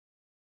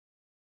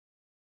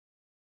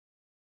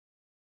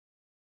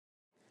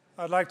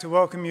I'd like to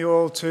welcome you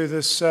all to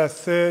this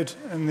third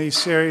in the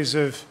series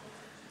of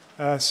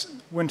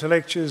winter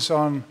lectures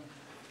on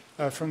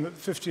from the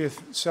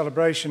 50th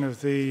celebration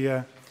of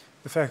the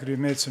Faculty of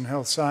Medicine and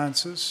Health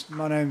Sciences.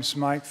 My name's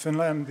Mike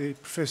Finlay. I'm the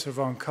Professor of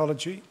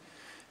Oncology,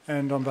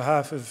 and on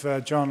behalf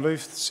of John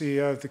Luth,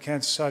 CEO of the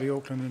Cancer Society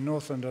Auckland and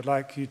Northland, I'd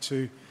like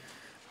to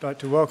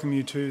welcome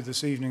you to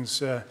this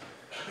evening's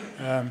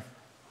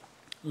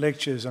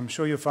lectures. I'm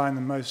sure you'll find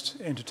them most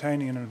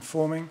entertaining and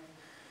informing.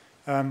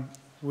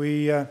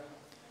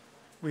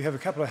 We have a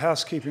couple of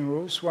housekeeping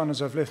rules. One is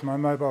I've left my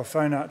mobile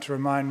phone out to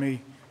remind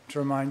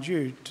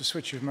you to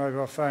switch your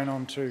mobile phone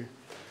on to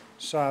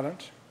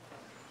silent.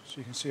 So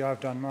you can see I've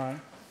done mine.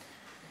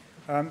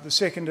 The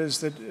second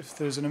is that if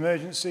there's an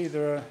emergency,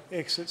 there are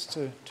exits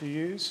to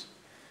use.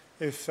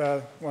 If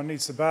one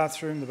needs the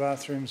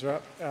bathrooms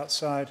are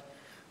outside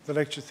the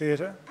lecture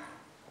theatre.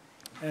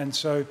 And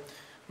so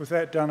with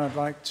that done, I'd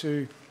like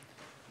to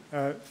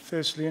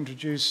firstly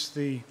introduce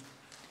the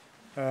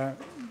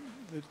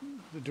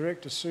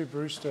Director, Sue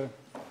Brewster,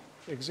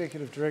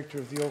 Executive Director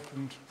of the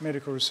Auckland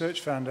Medical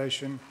Research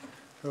Foundation,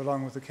 who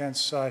along with the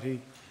Cancer Society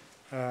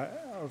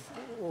of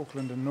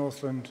Auckland and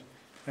Northland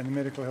and the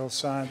Medical Health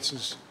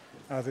Sciences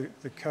are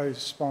the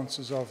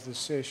co-sponsors of this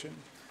session.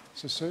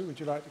 So Sue, would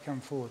you like to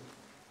come forward?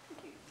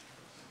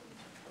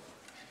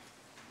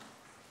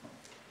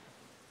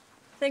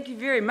 Thank you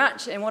very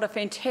much, and what a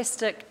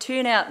fantastic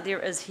turnout there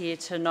is here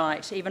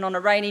tonight. Even on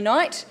a rainy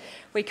night,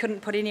 we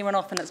couldn't put anyone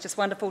off, and it's just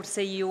wonderful to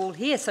see you all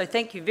here, so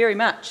thank you very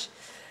much.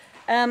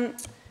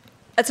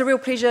 It's a real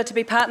pleasure to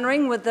be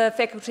partnering with the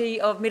Faculty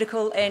of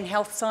Medical and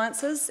Health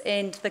Sciences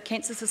and the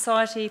Cancer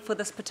Society for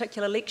this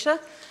particular lecture,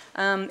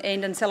 and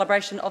in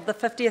celebration of the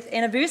 50th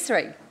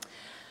anniversary.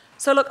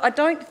 So look, I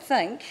don't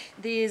think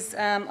there's,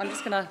 I'm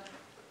just going to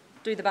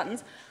do the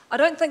buttons. I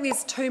don't think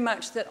there's too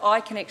much that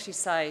I can actually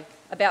say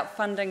about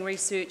funding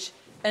research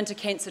into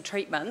cancer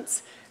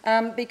treatments,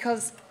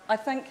 because I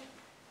think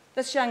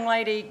this young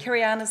lady,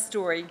 Kiriana's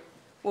story,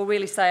 will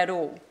really say it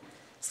all.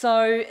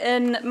 So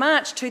in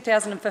March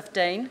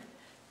 2015,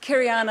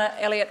 Kiriana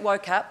Elliott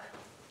woke up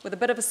with a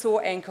bit of a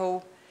sore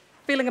ankle,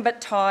 feeling a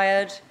bit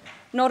tired,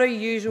 not her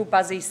usual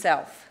buzzy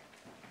self.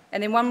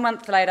 And then 1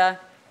 month later,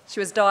 she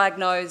was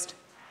diagnosed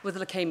with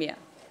leukemia.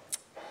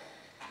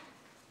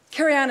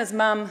 Kiriana's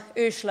mum,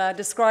 Ursula,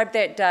 described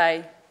that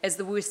day as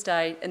the worst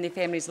day in their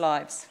family's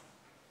lives.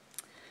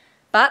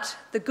 But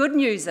the good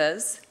news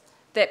is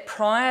that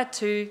prior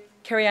to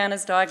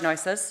Kiriana's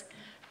diagnosis,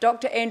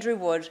 Dr. Andrew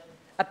Wood,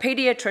 a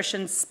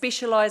paediatrician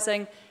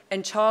specialising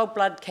in child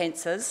blood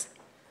cancers,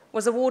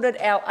 was awarded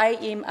our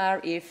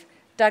AMRF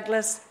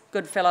Douglas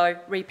Goodfellow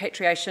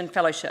Repatriation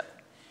Fellowship.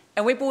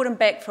 And we brought him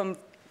back from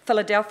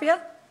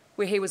Philadelphia,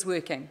 where he was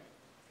working.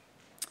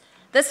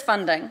 This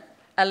funding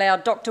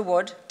allowed Dr.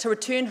 Wood to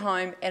return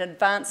home and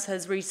advance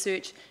his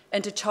research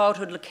into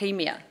childhood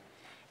leukemia.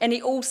 And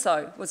he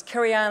also was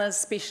Kiriana's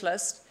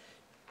specialist,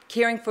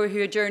 caring for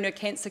her during her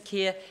cancer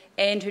care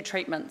and her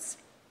treatments.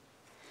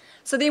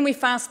 So then we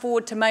fast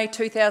forward to May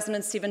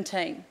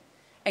 2017,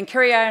 and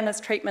Kiriana's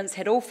treatments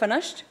had all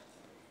finished,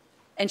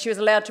 and she was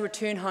allowed to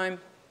return home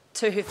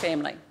to her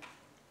family.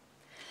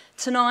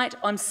 Tonight,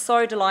 I'm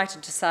so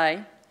delighted to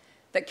say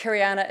that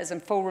Kiriana is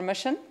in full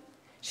remission.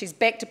 She's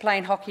back to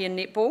playing hockey and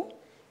netball,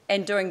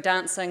 and doing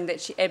dancing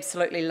that she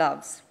absolutely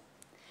loves.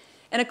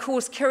 And of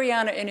course,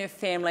 Kiriana and her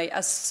family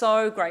are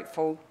so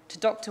grateful to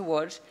Dr.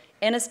 Wood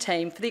and his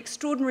team for the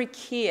extraordinary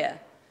care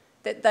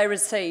that they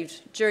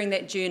received during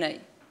that journey.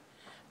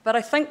 But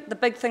I think the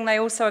big thing they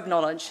also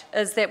acknowledge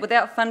is that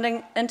without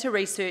funding into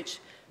research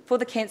for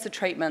the cancer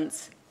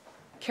treatments,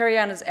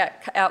 Kiriana's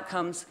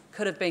outcomes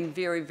could have been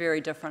very, very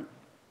different.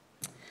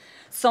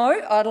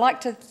 So I'd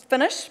like to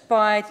finish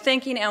by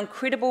thanking our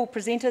incredible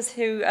presenters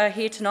who are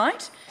here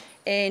tonight,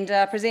 and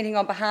presenting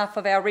on behalf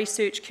of our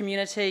research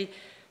community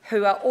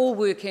who are all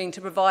working to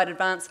provide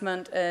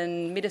advancement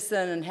in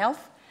medicine and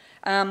health.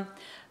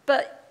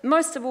 But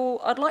most of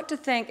all, I'd like to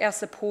thank our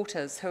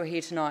supporters who are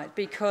here tonight,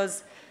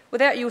 because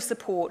without your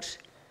support,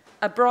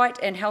 a bright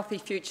and healthy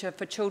future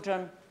for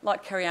children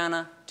like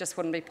Kiriana just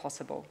wouldn't be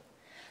possible.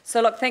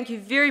 So look, thank you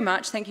very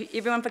much. Thank you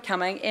everyone for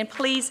coming, and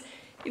please,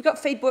 you've got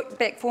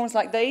feedback forms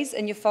like these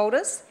in your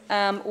folders,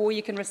 or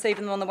you can receive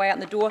them on the way out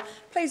the door.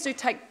 Please do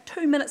take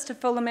 2 minutes to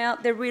fill them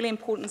out. They're really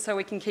important so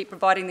we can keep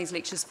providing these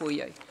lectures for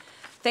you.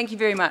 Thank you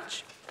very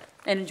much,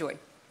 and enjoy.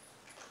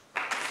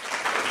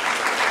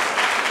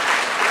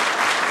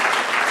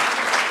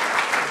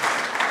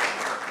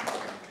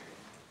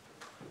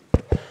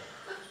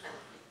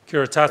 Kia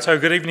ora tātou.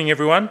 Good evening,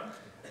 everyone.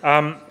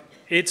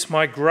 It's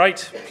my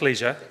great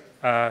pleasure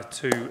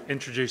to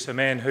introduce a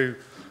man who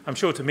I'm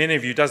sure to many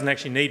of you doesn't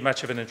actually need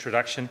much of an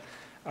introduction.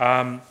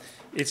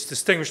 It's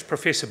distinguished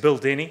Professor Bill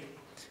Denny,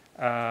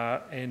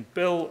 and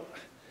Bill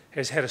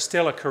has had a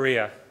stellar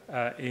career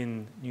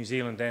in New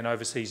Zealand and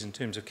overseas in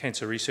terms of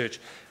cancer research.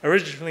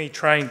 Originally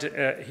trained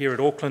here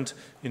at Auckland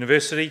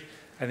University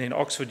and then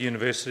Oxford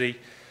University,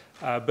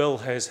 Bill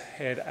has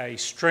had a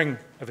string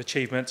of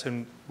achievements,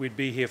 and we'd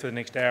be here for the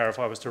next hour if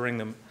I was to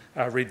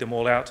read them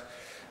all out.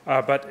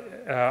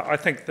 But I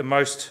think the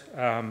most,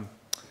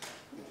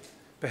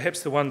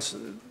 perhaps the one's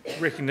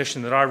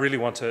recognition that I really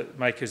want to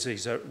make is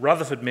he's a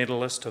Rutherford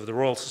Medalist of the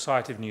Royal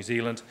Society of New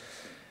Zealand,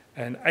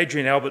 an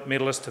Adrian Albert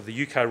Medalist of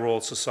the UK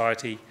Royal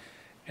Society,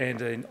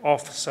 and an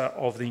Officer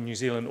of the New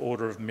Zealand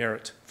Order of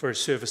Merit for his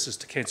services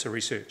to cancer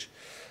research.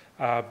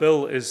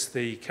 Bill is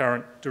the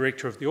current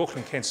Director of the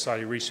Auckland Cancer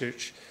Society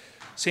Research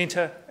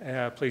Centre.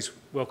 Please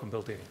welcome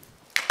Bill Denny.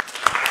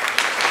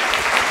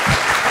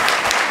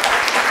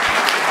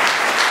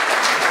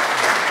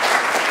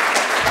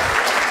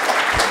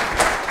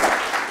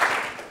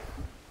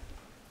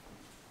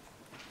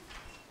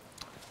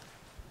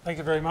 Thank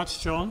you very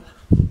much, John,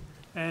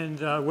 and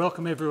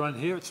welcome everyone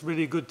here. It's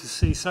really good to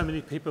see so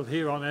many people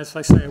here on, as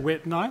they say, a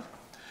wet night.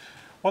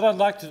 What I'd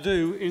like to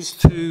do is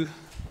to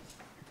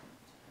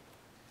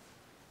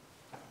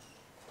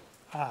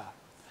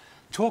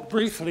talk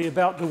briefly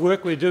about the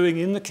work we're doing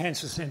in the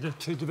Cancer Centre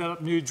to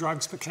develop new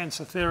drugs for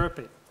cancer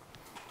therapy.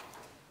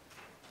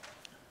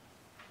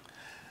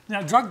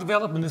 Now, drug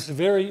development is a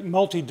very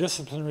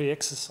multidisciplinary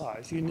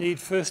exercise. You need,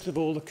 first of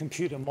all, the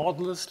computer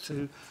modelers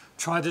to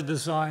try to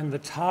design the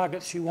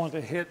targets you want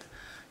to hit.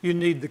 You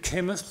need the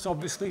chemists,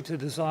 obviously, to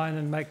design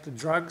and make the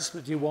drugs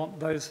that you want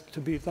those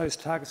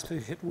targets to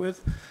hit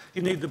with.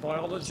 You need the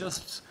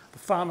biologists, the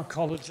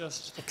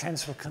pharmacologists, the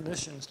cancer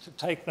clinicians to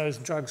take those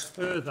drugs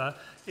further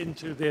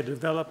into their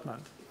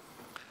development.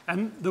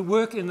 And the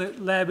work in the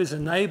lab is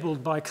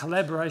enabled by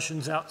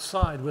collaborations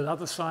outside with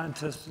other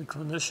scientists and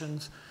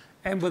clinicians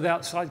and with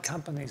outside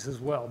companies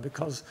as well,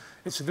 because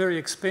it's a very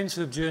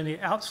expensive journey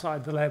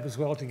outside the lab as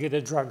well to get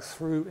a drug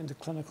through into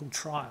clinical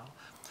trial.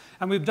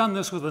 And we've done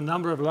this with a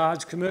number of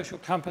large commercial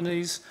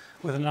companies,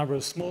 with a number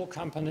of small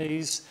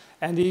companies,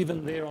 and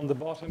even there on the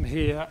bottom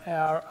here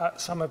are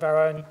some of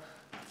our own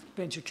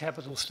venture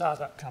capital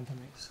startup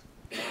companies.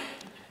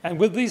 And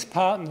with these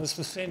partners,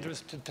 the centre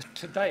has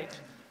to date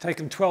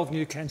taken 12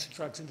 new cancer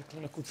drugs into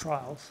clinical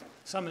trials,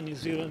 some in New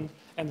Zealand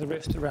and the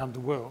rest around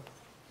the world.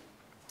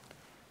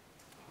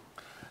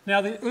 Now,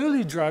 the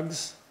early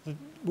drugs that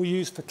were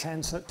used for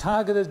cancer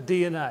targeted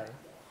DNA.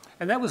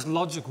 And that was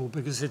logical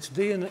because it's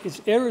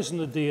errors in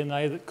the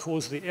DNA that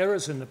cause the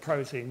errors in the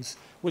proteins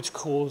which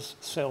cause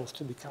cells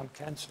to become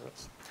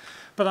cancerous.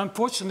 But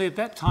unfortunately, at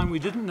that time, we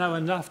didn't know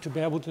enough to be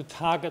able to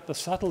target the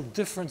subtle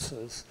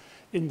differences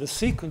in the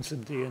sequence of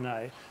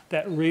DNA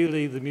that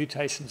really the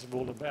mutations are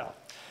all about.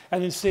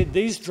 And instead,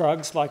 these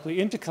drugs, like the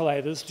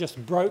intercalators,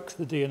 just broke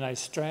the DNA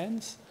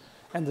strands,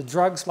 and the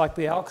drugs, like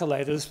the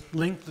alkylators,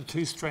 linked the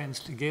two strands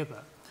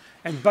together.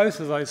 And both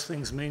of those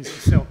things means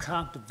the cell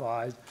can't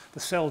divide, the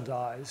cell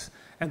dies,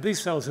 and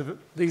these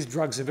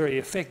drugs are very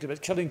effective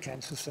at killing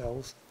cancer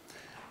cells.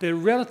 They're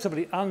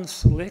relatively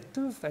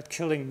unselective at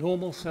killing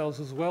normal cells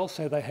as well,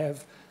 so they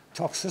have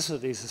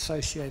toxicities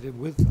associated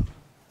with them.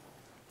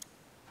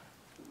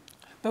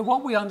 But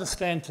what we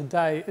understand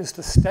today is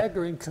the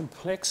staggering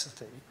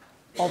complexity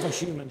of a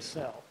human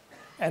cell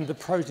and the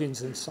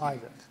proteins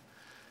inside it.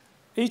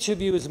 Each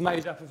of you is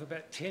made up of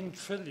about 10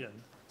 trillion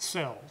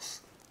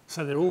cells,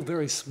 so they're all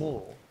very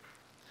small.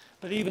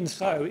 But even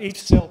so,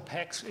 each cell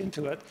packs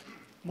into it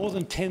more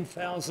than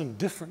 10,000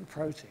 different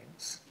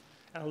proteins.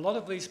 And a lot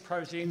of these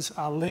proteins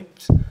are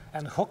linked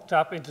and hooked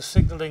up into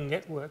signaling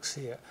networks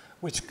here,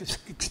 which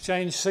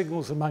exchange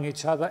signals among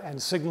each other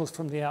and signals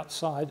from the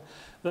outside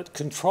that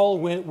control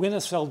when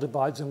a cell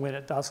divides and when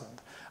it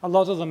doesn't. A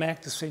lot of them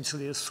act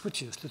essentially as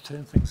switches to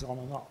turn things on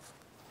and off.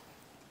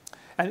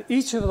 And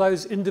each of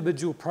those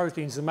individual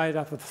proteins are made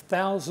up of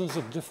thousands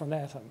of different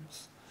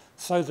atoms,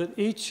 so that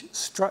each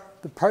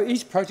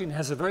protein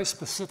has a very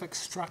specific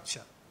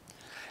structure.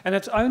 And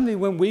it's only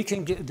when we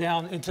can get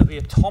down into the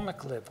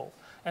atomic level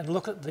and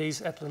look at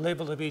these at the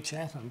level of each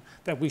atom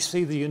that we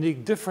see the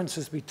unique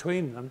differences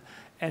between them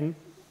and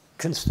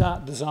can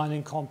start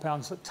designing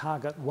compounds that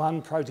target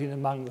one protein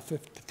among the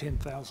 5 to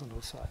 10,000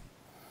 or so.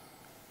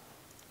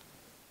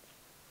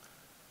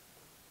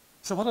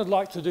 So what I'd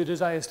like to do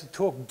today is to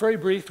talk very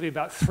briefly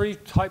about 3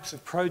 types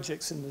of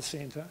projects in the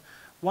centre.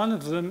 One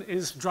of them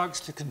is drugs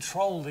to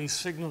control these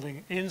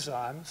signalling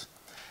enzymes.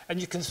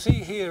 And you can see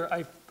here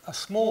a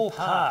small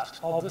part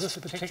of this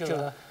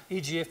particular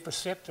EGF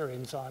receptor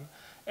enzyme.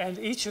 And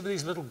each of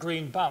these little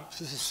green bumps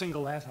is a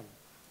single atom.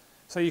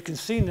 So you can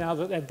see now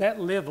that at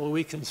that level,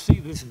 we can see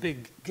this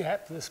big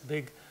gap, this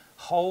big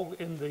hole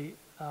in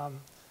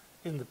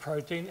the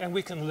protein, and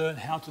we can learn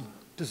how to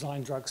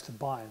design drugs to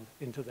bind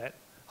into that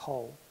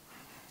hole.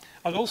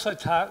 I'd also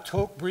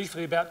talk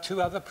briefly about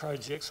 2 other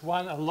projects.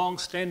 One, a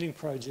long-standing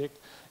project,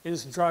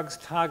 is drugs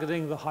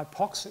targeting the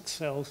hypoxic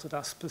cells that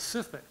are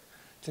specific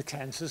to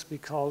cancers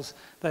because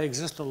they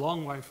exist a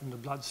long way from the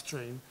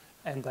bloodstream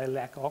and they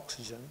lack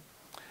oxygen.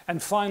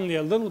 And finally,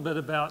 a little bit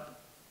about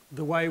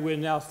the way we're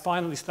now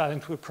finally starting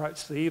to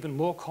approach the even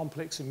more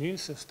complex immune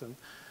system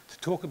to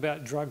talk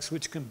about drugs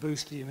which can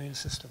boost the immune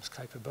system's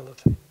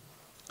capability.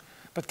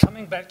 But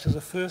coming back to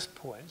the first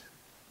point,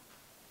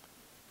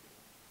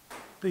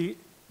 the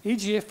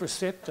EGF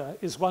receptor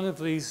is one of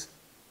these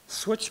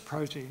switch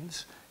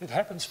proteins. It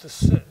happens to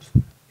sit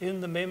in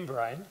the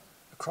membrane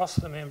across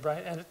the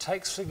membrane, and it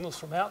takes signals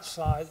from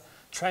outside,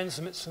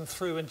 transmits them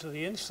through into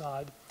the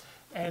inside,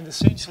 and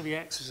essentially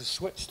acts as a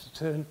switch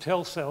to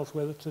tell cells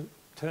whether to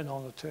turn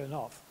on or turn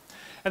off.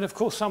 And of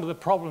course, some of the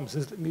problems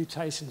is that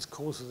mutations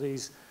cause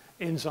these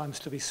enzymes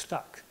to be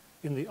stuck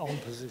in the on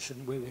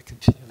position where they're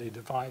continually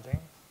dividing.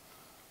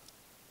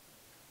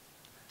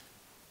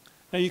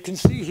 Now you can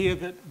see here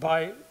that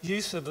by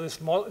use of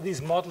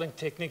these modelling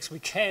techniques, we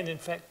can in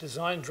fact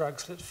design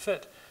drugs that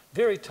fit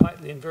very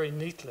tightly and very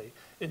neatly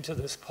into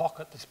this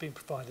pocket that's been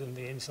provided in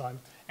the enzyme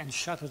and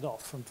shut it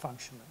off from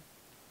functioning.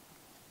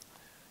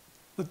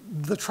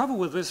 The trouble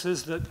with this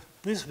is that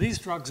these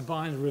drugs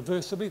bind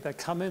reversibly. They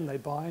come in, they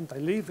bind, they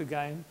leave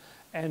again,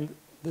 and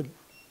the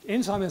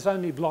enzyme is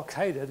only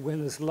blockaded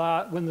when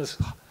there's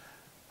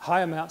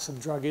high amounts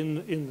of drug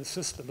in the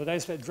system. But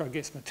as that drug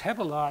gets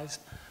metabolized,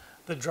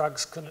 the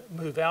drugs can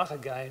move out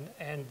again,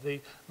 and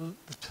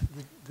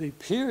the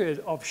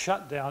period of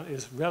shutdown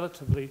is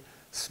relatively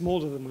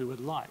smaller than we would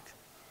like.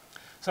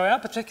 So our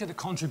particular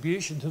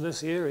contribution to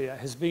this area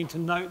has been to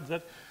note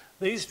that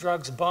these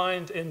drugs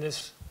bind in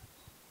this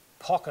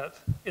pocket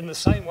in the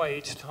same way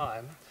each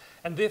time,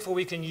 and therefore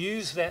we can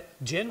use that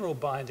general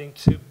binding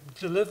to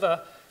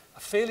deliver a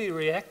fairly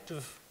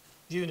reactive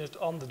unit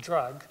on the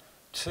drug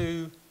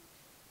to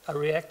a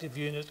reactive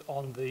unit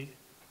on the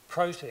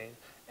protein.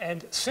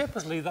 And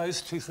separately,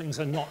 those two things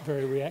are not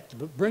very reactive,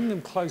 but bring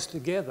them close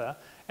together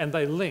and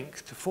they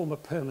link to form a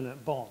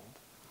permanent bond.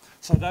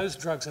 So those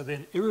drugs are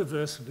then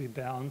irreversibly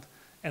bound,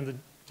 and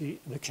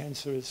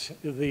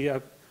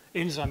the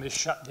enzyme is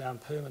shut down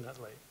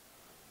permanently.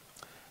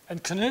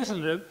 And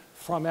Cristin,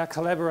 from our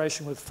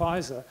collaboration with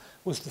Pfizer,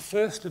 was the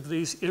first of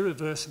these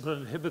irreversible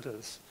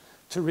inhibitors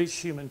to reach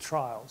human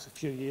trials a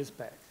few years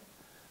back.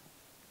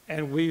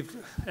 And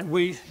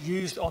we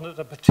used on it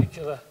a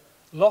particular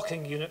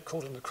locking unit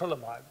called an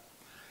acrylamide.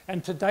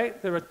 And to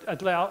date, there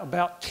are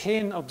about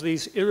 10 of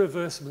these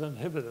irreversible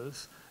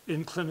inhibitors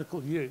in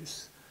clinical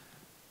use,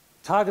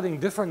 targeting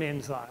different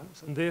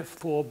enzymes and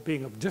therefore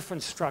being of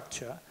different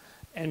structure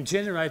and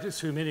generated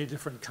through many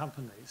different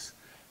companies.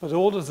 But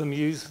all of them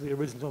use the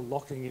original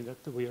locking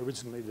unit that we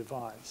originally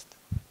devised.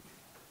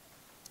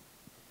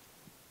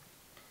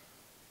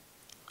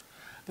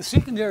 The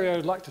second area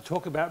I'd like to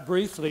talk about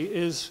briefly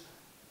is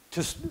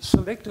just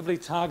selectively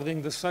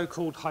targeting the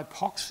so-called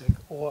hypoxic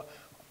or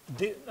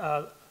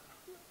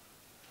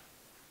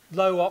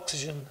low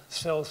oxygen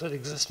cells that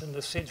exist in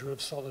the center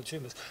of solid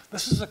tumors.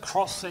 This is a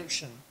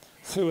cross-section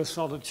through a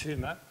solid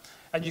tumor,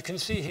 and you can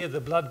see here the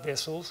blood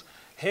vessels.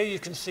 Here you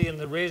can see in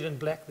the red and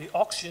black the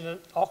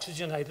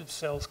oxygenated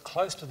cells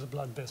close to the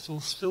blood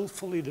vessels, still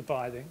fully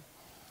dividing.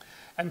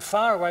 And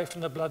far away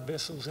from the blood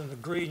vessels in the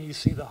green, you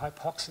see the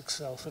hypoxic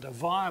cells that are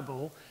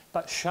viable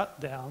but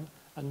shut down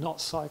and not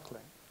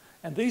cycling.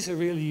 And these are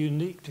really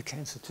unique to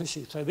cancer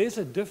tissue. So there's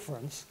a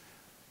difference.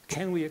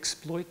 Can we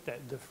exploit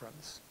that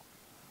difference?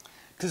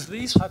 Because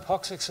these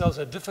hypoxic cells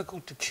are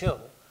difficult to kill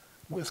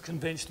with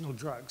conventional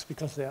drugs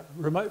because they're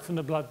remote from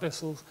the blood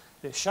vessels,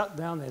 they're shut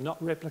down, they're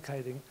not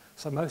replicating,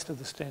 so most of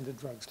the standard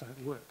drugs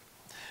don't work.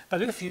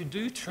 But if you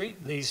do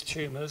treat these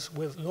tumours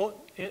with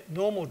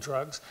normal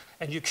drugs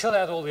and you kill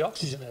out all the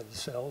oxygenated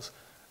cells,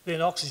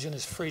 then oxygen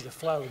is free to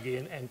flow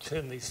again and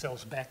turn these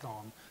cells back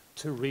on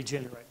to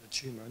regenerate the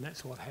tumour, and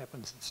that's what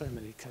happens in so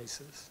many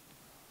cases.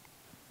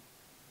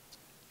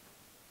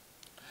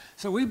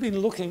 So we've been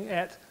looking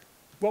at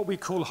what we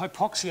call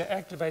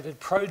hypoxia-activated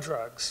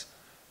prodrugs,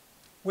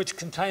 which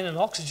contain an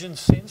oxygen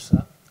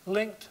sensor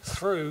linked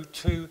through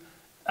to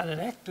an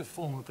inactive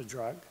form of the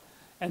drug,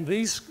 and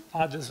these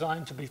are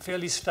designed to be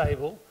fairly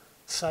stable,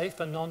 safe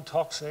and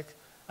non-toxic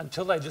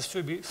until they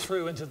distribute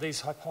through into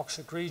these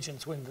hypoxic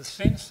regions when the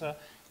sensor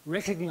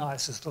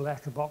recognises the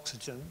lack of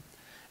oxygen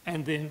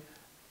and then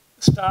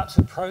starts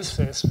a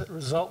process that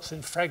results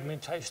in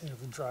fragmentation of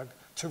the drug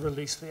to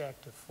release the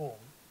active form.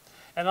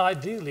 And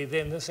ideally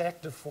then this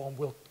active form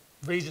will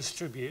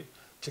redistribute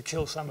to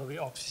kill some of the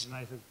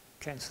oxygenated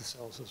cancer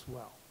cells as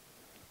well.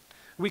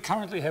 We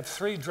currently have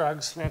 3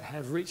 drugs that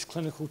have reached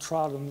clinical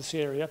trial in this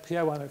area,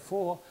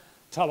 PO104,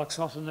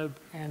 taloxotinib,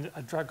 and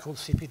a drug called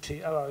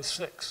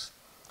CPT-006.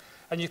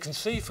 And you can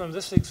see from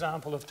this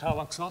example of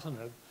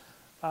taloxotinib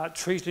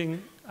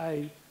treating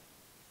an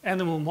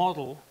animal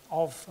model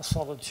of a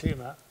solid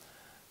tumour.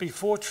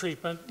 Before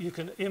treatment, you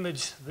can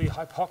image the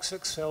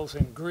hypoxic cells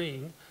in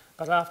green,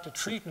 but after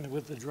treatment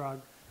with the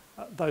drug,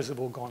 those have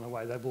all gone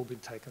away. They've all been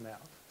taken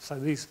out. So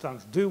these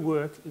drugs do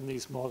work in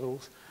these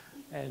models,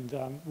 and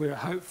we're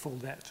hopeful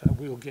that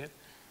we'll get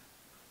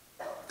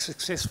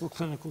successful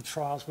clinical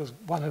trials with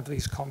one of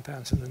these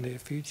compounds in the near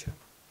future.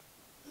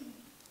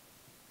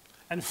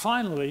 And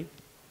finally,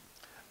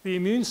 the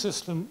immune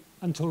system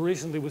until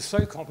recently was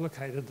so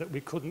complicated that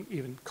we couldn't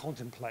even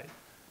contemplate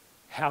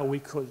how we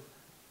could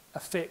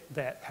affect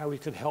that, how we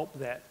could help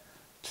that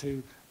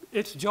to...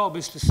 Its job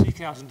is to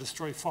seek out and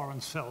destroy foreign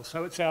cells.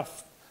 So it's our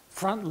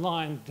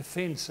frontline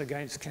defense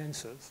against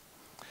cancers.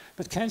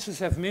 But cancers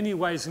have many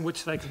ways in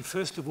which they can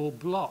first of all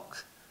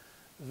block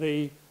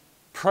the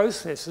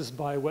processes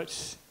by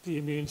which the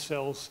immune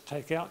cells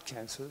take out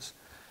cancers.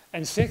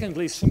 and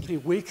secondly, simply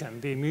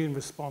weaken the immune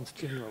response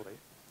generally.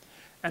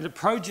 And a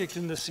project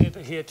in the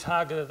centre here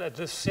targeted at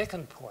this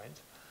second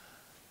point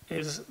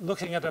is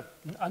looking at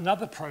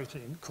another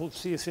protein called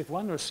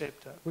CSF1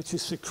 receptor, which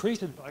is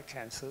secreted by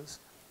cancers,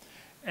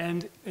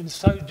 and in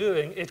so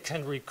doing, it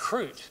can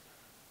recruit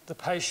the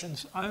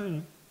patient's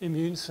own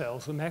immune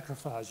cells, the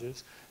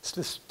macrophages,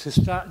 to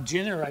start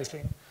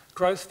generating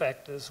growth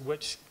factors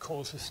which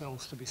cause the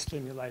cells to be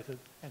stimulated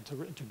and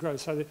to grow.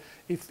 So that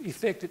in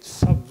effect, it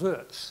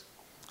subverts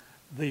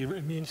the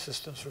immune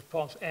system's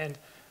response. And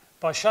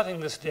by shutting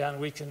this down,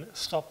 we can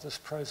stop this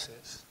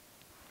process.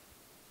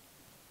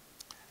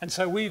 And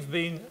so we've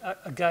been,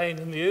 again,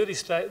 in the early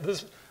stage,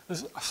 there's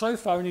so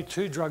far only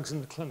 2 drugs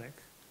in the clinic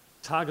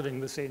targeting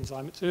this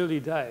enzyme. It's early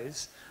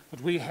days, but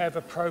we have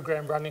a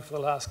program running for the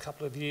last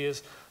couple of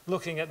years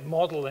looking at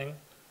modelling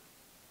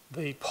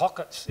the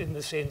pockets in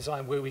this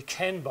enzyme where we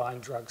can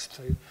bind drugs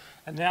to,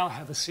 and now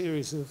have a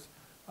series of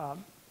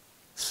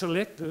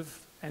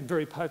selective and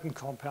very potent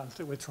compounds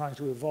that we're trying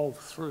to evolve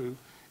through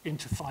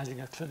into finding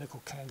a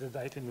clinical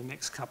candidate in the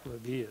next couple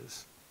of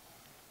years.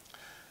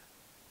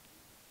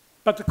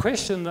 But the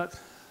question that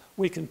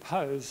we can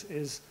pose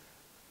is,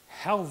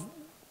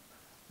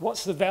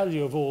 what's the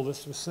value of all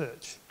this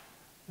research?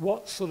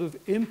 What sort of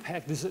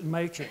impact is it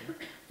making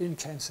in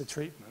cancer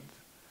treatment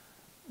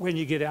when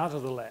you get out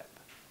of the lab?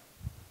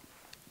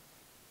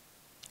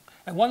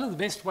 And one of the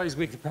best ways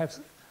we could perhaps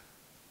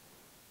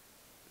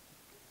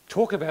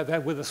talk about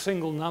that with a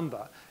single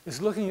number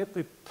is looking at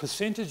the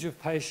percentage of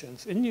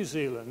patients in New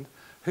Zealand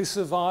who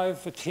survive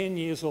for 10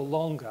 years or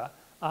longer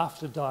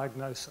after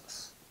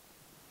diagnosis.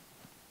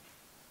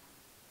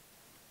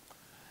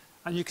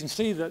 And you can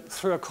see that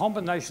through a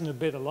combination of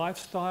better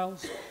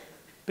lifestyles,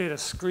 better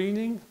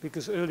screening,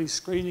 because early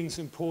screening is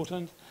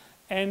important,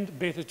 and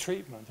better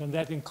treatment. And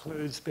that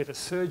includes better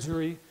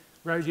surgery,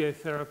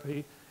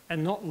 radiotherapy,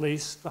 and not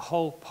least the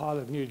whole pile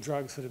of new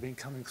drugs that have been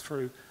coming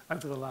through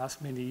over the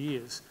last many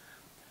years.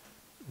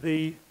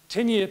 The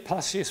 10-year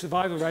plus year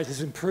survival rate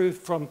has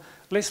improved from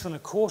less than a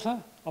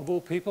quarter of all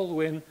people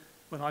when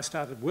I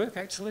started work,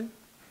 actually,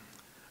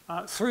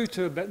 through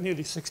to about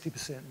nearly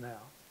 60% now.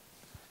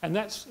 And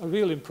that's a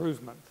real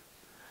improvement.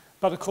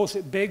 But of course,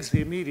 it begs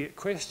the immediate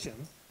question,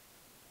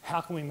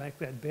 how can we make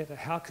that better?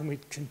 How can we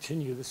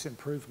continue this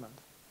improvement?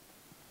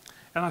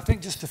 And I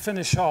think just to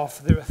finish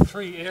off, there are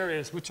 3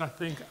 areas which I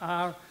think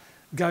are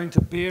going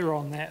to bear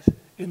on that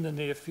in the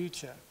near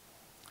future.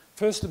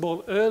 First of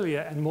all, earlier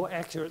and more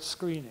accurate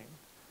screening,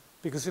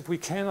 because if we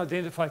can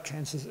identify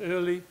cancers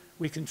early,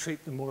 we can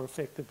treat them more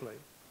effectively.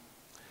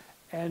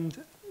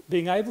 And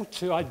being able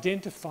to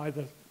identify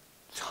the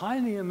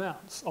tiny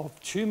amounts of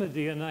tumour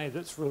DNA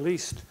that's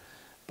released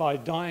by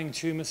dying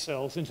tumour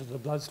cells into the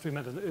bloodstream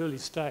at an early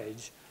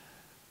stage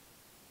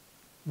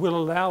will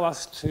allow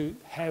us to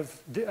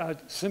have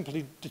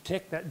simply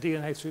detect that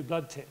DNA through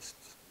blood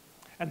tests.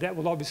 And that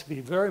will obviously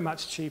be very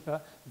much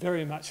cheaper,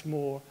 very much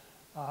more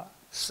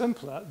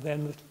simpler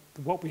than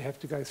what we have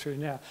to go through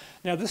now.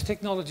 Now, this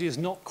technology is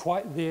not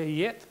quite there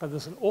yet, but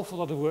there's an awful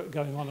lot of work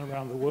going on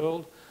around the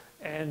world,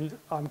 and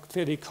I'm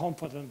fairly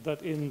confident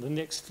that in the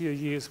next few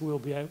years we'll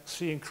be able to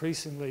see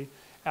increasingly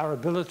our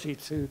ability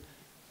to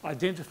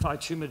identify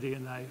tumour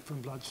DNA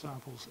from blood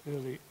samples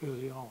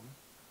early on.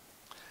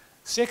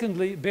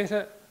 Secondly,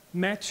 better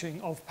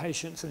matching of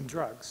patients and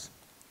drugs.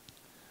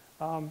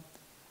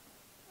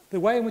 The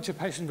way in which a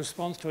patient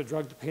responds to a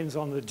drug depends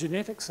on the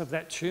genetics of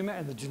that tumour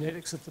and the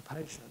genetics of the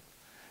patient.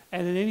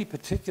 And in any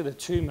particular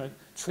tumour,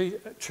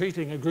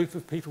 treating a group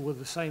of people with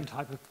the same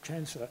type of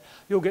cancer,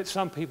 you'll get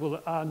some people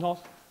that are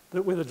not,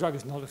 where the drug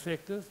is not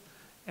effective,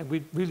 and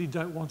we really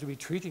don't want to be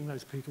treating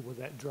those people with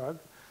that drug.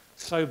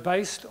 So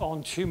based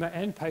on tumour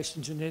and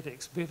patient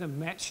genetics, better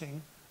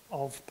matching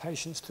of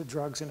patients to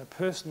drugs in a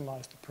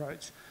personalised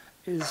approach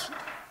is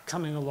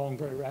coming along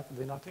very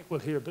rapidly, and I think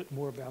we'll hear a bit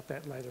more about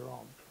that later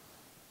on.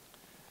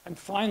 And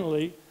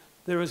finally,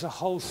 there is a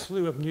whole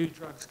slew of new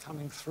drugs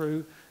coming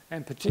through,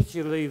 and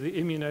particularly the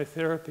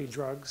immunotherapy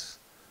drugs.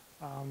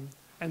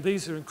 And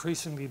these are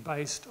increasingly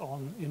based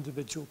on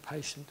individual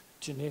patient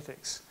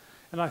genetics.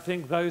 And I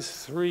think those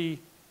 3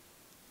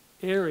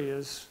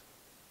 areas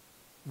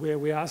where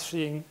we are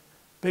seeing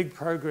big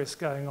progress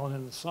going on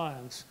in the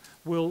science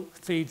will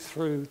feed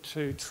through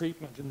to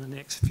treatment in the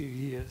next few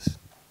years.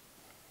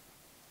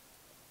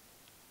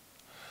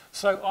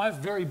 So I've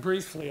very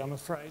briefly, I'm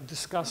afraid,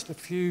 discussed a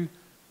few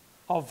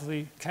of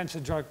the cancer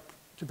drug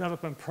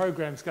development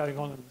programs going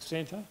on in the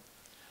centre.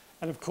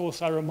 And of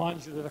course, I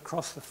remind you that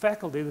across the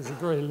faculty, there's a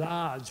very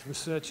large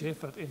research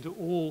effort into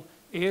all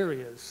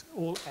areas,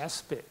 all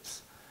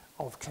aspects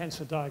of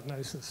cancer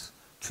diagnosis,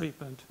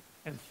 treatment,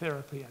 and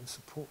therapy and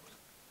support.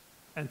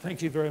 And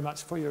thank you very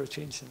much for your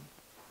attention.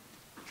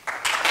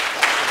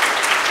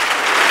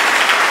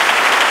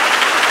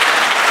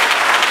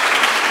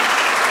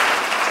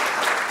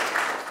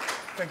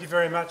 Thank you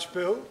very much,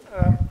 Bill.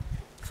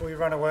 Before you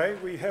run away,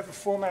 we have a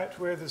format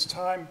where there's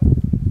time.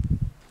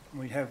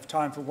 We have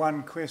time for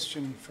one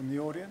question from the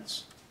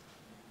audience.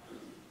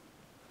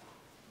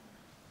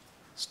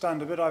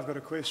 Stunned a bit, I've got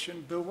a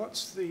question. Bill,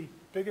 what's the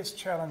biggest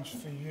challenge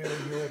for you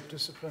in your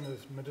discipline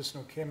of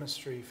medicinal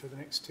chemistry for the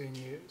next 10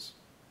 years?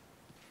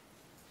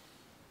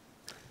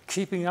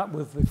 Keeping up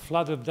with the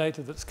flood of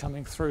data that's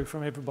coming through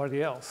from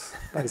everybody else,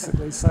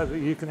 basically, so that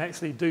you can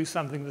actually do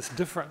something that's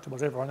different to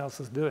what everyone else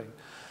is doing.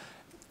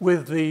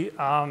 With the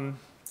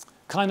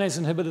kinase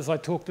inhibitors I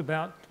talked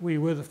about, we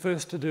were the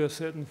first to do a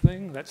certain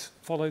thing. That's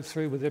followed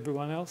through with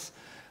everyone else.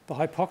 The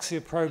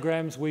hypoxia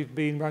programs we've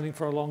been running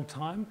for a long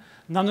time.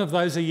 None of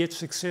those are yet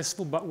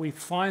successful, but we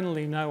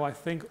finally know, I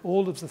think,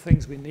 all of the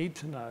things we need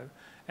to know.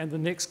 And the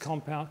next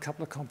couple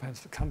of compounds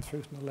that come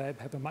through from the lab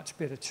have a much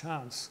better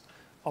chance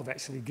of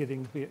actually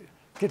getting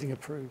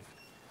approved.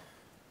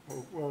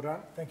 Well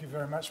done. Thank you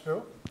very much,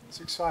 Bill. It's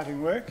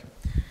exciting work.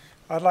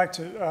 I'd like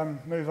to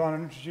move on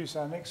and introduce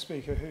our next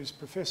speaker, who's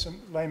Professor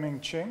Lai-Ming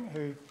Ching,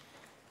 who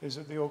is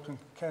at the Auckland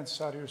Cancer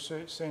Society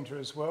Research Centre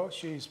as well.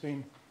 She's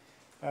been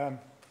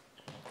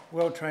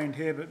well trained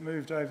here, but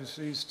moved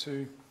overseas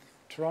to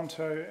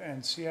Toronto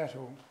and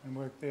Seattle and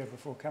worked there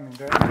before coming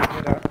back to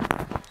head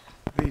up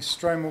the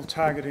Stromal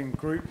targeting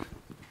group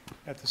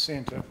at the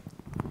centre,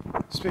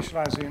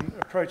 specialising in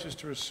approaches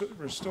to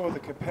restore the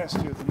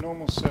capacity of the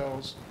normal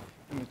cells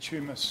in the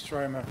tumour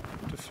stroma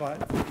to fight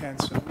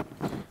cancer.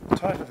 The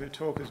title of her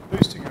talk is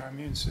Boosting Our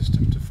Immune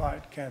System to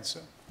Fight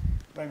Cancer.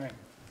 Lai-Ming.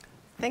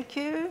 Thank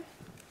you,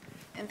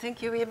 and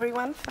thank you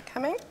everyone for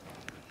coming.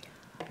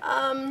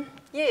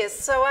 Yes,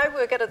 so I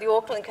work out at the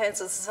Auckland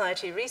Cancer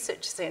Society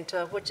Research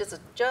Centre, which is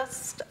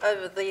just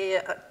over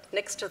there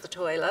next to the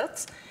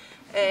toilets,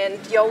 and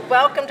you're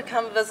welcome to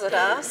come visit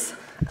us.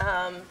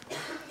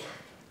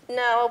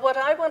 Now, what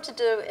I want to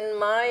do in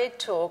my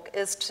talk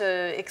is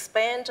to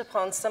expand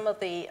upon some of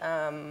the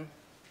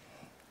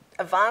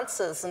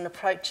advances and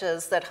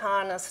approaches that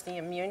harness the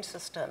immune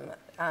system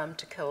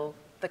to kill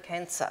the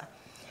cancer.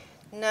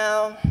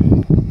 Now,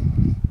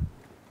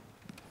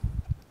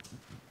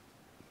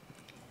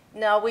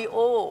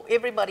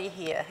 everybody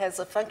here has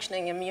a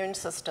functioning immune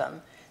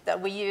system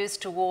that we use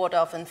to ward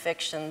off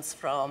infections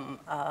from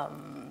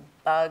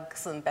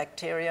bugs and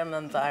bacterium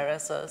and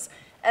viruses,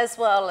 as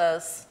well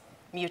as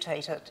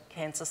mutated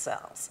cancer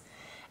cells.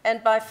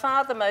 And by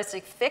far the most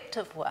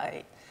effective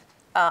way,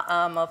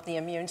 arm of the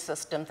immune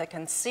system that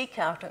can seek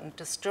out and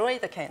destroy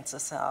the cancer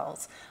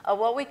cells are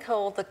what we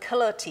call the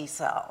killer T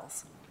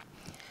cells.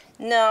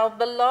 Now,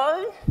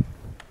 below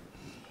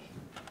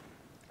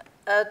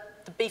the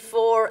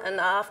before and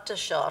after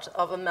shot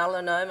of a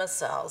melanoma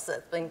cells that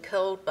have been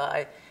killed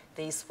by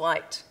these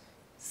white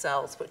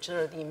cells, which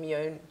are the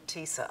immune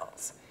T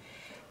cells.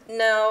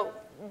 Now,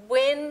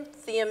 when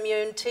the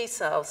immune T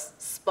cells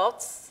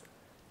spots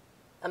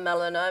a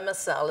melanoma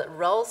cell, it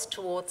rolls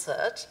towards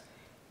it,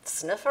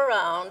 sniff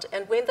around,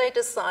 and when they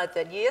decide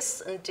that,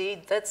 yes,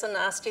 indeed, that's a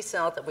nasty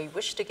cell that we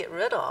wish to get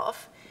rid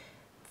of,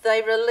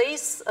 they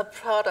release a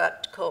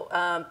product called,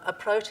 a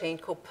protein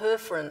called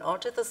perforin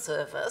onto the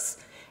surface,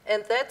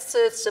 and that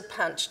serves to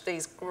punch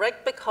these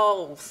great big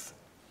holes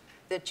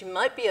that you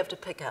might be able to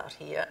pick out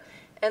here,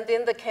 and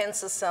then the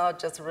cancer cell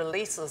just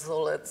releases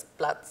all its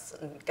bloods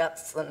and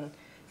guts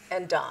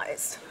and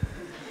dies.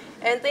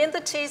 And then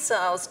the T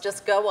cells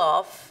just go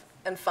off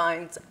and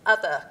find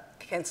other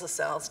cancer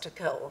cells to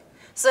kill.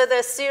 So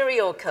they're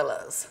serial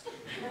killers.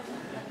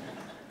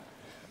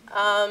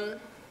 And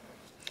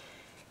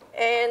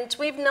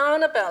we've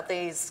known about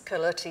these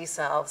killer T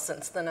cells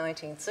since the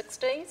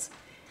 1960s.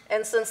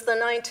 And since the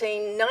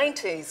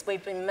 1990s,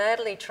 we've been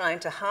madly trying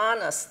to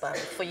harness them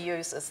for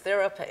use as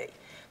therapy.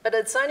 But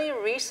it's only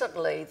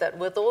recently that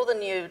with all the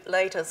new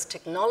latest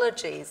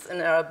technologies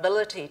and our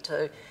ability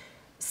to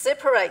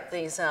separate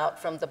these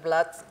out from the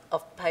blood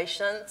of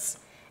patients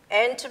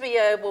and to be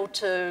able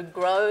to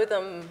grow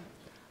them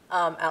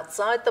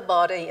outside the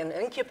body in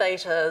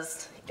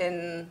incubators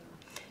in,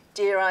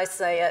 dare I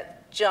say it,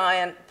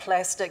 giant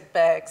plastic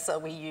bags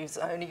that we use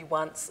only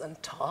once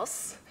and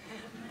toss.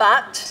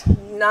 But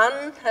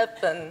none have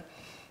been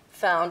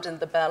found in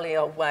the belly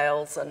of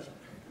whales and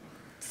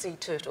sea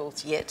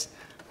turtles yet.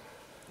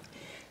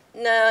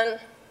 None.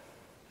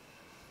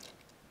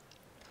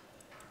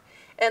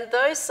 And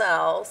those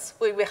cells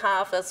we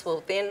harvest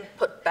will then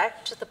put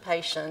back to the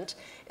patient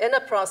in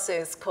a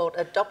process called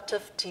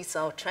adoptive T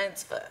cell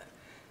transfer.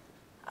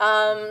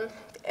 And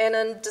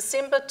in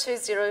December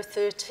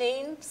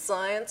 2013,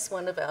 Science,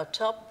 one of our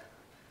top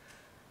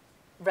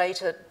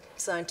rated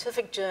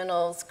scientific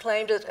journals,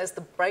 claimed it as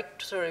the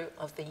breakthrough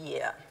of the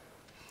year.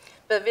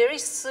 But very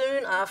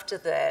soon after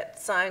that,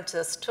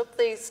 scientists took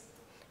these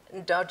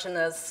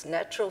endogenous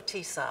natural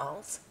T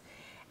cells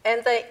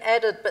and they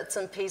added bits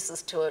and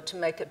pieces to it to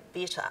make it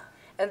better.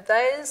 And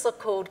those are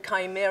called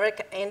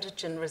chimeric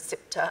antigen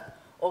receptor,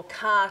 or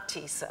CAR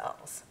T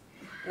cells.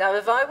 Now,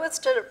 if I was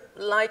to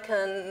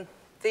liken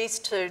these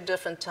two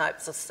different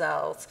types of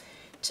cells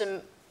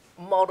to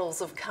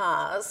models of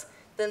cars,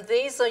 then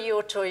these are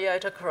your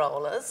Toyota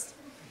Corollas,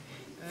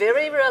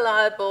 very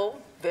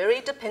reliable, very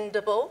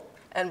dependable,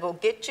 and will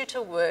get you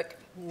to work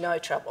no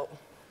trouble.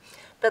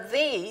 But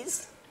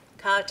these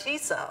CAR T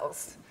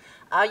cells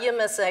are your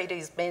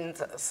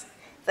Mercedes-Benzes.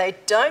 They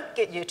don't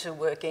get you to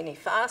work any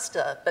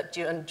faster, but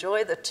you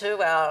enjoy the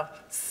 2-hour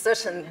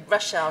sit in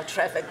rush hour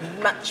traffic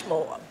much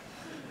more.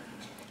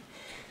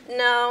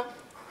 Now,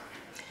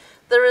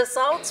 the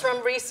results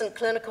from recent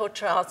clinical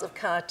trials of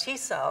CAR T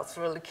cells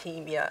for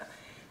leukemia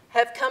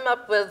have come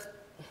up with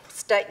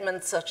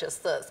statements such as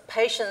this.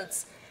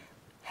 Patients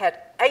had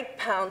 8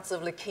 pounds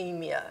of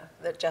leukemia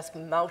that just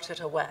melted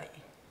away.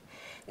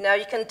 Now,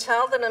 you can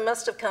tell that it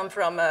must have come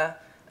from an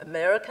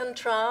American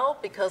trial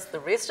because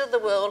the rest of the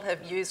world have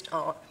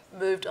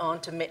moved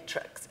on to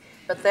metrics,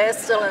 but they're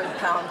still in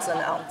pounds and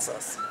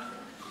ounces.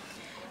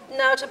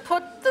 Now, to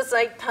put this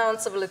 8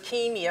 pounds of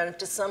leukemia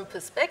into some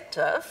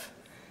perspective,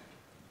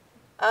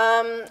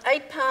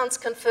 8 pounds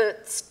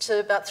converts to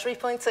about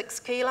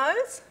 3.6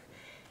 kilos,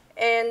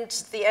 and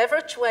the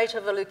average weight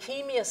of a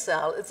leukemia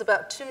cell is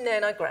about 2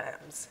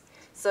 nanograms.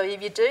 So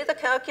if you do the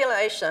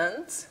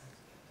calculations,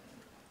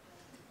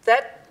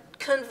 that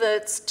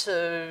converts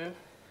to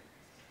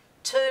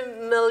 2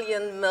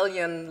 million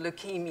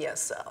leukemia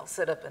cells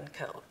that have been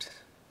killed.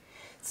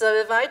 So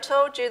if I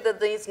told you that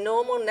these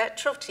normal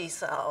natural T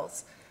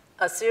cells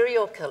are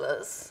serial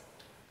killers,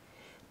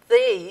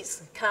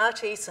 these CAR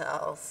T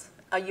cells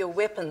are your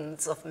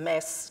weapons of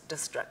mass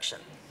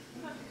destruction.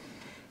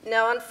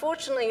 Now,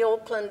 unfortunately,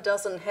 Auckland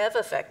doesn't have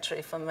a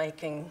factory for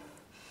making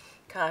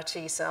CAR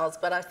T cells,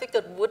 but I think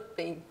it would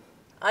be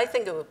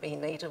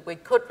needed. We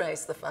could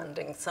raise the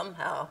funding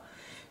somehow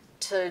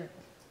to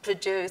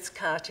produce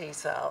CAR T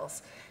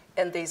cells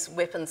and these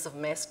weapons of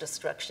mass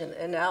destruction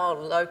in our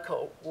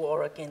local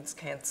war against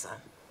cancer.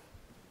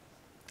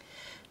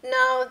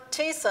 Now,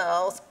 T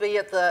cells, be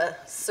it the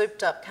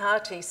souped-up CAR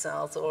T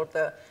cells or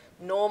the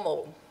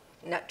normal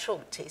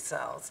natural T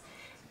cells,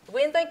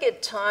 when they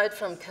get tired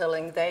from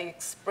killing, they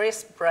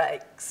express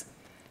breaks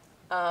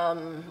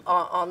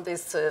on their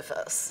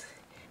surface.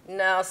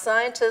 Now,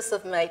 scientists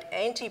have made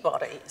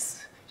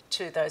antibodies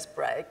to those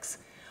breaks,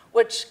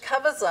 which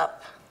covers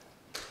up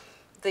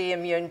the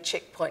immune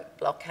checkpoint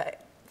blockade,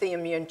 the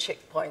immune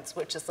checkpoints,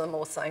 which is the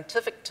more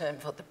scientific term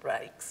for the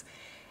breaks.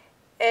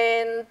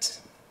 And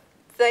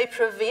they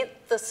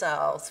prevent the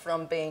cells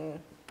from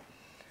being,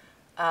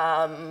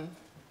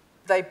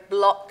 they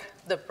block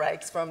the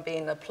breaks from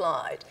being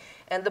applied.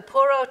 And the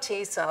poor old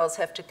T cells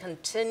have to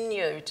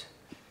continue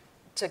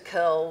to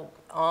kill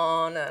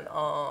on and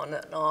on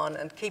and on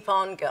and keep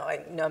on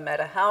going, no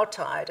matter how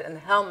tired and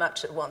how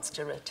much it wants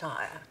to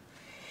retire.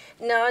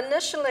 Now,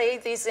 initially,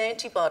 these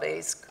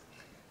antibodies,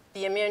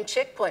 the immune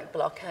checkpoint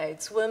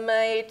blockades, were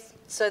made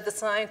so the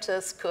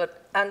scientists could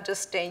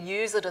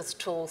use it as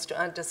tools to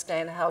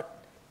understand how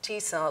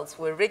T cells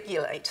were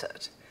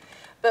regulated.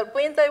 But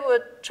when they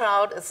were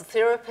trialed as a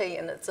therapy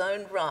in its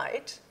own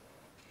right,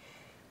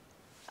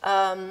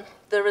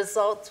 the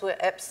results were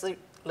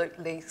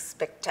absolutely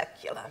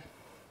spectacular.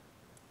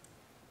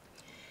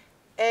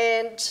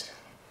 And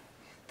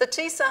the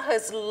T cell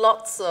has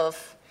lots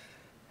of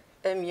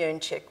immune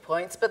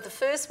checkpoints, but the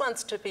first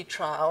ones to be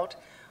trialed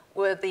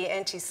were the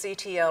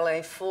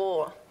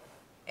anti-CTLA-4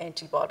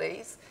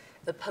 antibodies,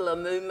 the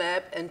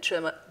ipilimumab and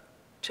I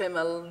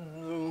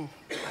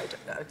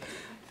don't know.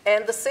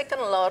 And the second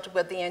lot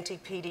were the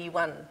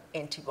anti-PD-1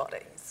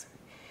 antibodies.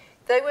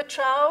 They were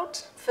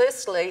trialled,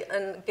 firstly,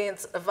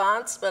 against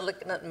advanced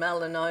malignant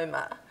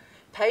melanoma,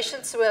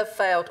 patients who have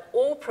failed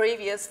all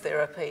previous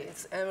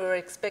therapies and were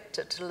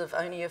expected to live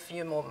only a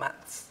few more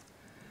months.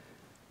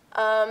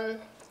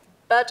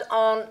 But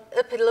on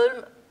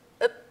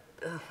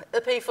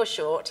IPI for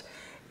short,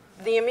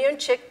 the immune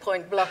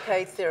checkpoint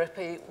blockade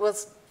therapy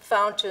was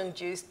found to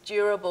induce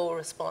durable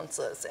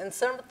responses, and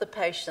some of the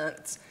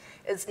patients,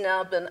 it's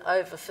now been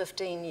over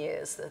 15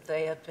 years that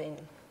they have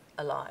been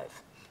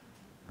alive.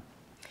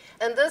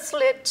 And this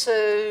led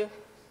to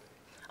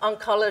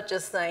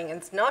oncologists saying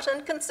it's not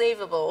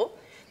inconceivable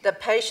that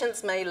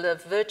patients may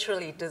live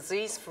virtually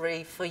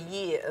disease-free for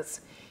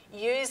years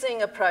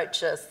using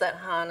approaches that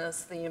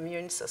harness the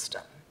immune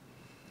system.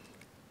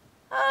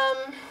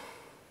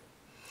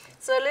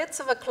 So let's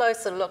have a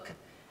closer look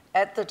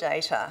at the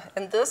data.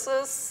 And this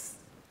is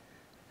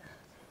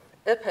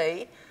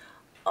IPI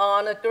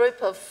on a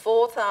group of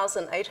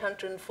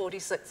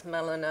 4,846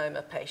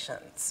 melanoma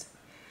patients.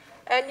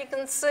 And you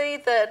can see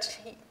that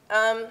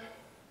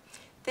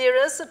there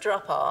is a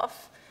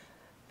drop-off,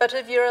 but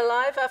if you're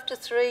alive after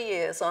 3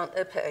 years on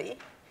IPI,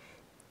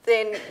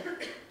 then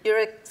you're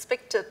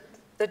expected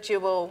that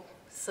you will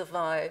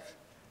survive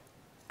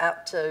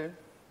out to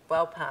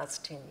well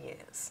past 10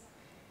 years.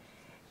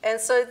 And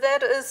so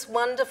that is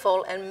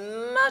wonderful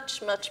and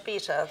much, much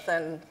better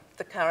than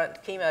the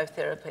current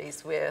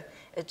chemotherapies where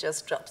it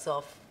just drops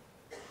off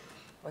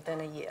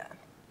within a year.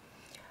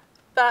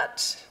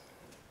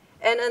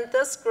 And in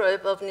this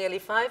group of nearly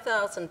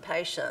 5,000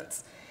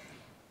 patients,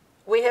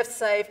 we have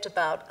saved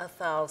about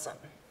 1,000.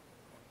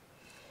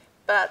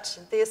 But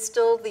there's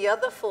still the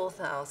other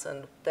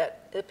 4,000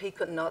 that IPI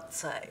could not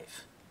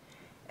save.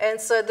 And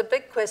so the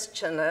big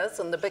question is,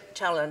 and the big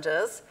challenge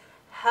is,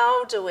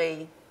 how do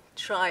we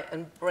try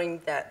and bring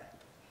that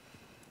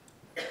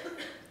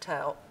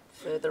tail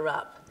further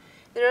up?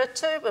 There are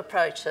two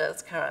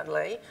approaches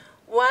currently.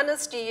 One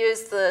is to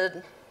use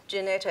the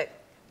genetic,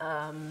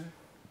 the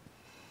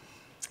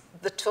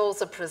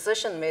tools of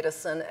precision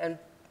medicine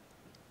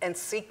and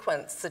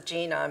sequence the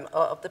genome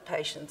of the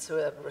patients who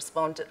have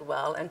responded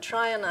well and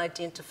try and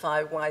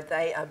identify why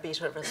they are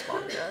better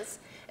responders.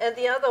 And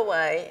the other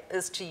way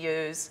is to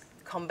use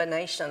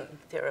combination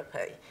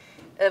therapy.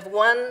 If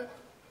one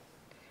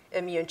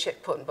immune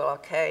checkpoint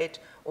blockade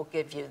will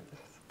give you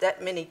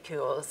that many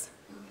cures,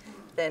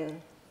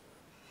 then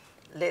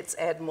let's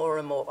add more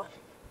and more.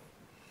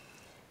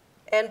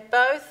 And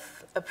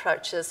both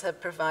approaches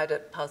have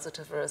provided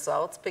positive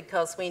results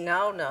because we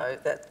now know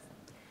that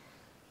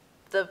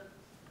the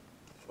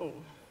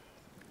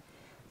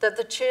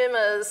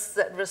tumours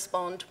that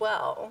respond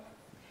well,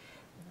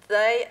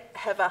 they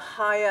have a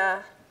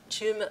higher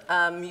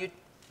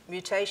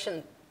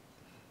mutation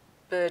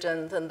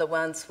burden than the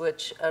ones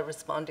which are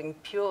responding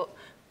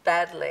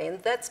badly,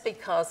 and that's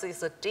because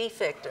there's a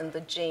defect in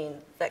the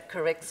gene that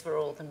corrects for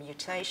all the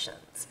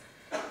mutations.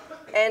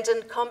 And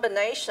in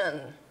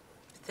combination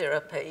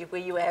therapy,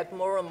 where you add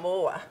more and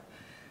more,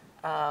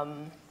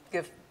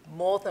 give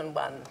more than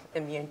one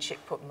immune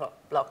checkpoint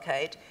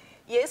blockade,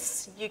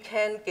 yes, you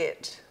can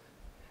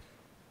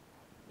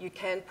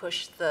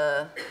push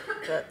the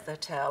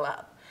tail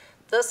up.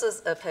 This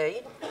is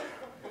IPI,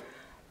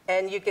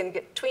 and you can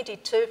get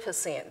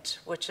 22%,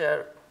 which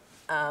are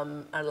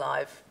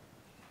alive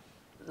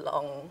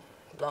long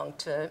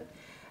term.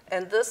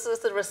 And this is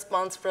the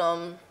response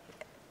from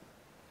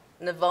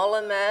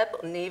nivolumab,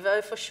 or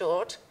Nivo for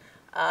short,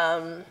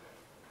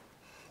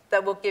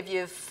 that will give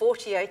you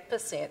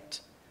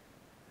 48%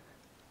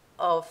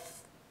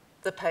 of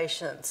the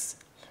patients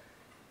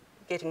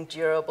getting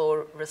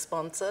durable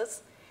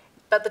responses.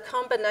 But the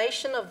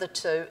combination of the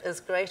two is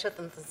greater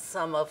than the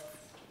sum of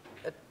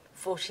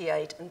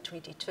 48 and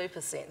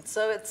 22%.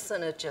 So it's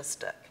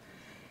synergistic.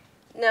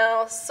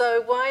 Now,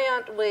 so why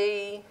aren't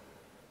we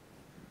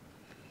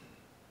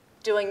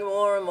doing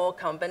more and more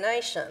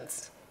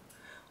combinations?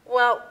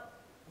 Well,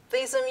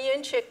 these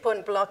immune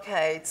checkpoint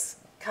blockades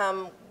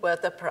come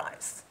with a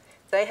price.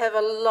 They have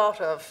a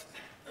lot of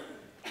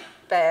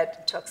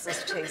bad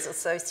toxicities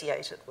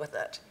associated with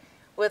it.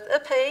 With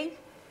IPI,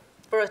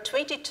 for a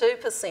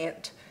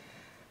 22%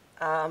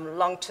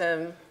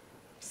 long-term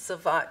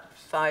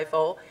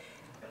survival,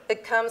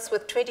 it comes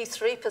with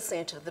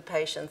 23% of the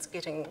patients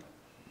getting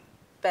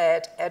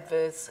bad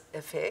adverse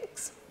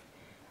effects.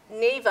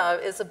 Nivo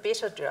is a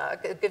better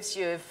drug. It gives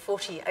you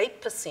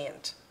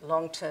 48%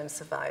 long-term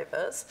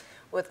survivors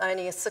with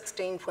only a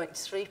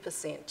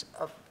 16.3%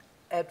 of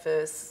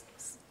adverse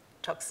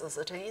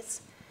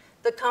toxicities.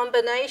 The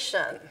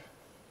combination,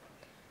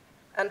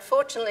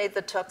 unfortunately,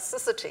 the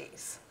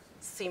toxicities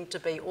seem to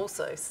be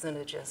also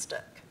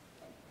synergistic.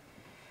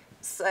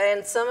 So,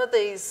 and some of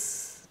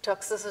these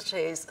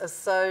toxicities are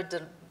so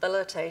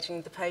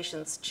debilitating the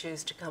patients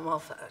choose to come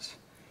off it.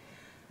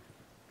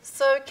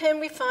 So can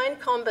we find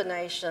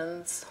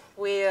combinations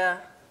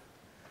where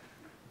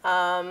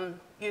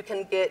you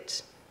can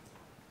get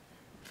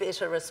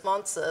better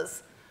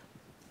responses,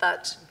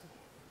 but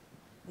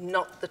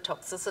not the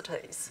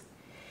toxicities?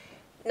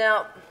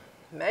 Now,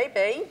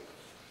 maybe.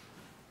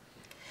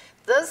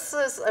 This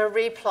is a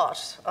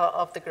replot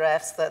of the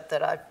graphs that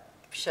I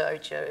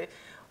showed you,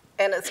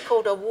 and it's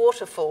called a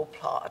waterfall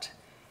plot.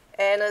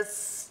 And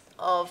it's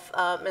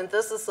and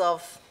this is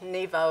of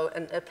Nivo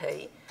and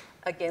IPI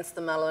against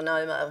the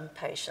melanoma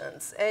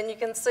patients. And you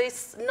can see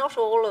not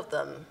all of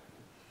them,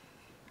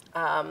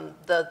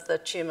 the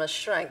tumour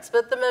shrinks,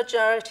 but the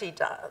majority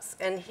does.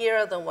 And here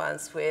are the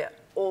ones where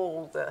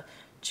all the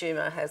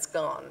tumour has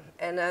gone.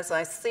 And as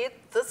I said,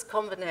 this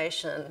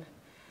combination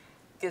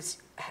gives,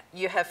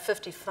 you have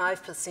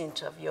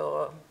 55% of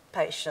your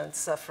patients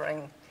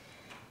suffering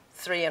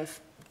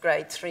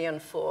grade 3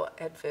 and 4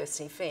 adverse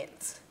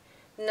events.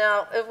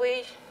 Now, if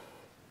we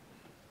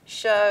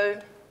show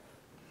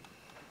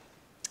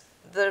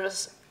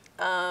the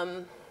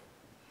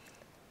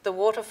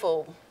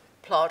waterfall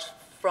plot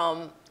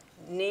from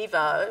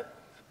Nivo,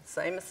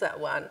 same as that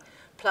one,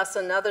 plus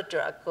another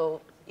drug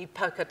called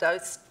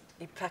ipacadostat.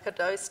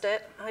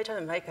 I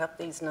don't make up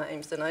these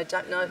names, and I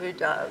don't know who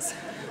does.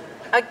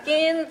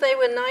 Again, they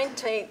were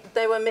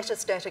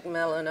metastatic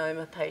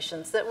melanoma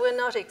patients that were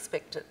not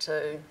expected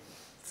to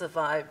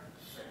survive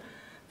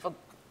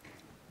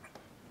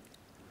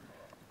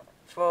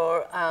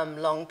for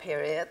long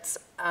periods.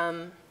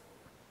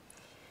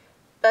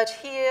 But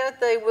here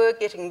they were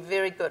getting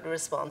very good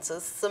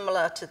responses,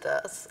 similar to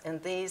this,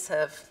 and these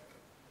have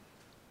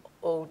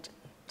all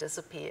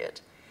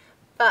disappeared.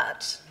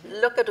 But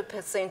look at the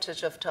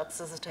percentage of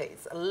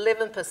toxicities,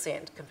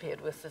 11%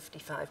 compared with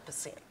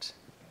 55%.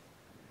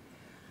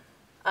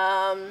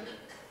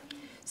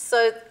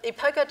 So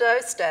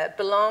ipacadostat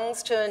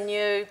belongs to a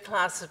new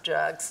class of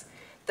drugs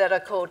that are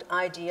called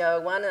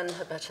IDO1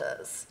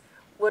 inhibitors.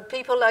 Would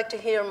people like to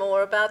hear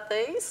more about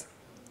these?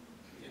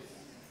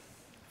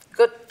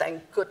 Good,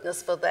 thank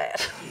goodness for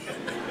that,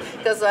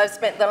 because I've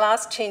spent the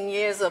last 10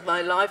 years of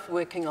my life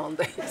working on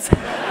these.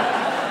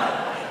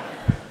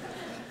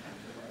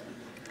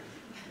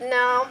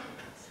 Now,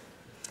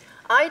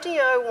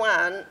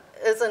 IDO1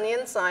 is an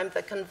enzyme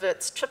that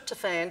converts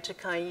tryptophan to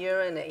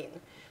kyuranine.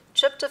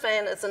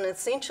 Tryptophan is an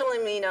essential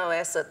amino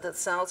acid that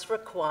cells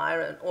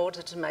require in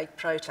order to make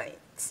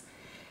proteins.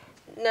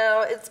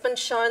 Now, it's been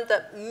shown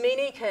that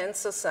many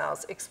cancer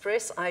cells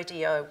express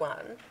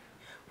IDO1,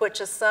 which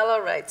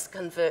accelerates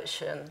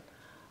conversion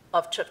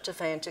of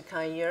tryptophan to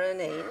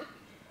kyuranine,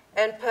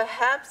 and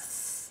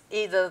perhaps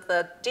either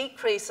the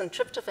decrease in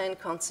tryptophan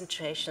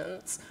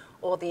concentrations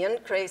or the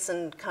increase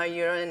in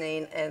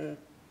kyuranine and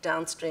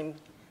downstream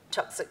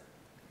toxic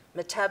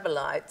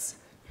metabolites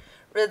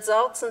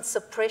results in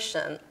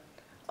suppression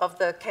of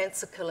the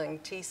cancer-killing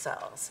T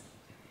cells.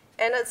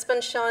 And it's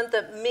been shown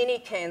that many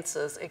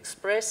cancers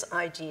express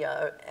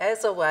IDO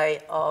as a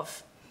way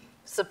of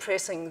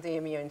suppressing the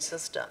immune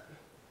system.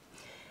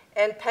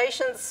 And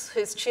patients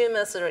whose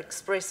tumours are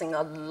expressing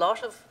a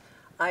lot of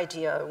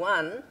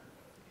IDO1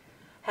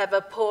 have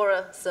a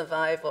poorer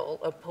survival,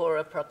 a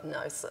poorer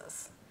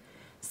prognosis.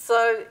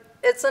 So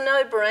it's a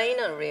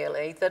no-brainer,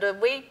 really,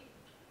 that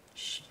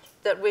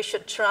we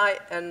should try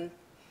and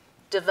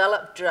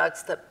develop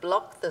drugs that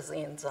block this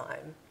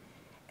enzyme,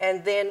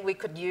 and then we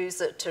could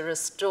use it to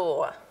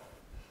restore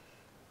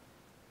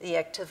the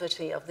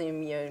activity of the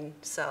immune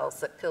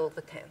cells that kill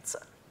the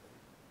cancer.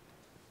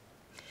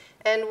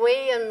 And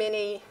we and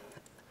many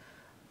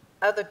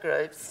other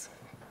groups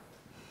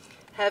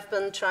have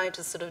been trying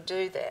to sort of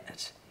do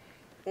that.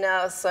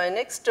 Now, so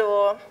next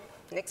door,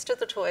 next to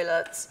the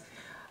toilets,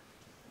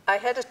 I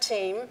had a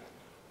team.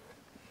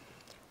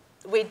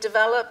 We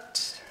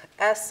developed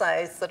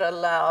assays that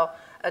allow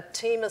a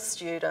team of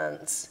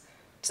students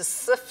to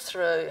sift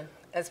through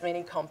as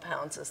many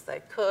compounds as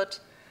they could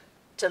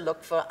to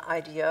look for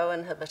IDO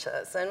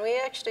inhibitors. And we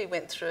actually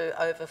went through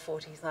over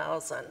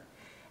 40,000.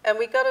 And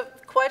we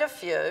got quite a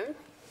few,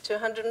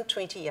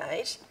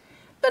 228,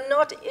 but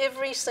not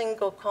every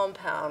single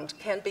compound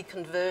can be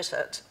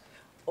converted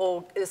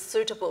or is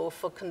suitable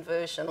for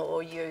conversion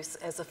or use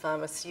as a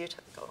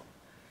pharmaceutical.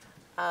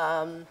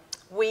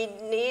 We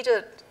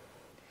needed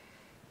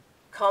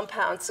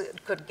compounds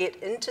that could get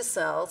into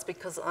cells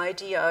because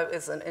IDO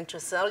is an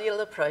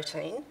intracellular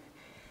protein.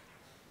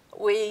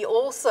 We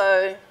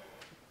also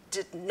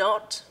did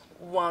not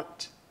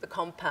want the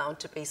compound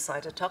to be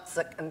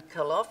cytotoxic and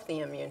kill off the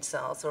immune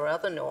cells or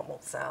other normal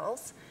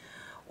cells.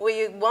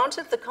 We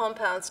wanted the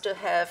compounds to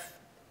have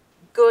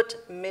good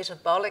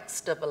metabolic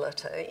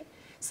stability,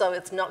 so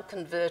it's not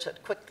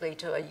converted quickly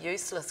to a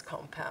useless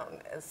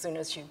compound as soon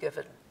as you give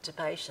it to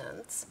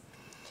patients.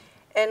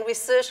 And we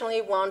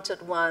certainly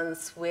wanted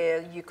ones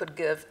where you could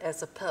give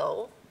as a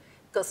pill,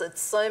 because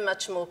it's so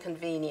much more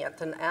convenient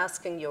than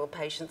asking your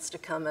patients to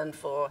come in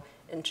for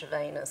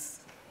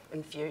intravenous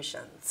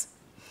infusions.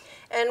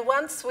 And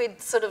once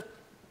we'd sort of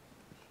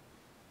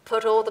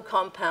put all the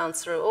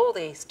compounds through all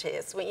these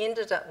tests, we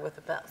ended up with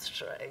about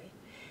 3.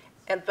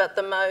 But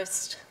the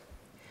most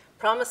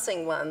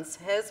promising ones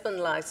has been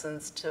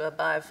licensed to a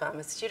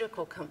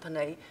biopharmaceutical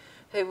company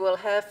who will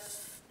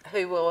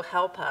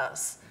help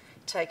us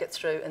take it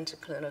through into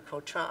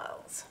clinical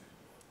trials.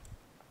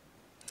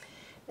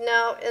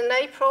 Now, in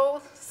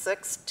April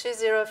 6,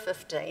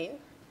 2015,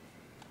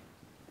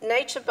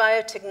 Nature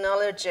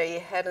Biotechnology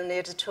had an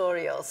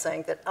editorial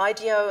saying that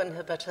IDO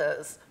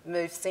inhibitors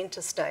move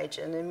centre stage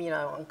in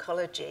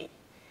immuno-oncology,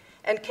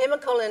 and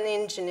Chemical and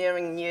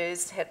Engineering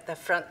News had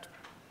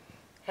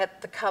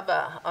the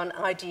cover on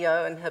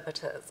IDO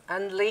inhibitors,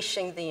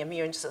 unleashing the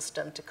immune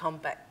system to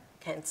combat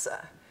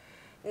cancer.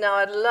 Now,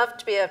 I'd love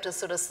to be able to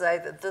sort of say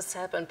that this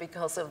happened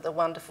because of the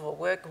wonderful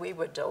work we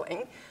were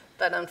doing,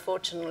 but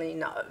unfortunately,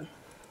 no.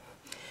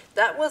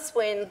 That was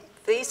when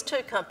these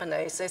two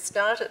companies, they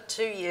started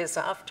 2 years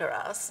after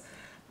us,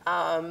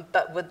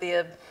 but with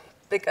their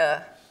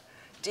bigger,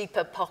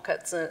 deeper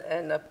pockets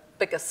and a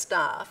bigger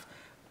staff,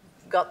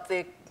 got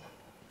their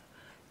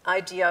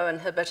IDO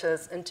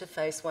inhibitors into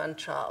phase 1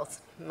 trials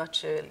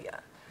much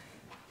earlier.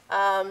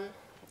 And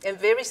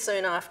very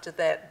soon after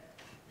that,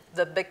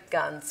 the big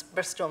guns,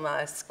 Bristol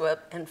Myers Squibb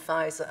and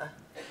Pfizer,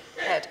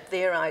 had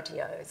their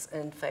IDOs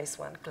in phase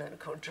 1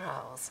 clinical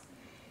trials.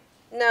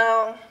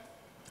 Now,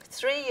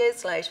 3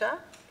 years later,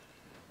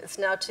 it's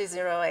now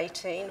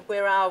 2018,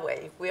 where are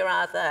we? Where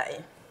are they?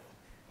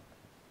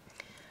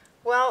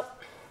 Well,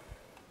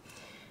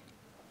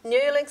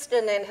 Neuralink's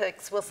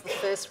Genetics was the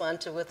first one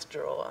to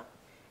withdraw,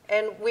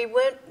 and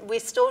we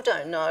still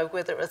don't know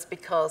whether it was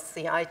because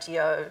the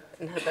IDO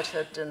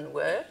inhibitor didn't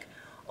work,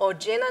 or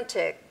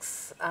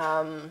Genentech's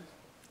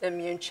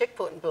immune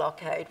checkpoint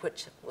blockade,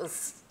 which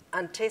was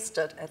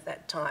untested at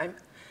that time,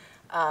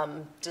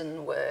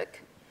 didn't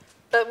work.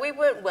 But we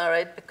weren't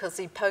worried because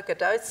the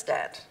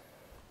polkadostat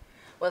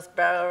was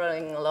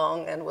barreling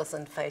along and was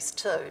in phase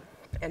 2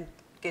 and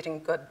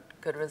getting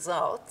good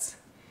results.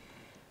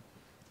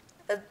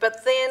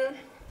 But then,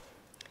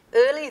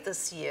 early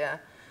this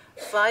year,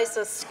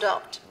 Pfizer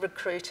stopped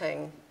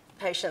recruiting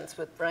patients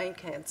with brain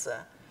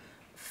cancer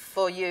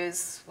for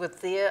use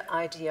with their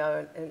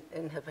IDO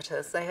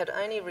inhibitors. They had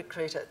only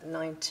recruited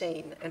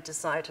 19 and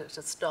decided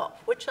to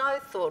stop, which I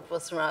thought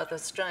was rather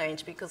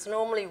strange because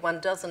normally one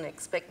doesn't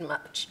expect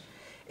much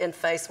in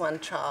phase 1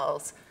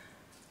 trials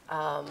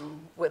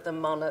with the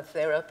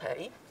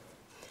monotherapy,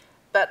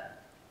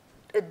 but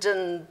it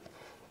didn't.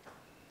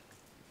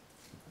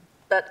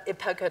 But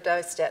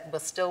epacadostat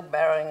was still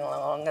barreling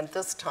along, and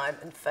this time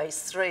in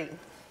phase 3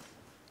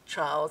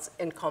 trials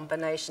in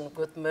combination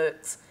with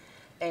Merck's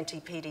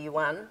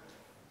anti-PD-1.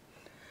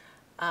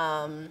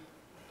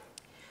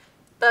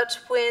 But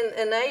when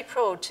in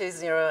April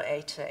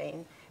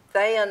 2018,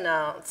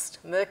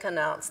 Merck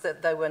announced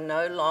that they were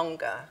no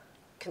longer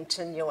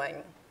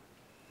continuing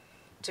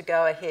to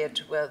go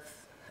ahead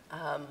with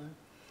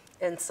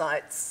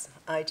Incyte's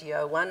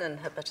IDO1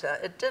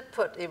 inhibitor, it did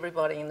put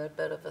everybody in a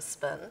bit of a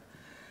spin.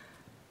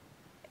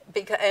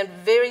 And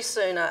very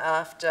soon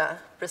after,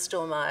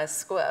 Bristol Myers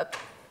Squibb,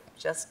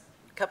 just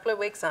a couple of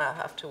weeks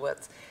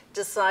afterwards,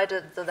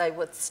 decided that they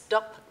would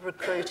stop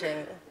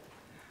recruiting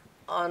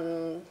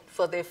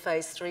for their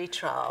phase 3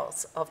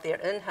 trials of their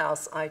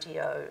in-house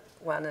IDO1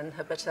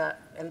 inhibitor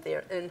and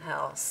their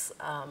in-house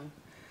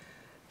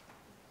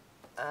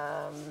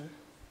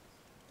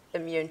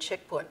immune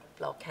checkpoint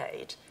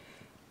blockade.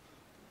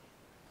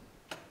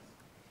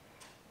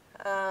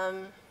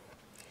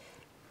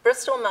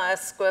 Bristol Myers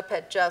Squibb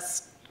had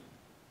just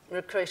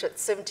recruited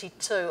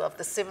 72 of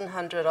the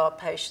 700-odd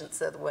patients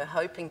that we're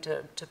hoping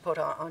to put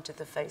onto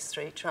the phase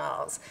 3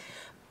 trials.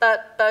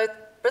 But both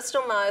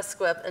Bristol Myers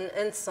Squibb and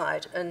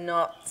Incyte are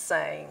not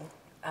saying,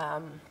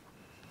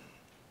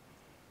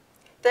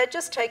 they're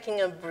just taking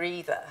a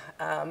breather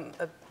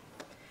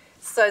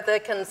so they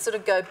can sort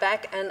of go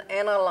back and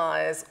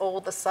analyze all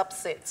the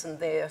subsets in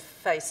their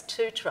phase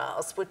 2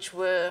 trials, which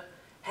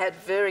had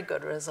very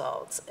good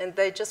results. And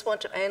they just want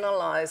to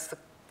analyze the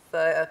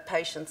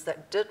patients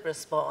that did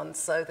respond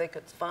so they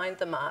could find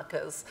the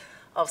markers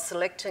of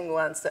selecting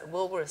ones that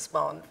will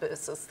respond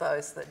versus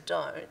those that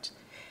don't,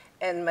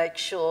 and make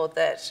sure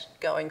that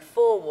going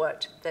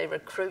forward they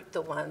recruit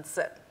the ones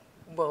that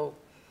will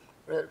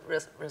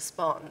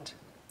respond.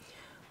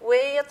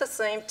 We at the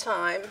same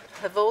time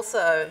have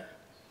also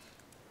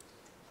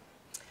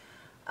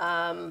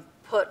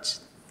put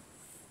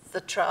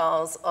the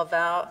trials of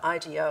our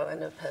IDO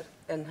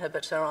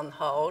inhibitor on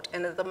hold,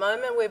 and at the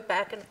moment we're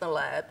back in the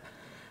lab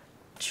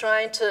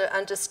trying to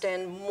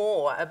understand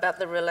more about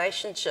the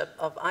relationship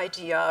of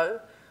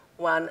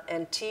IDO1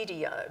 and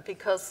TDO,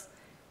 because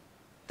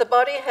the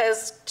body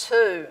has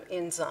 2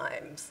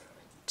 enzymes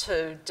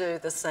to do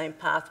the same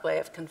pathway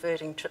of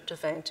converting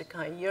tryptophan to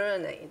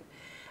kynurenine.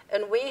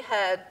 And we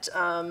had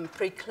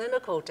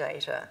preclinical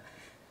data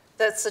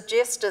that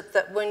suggested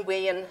that when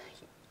we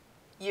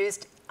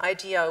used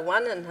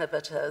IDO1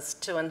 inhibitors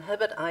to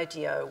inhibit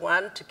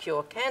IDO1 to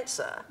cure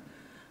cancer,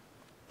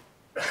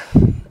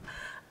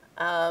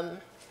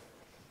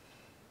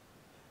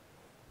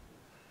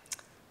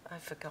 I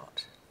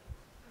forgot.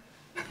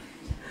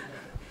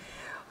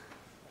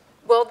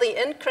 Well, the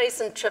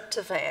increase in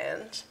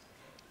tryptophan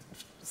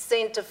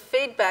sent a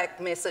feedback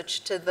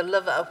message to the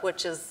liver,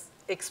 which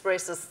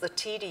expresses the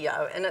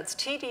TDO, and it's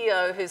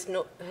TDO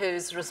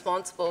who's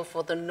responsible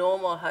for the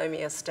normal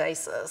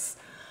homeostasis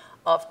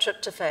of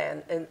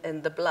tryptophan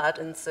in the blood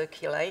in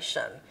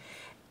circulation.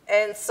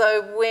 And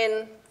so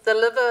when the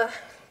liver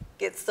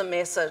gets the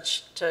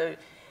message to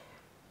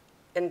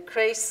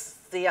increase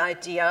the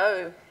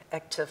IDO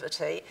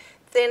activity,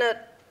 then it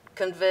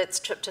converts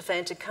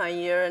tryptophan to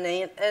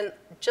kynurenine and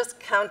just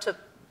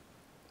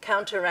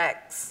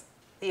counteracts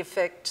the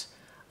effect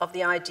of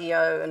the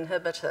IDO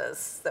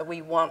inhibitors that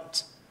we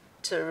want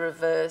to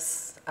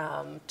reverse,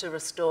 to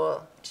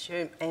restore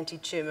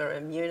anti-tumour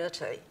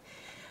immunity.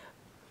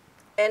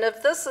 And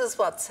if this is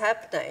what's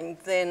happening,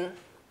 then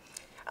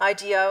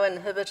IDO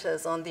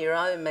inhibitors on their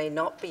own may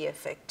not be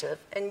effective,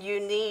 and you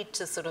need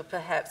to sort of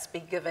perhaps be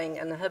giving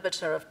an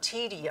inhibitor of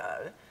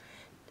TDO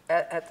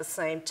at the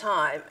same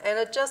time. And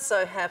it just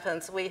so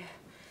happens we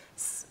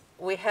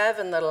have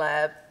in the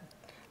lab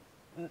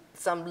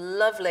some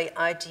lovely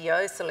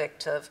IDO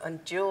selective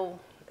and dual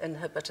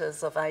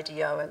inhibitors of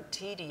IDO and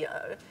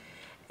TDO,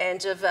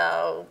 and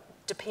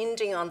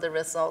depending on the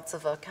results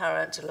of our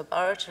current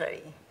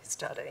laboratory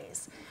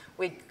studies,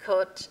 the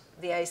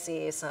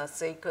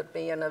ACSRC could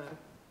be in a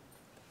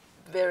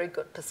very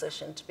good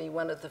position to be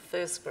one of the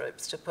first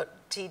groups to put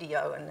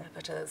TDO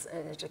inhibitors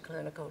into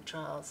clinical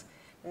trials.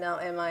 Now,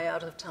 am I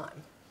out of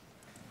time?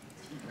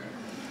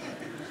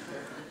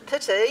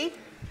 Pity.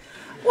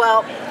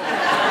 Well,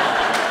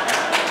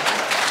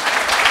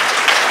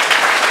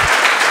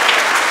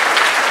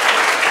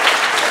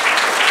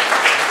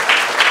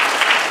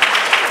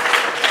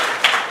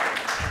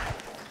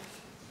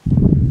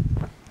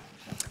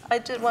 I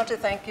did want to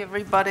thank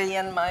everybody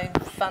and my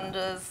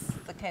funders,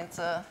 the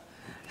Cancer,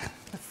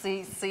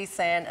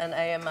 CSAN and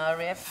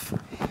AMRF.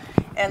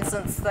 And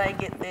since they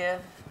get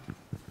their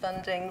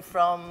funding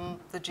from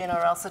the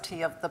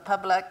generosity of the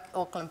public,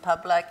 Auckland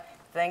public,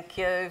 thank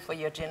you for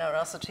your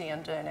generosity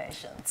and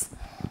donations.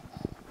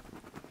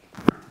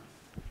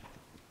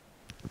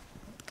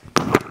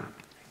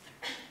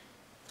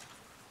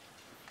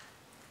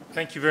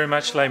 Thank you very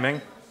much,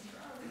 Lai-Ming.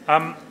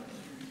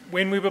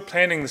 when we were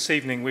planning this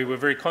evening, we were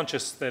very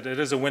conscious that it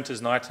is a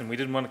winter's night and we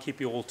didn't want to keep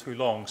you all too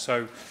long.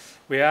 So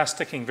we are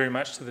sticking very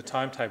much to the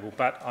timetable,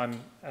 but I'm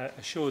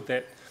assured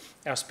that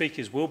our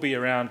speakers will be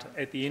around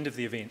at the end of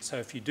the event. So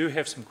if you do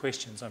have some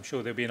questions, I'm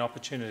sure there'll be an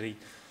opportunity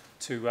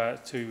to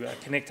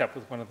connect up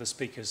with one of the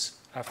speakers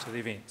after the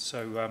event.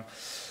 So,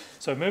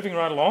 so moving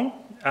right along,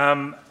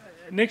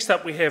 next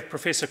up we have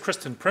Professor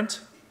Cristin,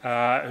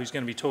 who's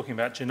going to be talking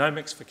about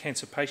genomics for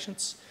cancer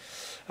patients.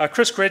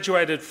 Chris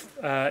graduated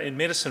in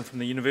medicine from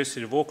the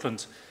University of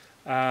Auckland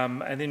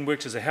and then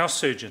worked as a house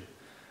surgeon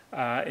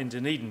in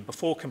Dunedin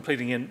before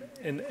completing an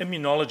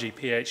immunology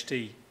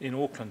PhD in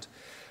Auckland.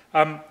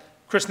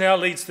 Chris now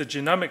leads the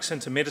Genomics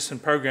into Medicine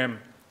program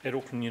at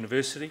Auckland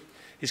University.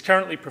 He's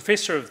currently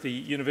Professor of the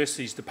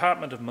university's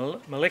Department of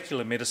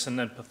Molecular Medicine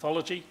and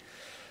Pathology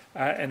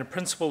and a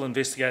Principal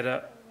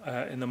Investigator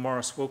in the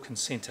Maurice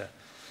Wilkins Centre.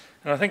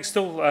 And I think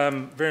still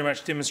very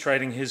much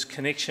demonstrating his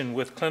connection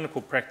with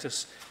clinical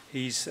practice.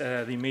 He's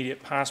the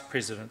immediate past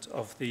president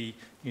of the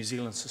New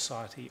Zealand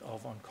Society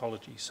of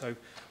Oncology. So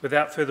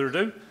without further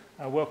ado,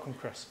 welcome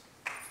Chris.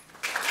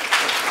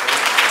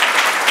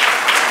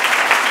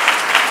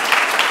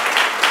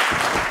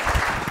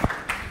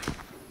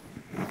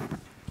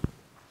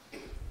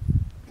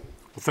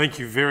 Well, thank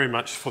you very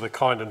much for the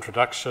kind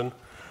introduction,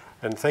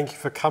 and thank you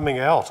for coming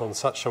out on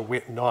such a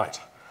wet night.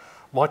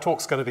 My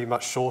talk's going to be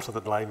much shorter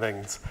than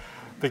Lai-Ming's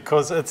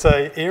because it's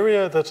an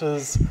area that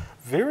is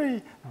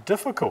very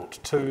difficult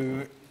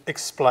to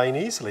explain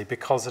easily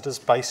because it is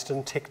based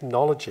in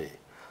technology.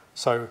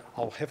 So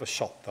I'll have a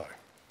shot though.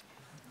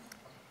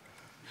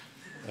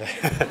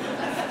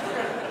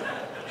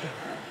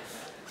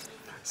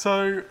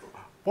 So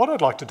what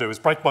I'd like to do is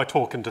break my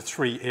talk into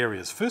three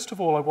areas. First of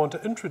all, I want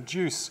to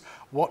introduce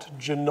what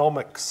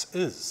genomics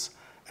is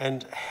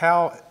and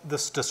how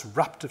this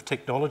disruptive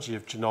technology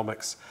of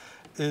genomics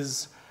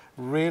is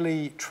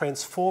really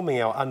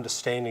transforming our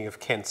understanding of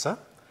cancer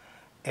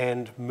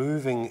and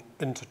moving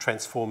into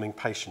transforming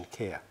patient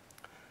care.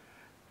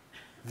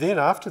 Then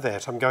after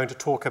that, I'm going to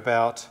talk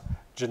about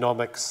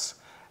genomics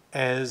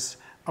as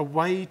a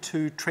way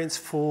to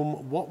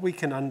transform what we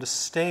can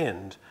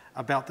understand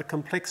about the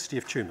complexity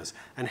of tumours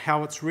and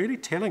how it's really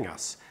telling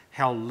us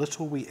how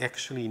little we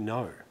actually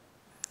know.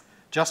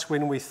 Just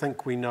when we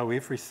think we know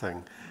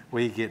everything,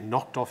 we get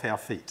knocked off our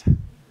feet.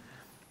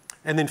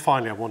 And then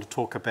finally, I want to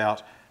talk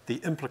about the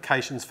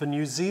implications for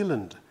New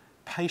Zealand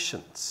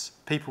patients,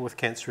 people with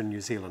cancer in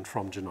New Zealand,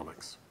 from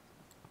genomics.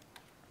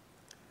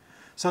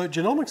 So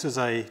genomics is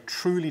a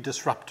truly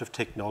disruptive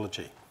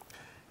technology.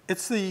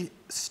 It's the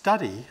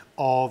study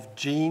of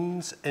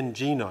genes and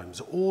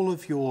genomes, all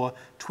of your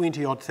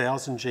 20-odd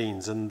thousand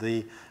genes and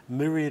the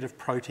myriad of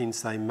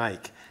proteins they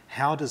make.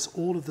 How does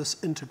all of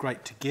this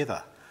integrate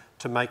together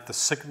to make the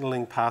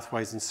signalling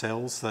pathways in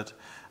cells that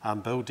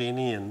Bill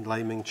Denny and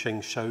Lai-Ming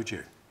Ching showed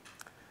you?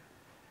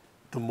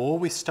 The more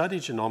we study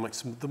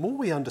genomics, the more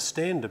we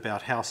understand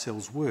about how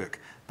cells work,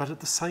 but at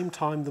the same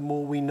time, the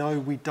more we know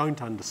we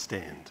don't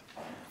understand.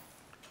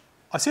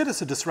 I said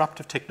it's a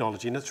disruptive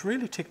technology, and it's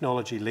really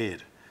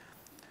technology-led.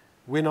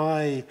 When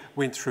I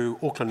went through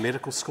Auckland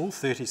Medical School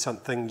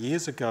 30-something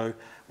years ago,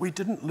 we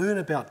didn't learn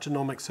about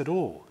genomics at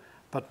all.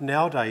 But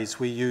nowadays,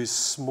 we use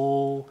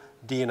small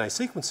DNA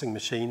sequencing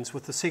machines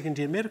with the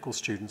second-year medical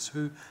students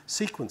who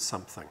sequence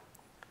something.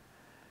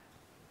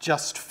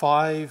 Just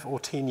 5 or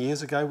 10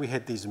 years ago, we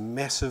had these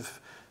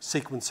massive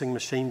sequencing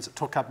machines that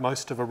took up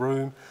most of a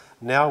room.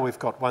 Now we've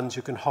got ones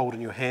you can hold in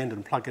your hand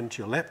and plug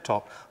into your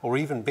laptop, or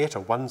even better,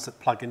 ones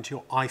that plug into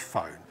your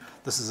iPhone.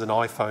 This is an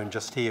iPhone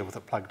just here with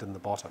it plugged in the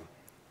bottom.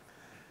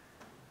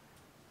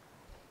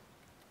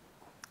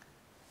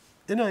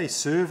 In a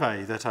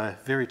survey that a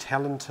very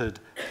talented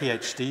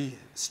PhD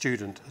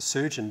student, a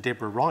surgeon,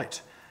 Deborah Wright,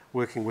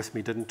 working with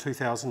me, did in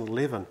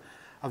 2011,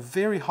 a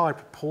very high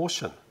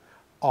proportion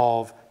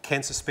of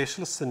cancer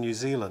specialists in New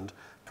Zealand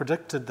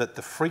predicted that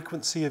the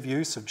frequency of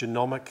use of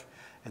genomic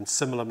and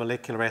similar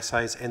molecular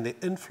assays and their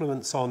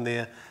influence on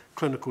their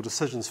clinical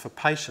decisions for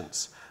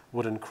patients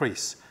would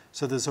increase.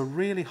 So there's a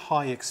really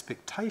high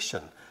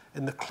expectation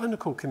in the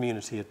clinical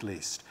community, at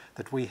least,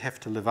 that we have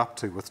to live up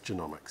to with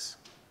genomics.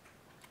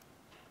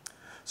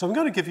 So I'm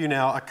going to give you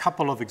now a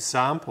couple of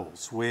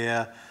examples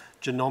where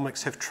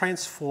genomics have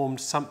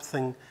transformed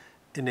something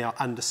in our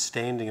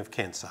understanding of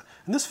cancer.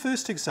 And this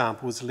first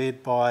example was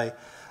led by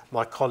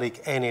my colleague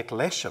Annette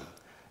Lasham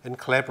in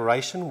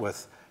collaboration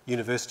with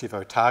University of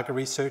Otago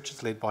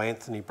researchers led by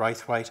Anthony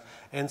Braithwaite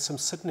and some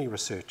Sydney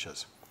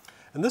researchers.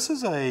 And this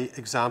is an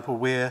example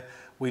where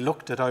we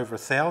looked at over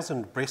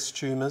 1,000 breast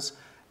tumours,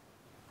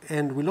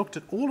 and we looked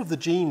at all of the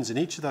genes in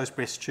each of those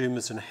breast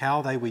tumours and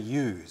how they were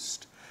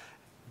used.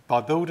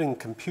 By building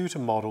computer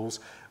models,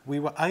 we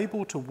were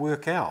able to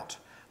work out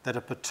that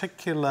a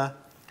particular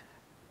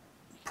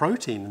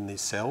protein in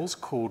these cells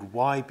called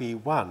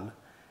YB1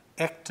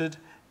 acted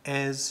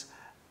as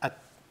a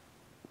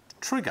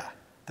trigger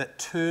that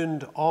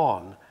turned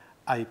on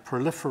a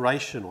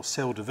proliferation or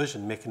cell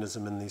division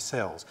mechanism in these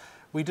cells.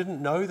 We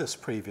didn't know this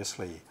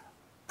previously.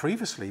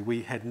 Previously,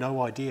 we had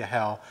no idea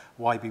how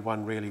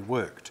YB1 really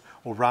worked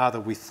or rather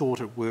we thought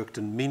it worked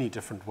in many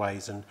different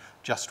ways and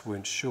just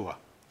weren't sure.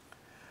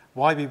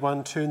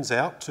 YB1 turns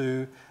out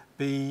to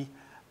be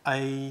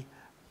a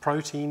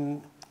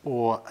protein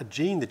or a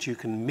gene that you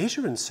can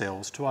measure in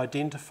cells to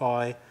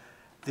identify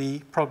the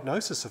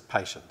prognosis of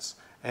patients.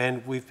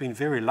 And we've been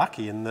very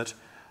lucky in that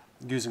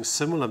using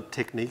similar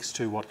techniques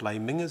to what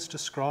Lai-Ming has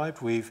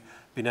described, we've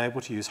been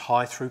able to use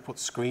high throughput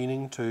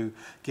screening to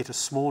get a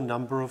small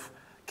number of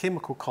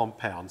chemical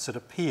compounds that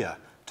appear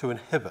to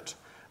inhibit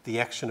the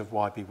action of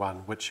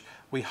YB1, which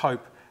we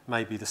hope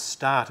may be the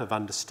start of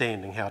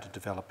understanding how to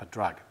develop a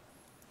drug.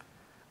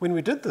 When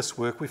we did this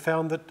work, we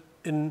found that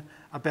in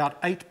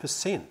about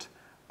 8%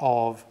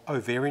 of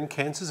ovarian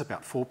cancers,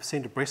 about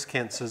 4% of breast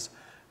cancers,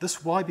 this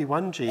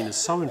YB1 gene is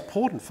so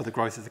important for the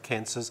growth of the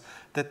cancers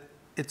that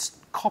it's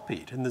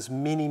copied, and there's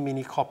many,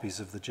 many copies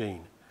of the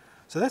gene.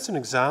 So that's an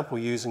example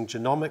using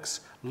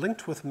genomics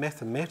linked with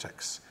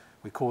mathematics.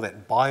 We call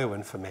that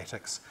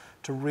bioinformatics,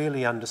 to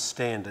really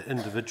understand an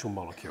individual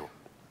molecule.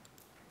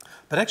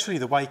 But actually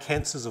the way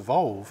cancers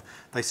evolve,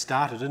 they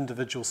start at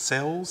individual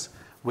cells,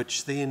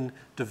 which then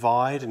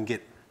divide and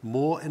get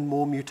more and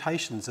more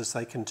mutations as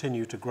they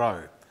continue to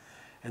grow.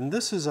 And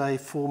this is a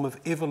form of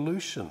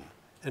evolution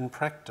in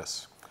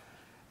practice.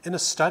 In a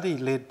study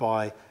led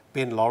by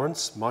Ben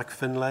Lawrence, Mike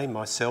Finlay,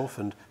 myself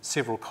and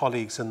several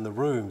colleagues in the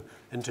room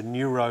into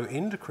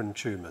neuroendocrine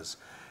tumours,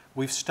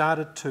 we've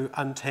started to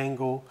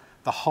untangle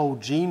the whole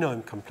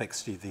genome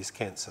complexity of these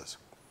cancers.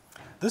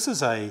 This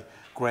is a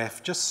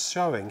graph just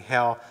showing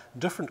how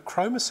different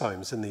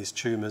chromosomes in these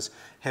tumours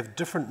have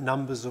different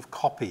numbers of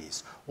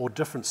copies or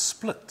different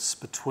splits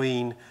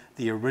between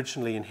the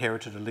originally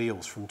inherited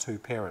alleles from two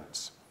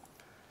parents.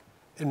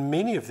 In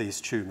many of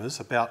these tumours,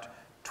 about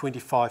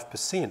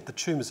 25%, the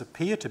tumours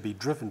appear to be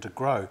driven to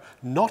grow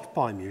not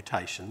by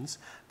mutations,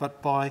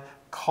 but by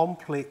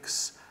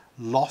complex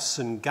loss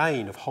and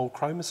gain of whole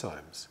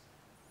chromosomes.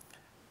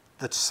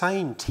 The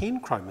same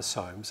 10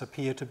 chromosomes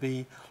appear to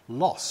be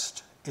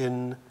lost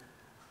in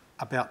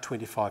about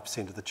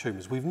 25% of the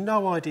tumours. We've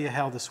no idea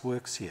how this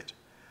works yet.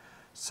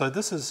 So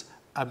this is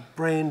a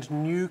brand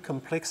new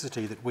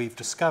complexity that we've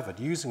discovered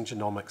using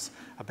genomics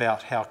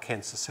about how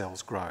cancer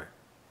cells grow.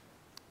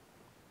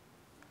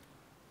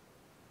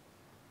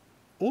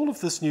 All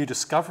of this new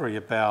discovery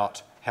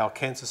about how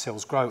cancer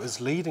cells grow is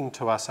leading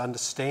to us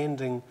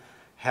understanding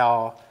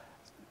how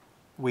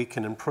we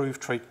can improve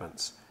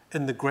treatments.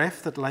 In the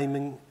graph that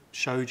Lai-Ming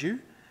showed you,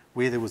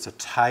 where there was a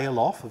tail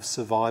off of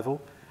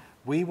survival,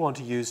 we want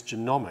to use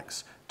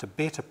genomics to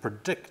better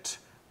predict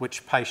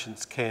which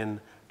patients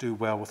can do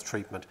well with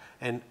treatment,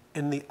 and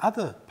in the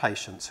other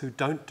patients who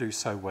don't do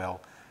so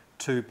well,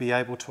 to be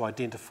able to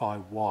identify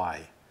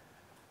why.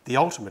 The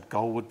ultimate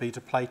goal would be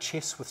to play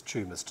chess with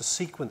tumours, to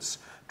sequence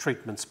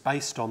treatments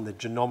based on the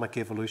genomic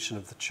evolution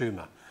of the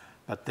tumour,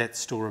 but that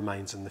still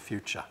remains in the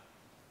future.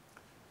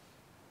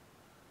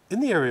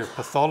 In the area of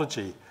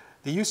pathology,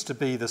 there used to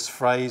be this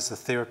phrase, the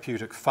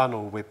therapeutic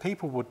funnel, where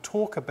people would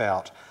talk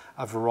about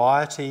a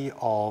variety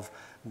of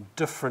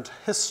different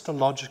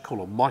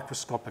histological or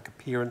microscopic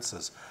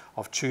appearances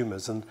of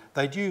tumours, and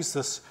they'd use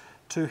this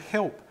to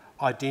help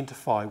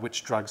identify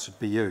which drugs would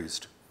be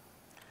used.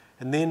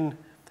 And then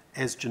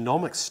as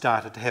genomics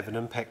started to have an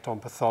impact on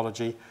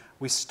pathology,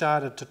 we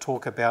started to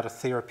talk about a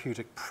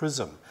therapeutic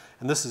prism.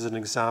 And this is an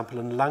example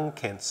in lung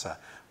cancer,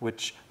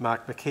 which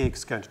Mark McKeag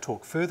is going to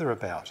talk further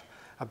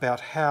about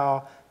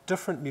how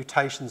different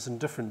mutations in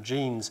different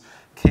genes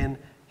can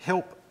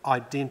help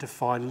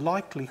identify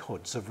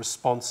likelihoods of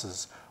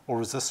responses or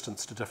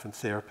resistance to different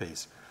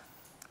therapies.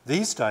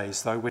 These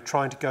days, though, we're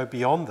trying to go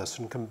beyond this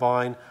and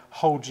combine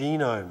whole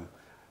genome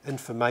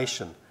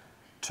information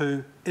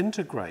to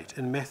integrate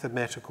in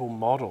mathematical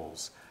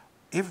models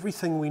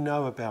everything we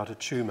know about a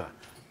tumour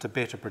to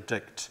better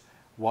predict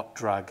what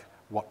drug,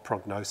 what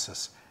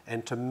prognosis,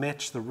 and to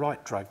match the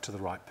right drug to the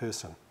right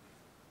person.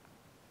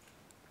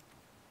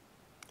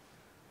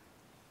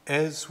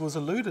 As was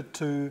alluded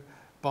to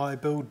by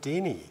Bill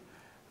Denny,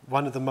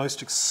 one of the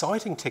most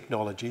exciting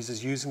technologies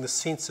is using the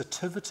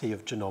sensitivity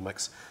of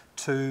genomics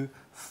to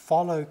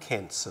follow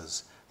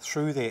cancers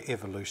through their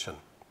evolution.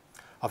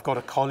 I've got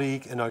a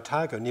colleague in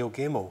Otago, Neil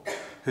Gemmell,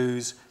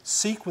 who's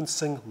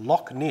sequencing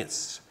Loch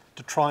Ness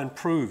to try and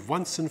prove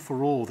once and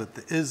for all that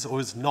there is or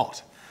is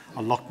not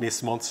a Loch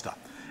Ness monster.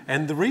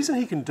 And the reason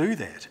he can do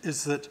that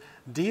is that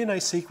DNA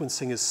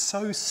sequencing is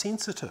so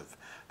sensitive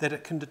that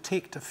it can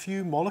detect a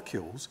few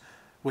molecules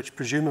which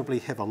presumably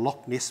have a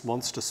Loch Ness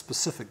monster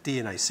specific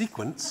DNA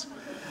sequence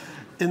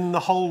in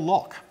the whole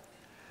loch.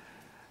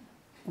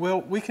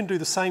 Well, we can do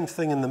the same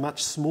thing in the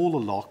much smaller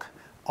loch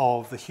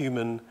of the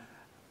human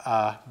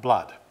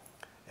blood.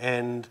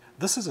 And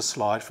this is a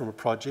slide from a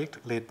project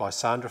led by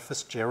Sandra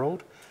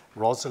Fitzgerald,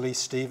 Rosalie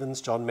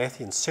Stevens, John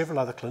Matthew, and several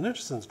other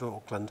clinicians in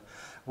Auckland,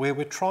 where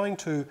we're trying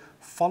to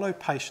follow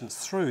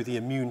patients through the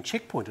immune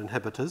checkpoint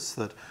inhibitors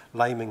that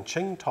Lai-Ming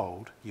Ching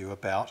told you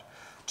about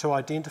to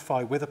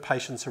identify whether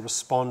patients are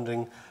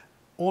responding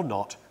or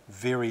not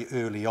very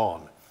early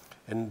on.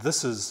 And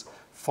this is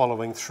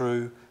following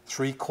through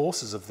 3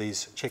 courses of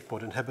these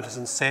checkpoint inhibitors,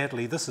 and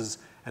sadly this is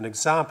an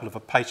example of a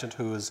patient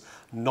who is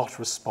not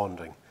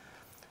responding.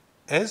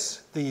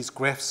 As these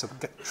graphs are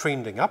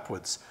trending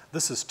upwards,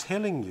 this is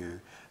telling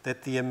you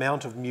that the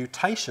amount of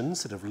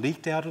mutations that have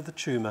leaked out of the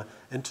tumour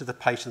into the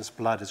patient's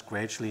blood is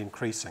gradually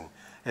increasing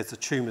as the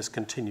tumours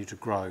continue to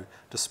grow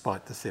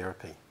despite the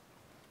therapy.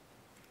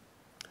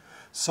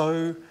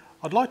 So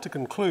I'd like to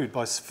conclude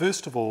by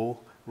first of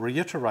all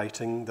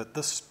reiterating that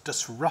this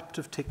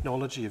disruptive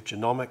technology of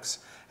genomics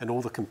and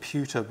all the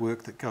computer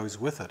work that goes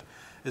with it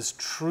is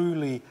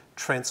truly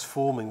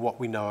transforming what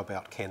we know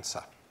about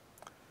cancer.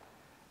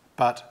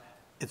 But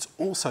it's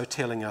also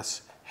telling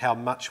us how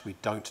much we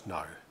don't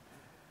know.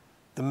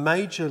 The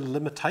major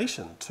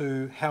limitation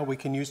to how we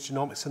can use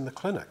genomics in the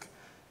clinic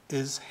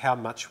is how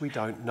much we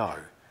don't know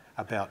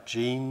about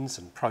genes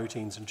and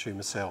proteins and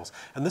tumour cells.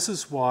 And this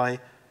is why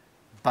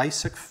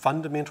basic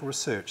fundamental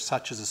research,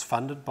 such as is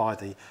funded by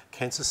the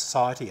Cancer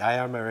Society,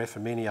 AMRF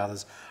and many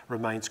others,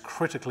 remains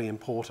critically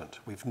important.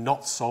 We've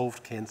not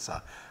solved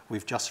cancer,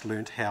 we've just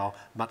learned how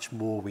much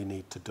more we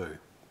need to do.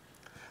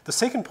 The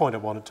second point I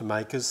wanted to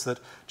make is that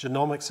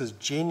genomics is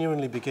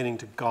genuinely beginning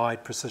to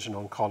guide precision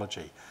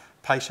oncology.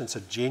 Patients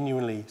are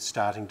genuinely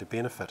starting to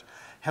benefit.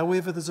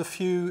 However, there's a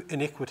few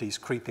inequities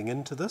creeping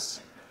into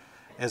this.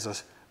 As a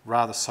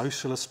rather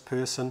socialist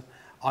person,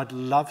 I'd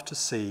love to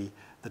see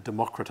the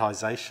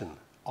democratisation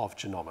of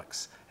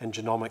genomics and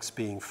genomics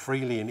being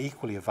freely and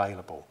equally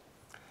available.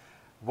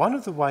 One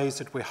of the ways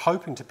that we're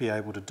hoping to be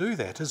able to do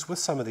that is with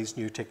some of these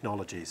new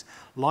technologies,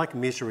 like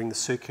measuring the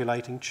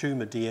circulating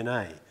tumour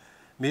DNA.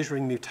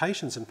 Measuring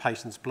mutations in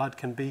patients' blood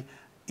can be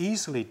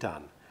easily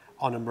done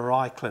on a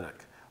MRI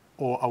clinic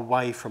or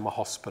away from a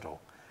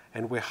hospital.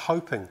 And we're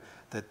hoping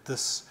that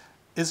this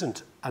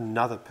isn't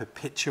another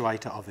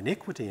perpetuator of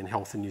inequity in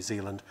health in New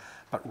Zealand,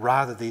 but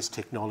rather these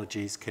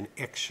technologies can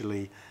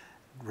actually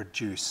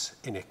reduce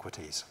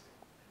inequities.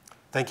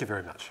 Thank you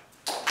very much.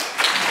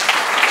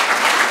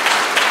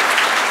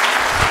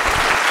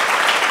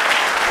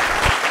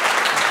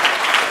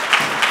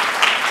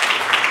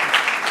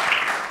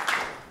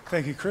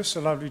 Thank you, Chris.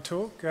 A lovely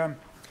talk.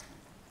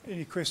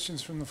 Any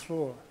questions from the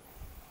floor?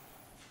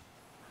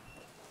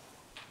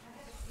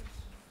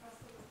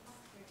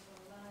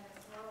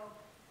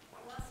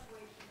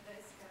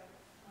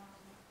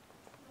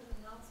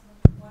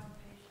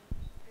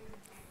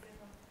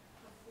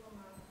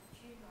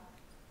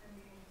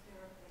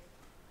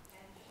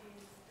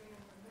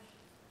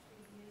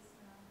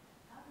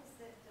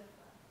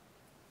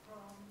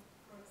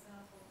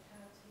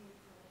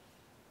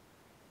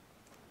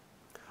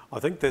 I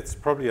think that's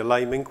probably a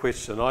Lai-Ming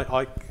question.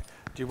 Do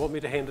you want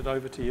me to hand it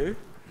over to you?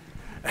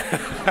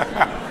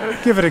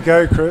 Give it a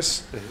go,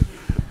 Chris.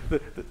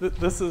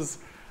 This is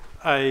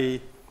an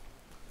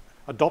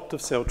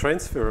adoptive cell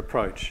transfer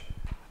approach,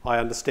 I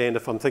understand,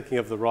 if I'm thinking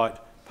of the right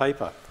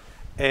paper.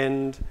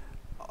 And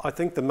I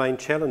think the main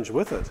challenge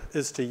with it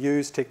is to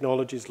use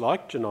technologies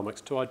like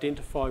genomics to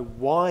identify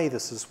why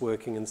this is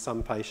working in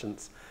some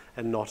patients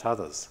and not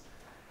others.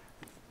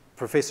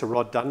 Professor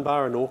Rod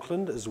Dunbar in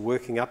Auckland is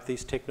working up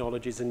these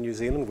technologies in New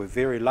Zealand. We're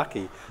very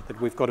lucky that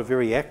we've got a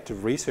very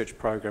active research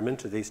program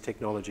into these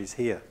technologies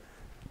here.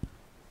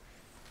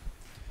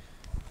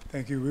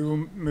 Thank you. We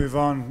will move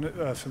on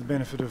for the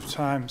benefit of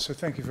time. So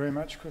thank you very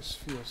much, Chris,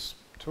 for your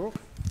talk.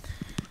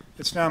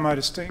 It's now my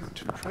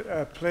distinct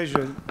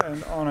pleasure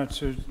and honour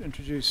to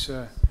introduce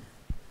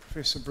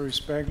Professor Bruce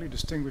Baguley,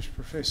 Distinguished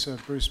Professor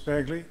Bruce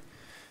Baguley.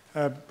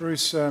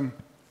 Bruce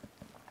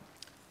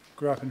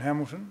grew up in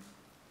Hamilton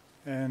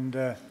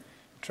and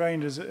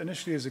trained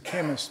initially as a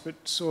chemist, but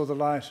saw the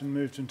light and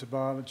moved into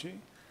biology.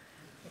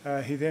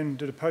 He then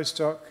did a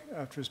postdoc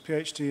after his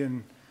PhD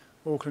in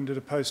Auckland, did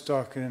a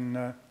postdoc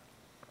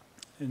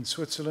in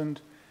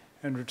Switzerland,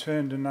 and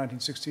returned in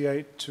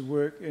 1968 to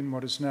work in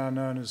what is now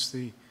known as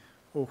the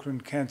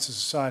Auckland Cancer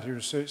Society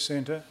Research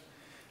Centre.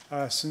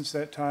 Since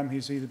that time,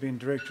 he's either been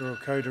director or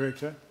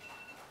co-director.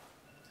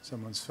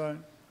 Someone's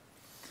phone.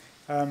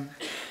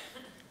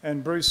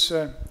 And Bruce,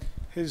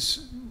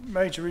 his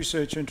major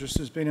research interest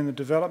has been in the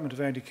development of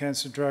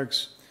anti-cancer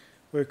drugs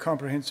where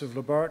comprehensive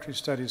laboratory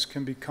studies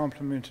can be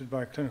complemented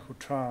by clinical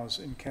trials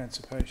in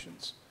cancer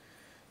patients.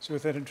 So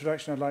with that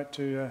introduction, I'd like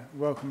to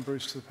welcome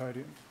Bruce to the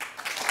podium.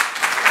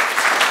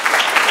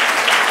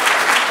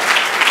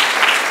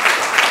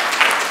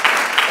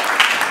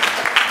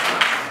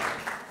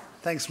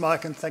 Thanks,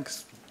 Mike, and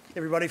thanks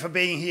everybody for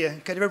being here.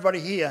 Can everybody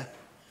hear?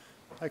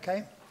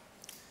 Okay.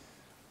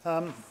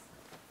 Thank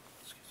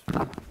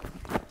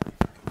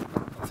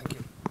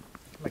you.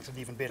 Makes it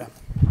even better.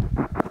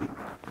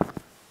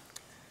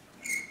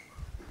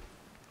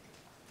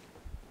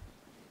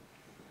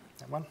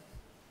 That one.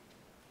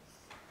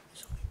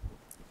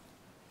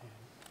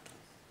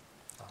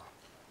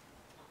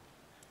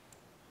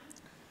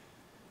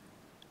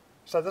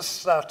 So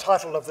this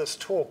title of this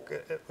talk,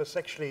 it was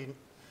actually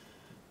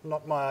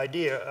not my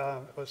idea.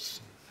 It was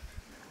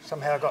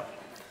somehow got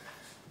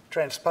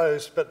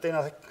transposed, but then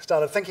I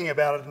started thinking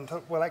about it and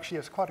thought, well, actually,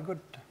 it's quite a good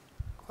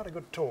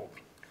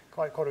talk,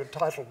 quite a good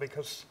title,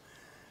 because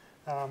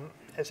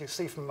as you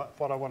see from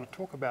what I want to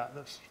talk about,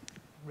 this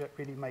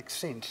really makes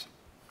sense.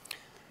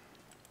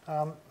 What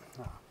am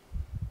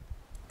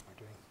I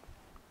doing?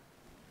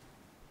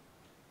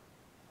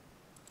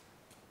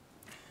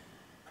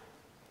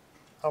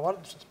 I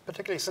wanted,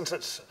 particularly since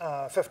it's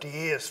 50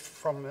 years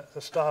from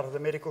the start of the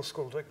medical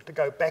school, to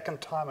go back in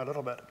time a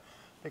little bit,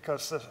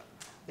 because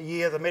the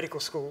year the medical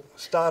school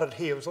started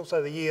here was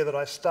also the year that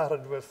I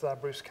started with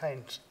Bruce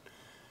Kane's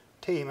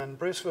team. And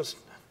Bruce was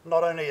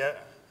not only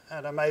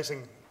an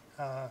amazing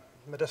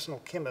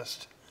medicinal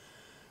chemist,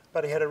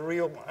 but he had a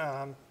real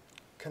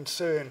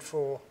concern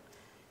for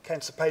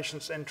cancer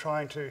patients and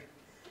trying to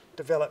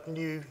develop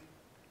new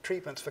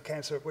treatments for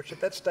cancer, which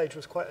at that stage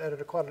was quite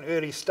an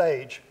early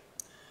stage.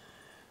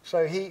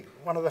 So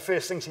one of the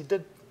first things he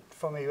did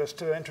for me was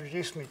to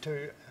introduce me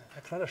to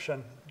a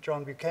clinician,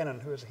 John Buchanan,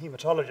 who was a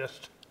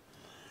hematologist.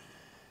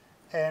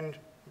 And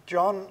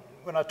John,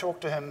 when I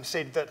talked to him,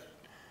 said that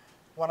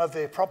one of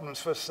their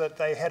problems was that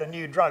they had a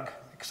new drug,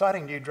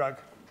 exciting new drug,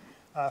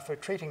 for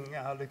treating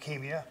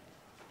leukemia,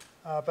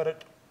 but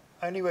it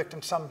only worked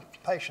in some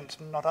patients,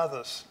 not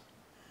others.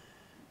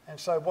 And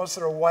so was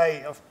there a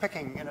way of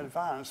picking in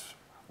advance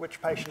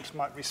which patients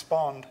might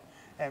respond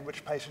and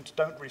which patients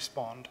don't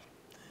respond?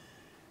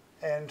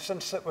 And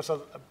since it was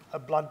a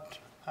blood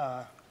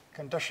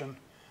condition,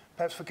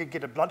 perhaps we could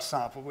get a blood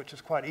sample, which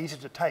is quite easy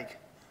to take,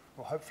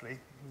 or hopefully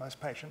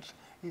most patients,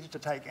 easy to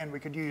take, and we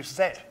could use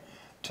that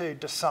to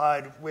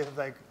decide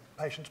whether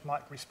patients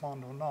might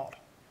respond or not.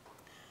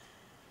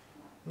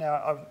 Now,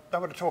 I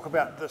don't want to talk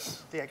about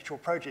the actual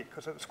project,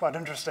 because it was quite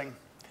interesting,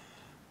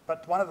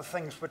 but one of the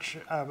things which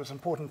was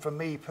important for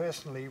me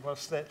personally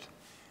was that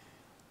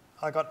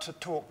I got to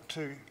talk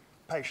to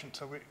patients.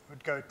 So we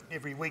would go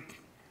every week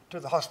to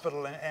the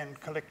hospital and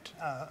collect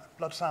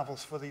blood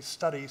samples for these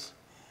studies.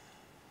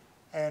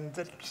 And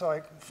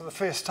so for the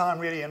first time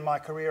really in my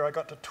career, I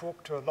got to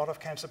talk to a lot of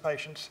cancer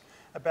patients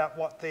about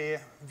what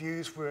their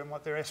views were and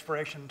what their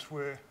aspirations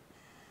were.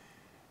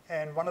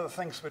 And one of the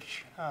things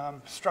which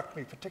struck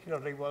me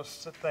particularly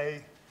was that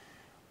they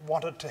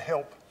wanted to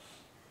help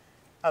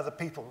other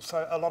people.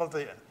 So a lot of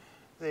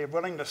their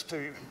willingness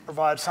to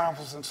provide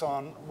samples and so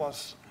on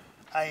was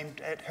aimed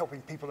at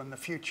helping people in the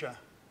future.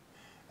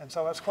 And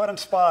so I was quite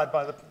inspired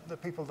by the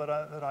people that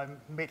I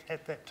met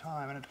at that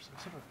time, and it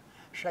sort of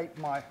shaped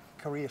my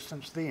career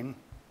since then.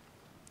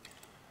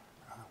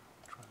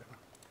 Try that one.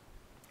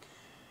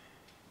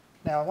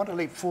 Now I want to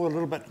leap forward a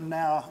little bit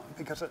now,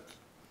 because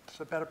it's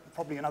about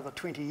probably another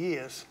 20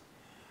 years.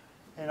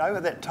 And over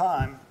that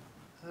time,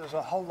 there's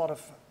a whole lot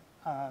of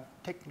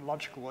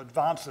technological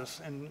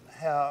advances in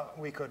how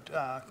we could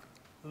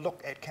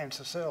look at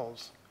cancer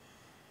cells.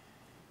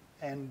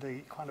 And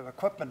the kind of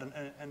equipment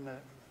in the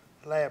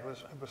lab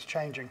was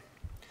changing.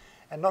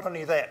 And not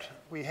only that,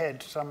 we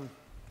had some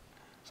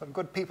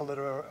good people that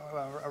were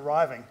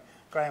arriving.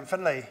 Graham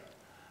Finlay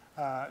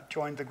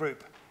joined the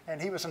group,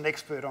 and he was an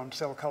expert on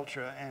cell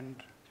culture and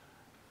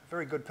a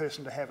very good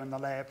person to have in the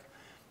lab.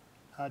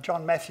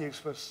 John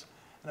Matthews was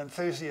an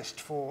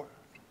enthusiast for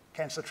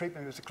cancer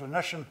treatment. He was a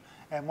clinician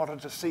and wanted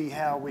to see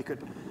how we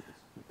could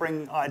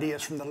bring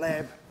ideas from the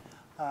lab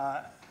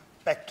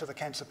back to the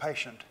cancer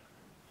patient.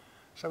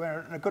 So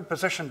we're in a good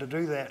position to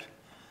do that.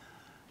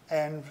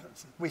 And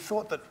we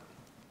thought that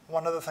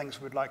one of the things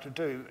we'd like to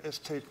do is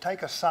to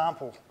take a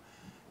sample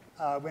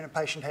when a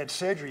patient had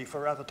surgery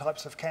for other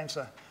types of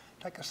cancer,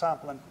 take a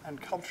sample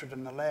and culture it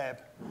in the lab,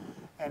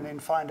 and then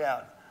find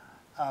out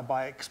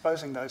by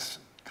exposing those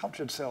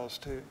cultured cells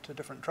to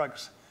different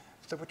drugs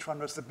as to which one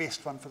was the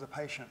best one for the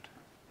patient.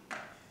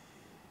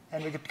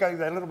 And we could go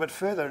a little bit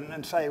further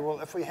and say, well,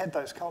 if we had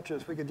those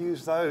cultures, we could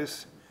use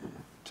those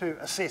to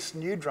assess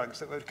new drugs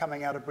that were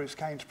coming out of Bruce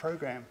Kane's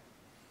program.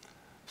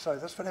 So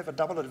this would have a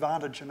double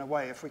advantage in a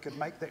way if we could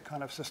make that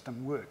kind of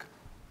system work.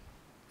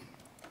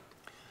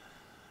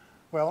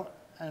 Well,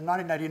 in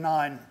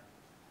 1989,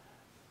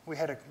 we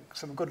had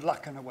some good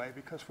luck in a way,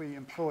 because we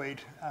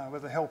employed,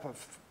 with the help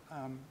of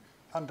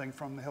funding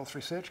from the Health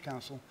Research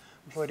Council,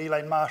 employed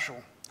Elaine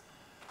Marshall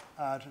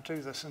to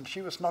do this. And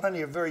she was not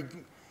only a very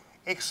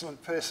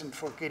excellent person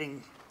for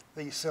getting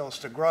these cells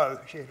to grow,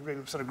 she had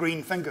really sort of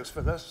green fingers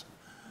for this,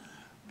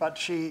 but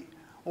she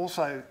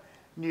also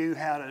knew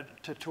how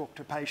to talk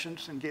to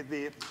patients and get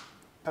their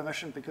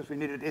permission, because we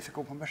needed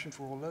ethical permission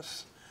for all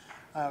this.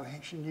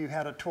 She knew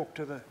how to talk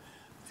to the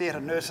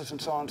theatre nurses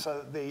and so on,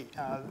 so that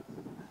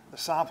the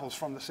samples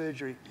from the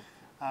surgery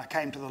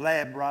came to the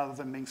lab rather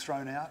than being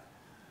thrown out.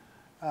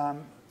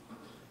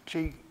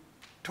 She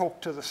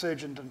talked to the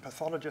surgeons and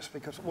pathologists,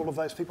 because all of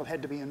those people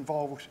had to be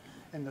involved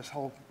in this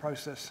whole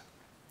process.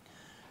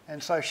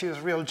 And so she was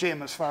a real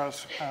gem as far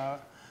as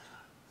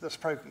this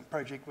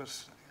project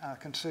was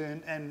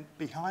concerned. And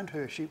behind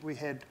her, we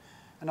had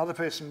another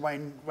person,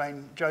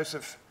 Wayne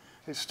Joseph,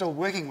 who's still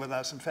working with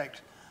us, in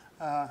fact,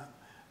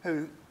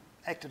 who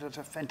acted as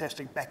a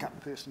fantastic backup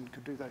person,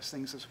 could do those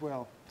things as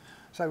well.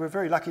 So we're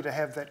very lucky to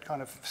have that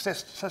kind of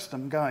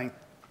system going.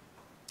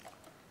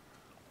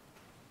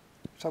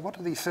 So what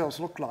do these cells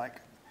look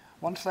like?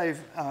 Once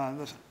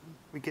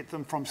we get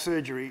them from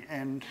surgery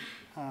and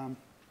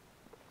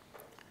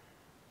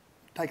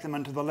take them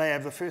into the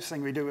lab, the first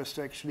thing we do is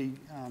to actually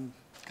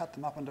cut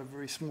them up into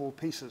very small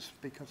pieces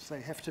because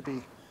they have to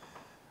be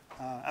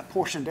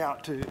apportioned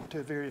out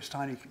to various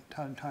tiny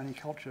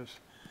cultures.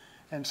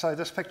 And so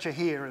this picture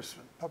here is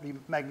probably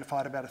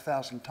magnified about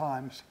 1,000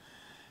 times,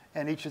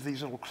 and each of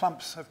these little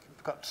clumps have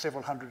got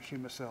several hundred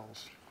tumour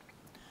cells.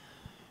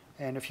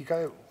 And if you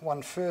go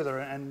one further,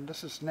 and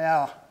this is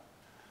now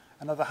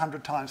another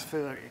 100 times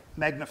further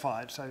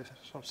magnified, so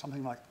sort of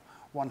something like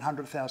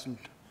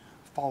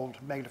 100,000-fold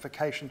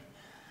magnification,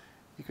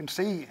 you can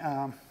see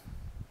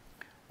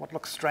what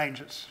looks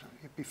strange.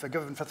 You'd be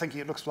forgiven for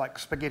thinking it looks like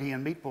spaghetti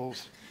and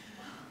meatballs,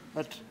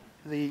 but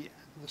the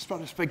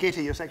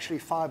spaghetti is actually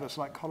fibres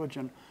like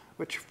collagen,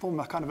 which form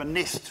a kind of a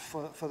nest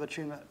for the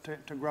tumour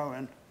to grow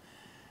in,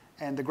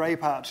 and the grey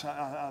parts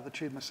are the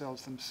tumour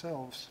cells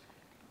themselves.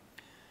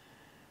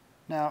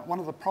 Now, one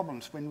of the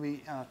problems when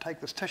we take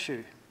this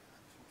tissue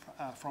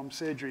from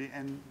surgery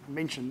and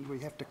mentioned we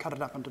have to cut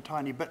it up into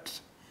tiny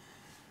bits,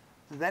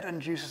 that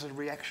induces a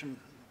reaction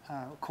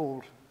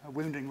called a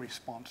wounding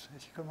response.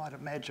 As you might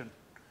imagine,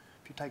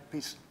 if you take a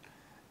piece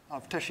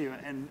of tissue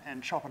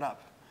and chop it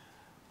up,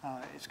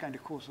 it's going to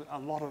cause a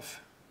lot of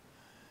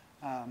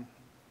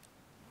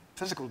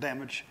physical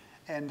damage,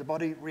 and the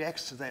body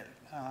reacts to that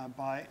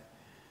by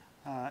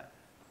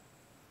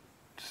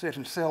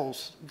certain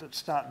cells that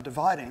start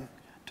dividing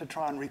to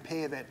try and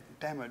repair that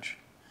damage.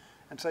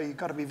 And so you've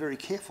got to be very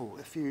careful.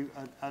 If you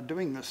are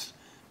doing this,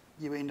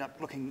 you end up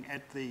looking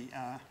at the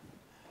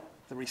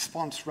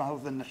response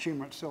rather than the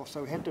tumour itself.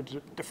 So we had to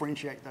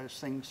differentiate those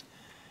things.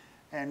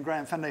 And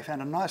Graham Finlay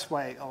found a nice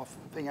way of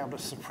being able to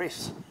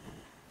suppress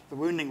the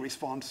wounding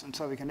response, and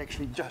so we can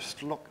actually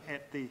just look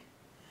at the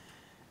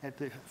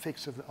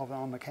effects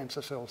on the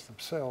cancer cells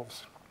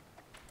themselves.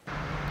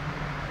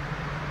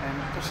 And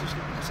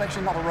it's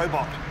actually not a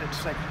robot.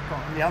 It's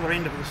on the other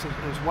end of this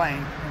is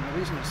Wayne, and the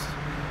reason it's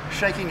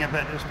shaking a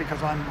bit is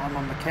because I'm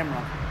on the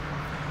camera.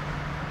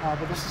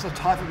 But this is a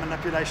type of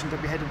manipulation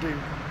that we had to do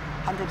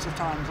hundreds of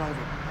times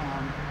over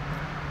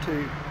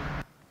to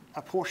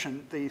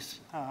apportion these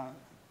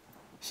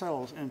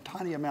cells in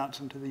tiny amounts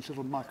into these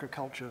little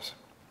microcultures.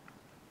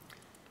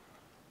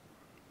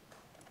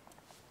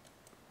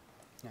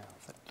 Now,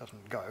 if that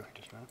doesn't go,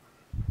 just a minute.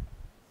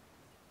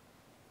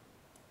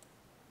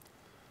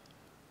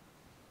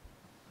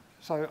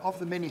 So of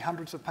the many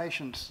hundreds of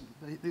patients,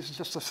 this is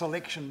just a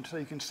selection, so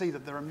you can see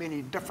that there are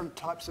many different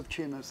types of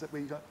tumours that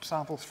we got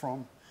samples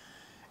from,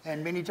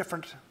 and many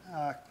different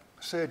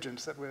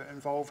surgeons that were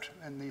involved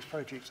in these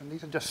projects. And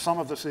these are just some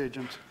of the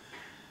surgeons.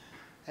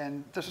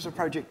 And this is a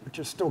project which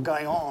is still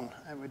going on,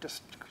 and we're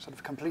just sort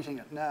of completing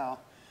it now.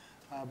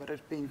 But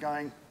it's been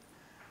going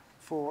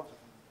for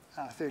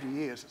 30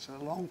 years. It's a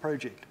long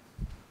project.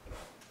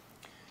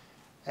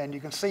 And you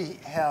can see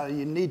how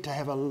you need to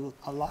have a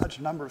large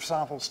number of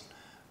samples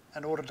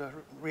in order to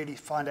really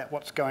find out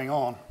what's going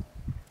on.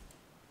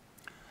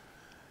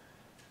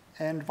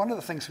 And one of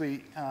the things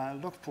we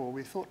looked for,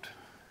 we thought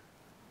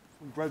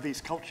we grow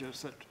these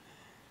cultures that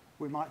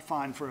we might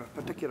find for a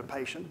particular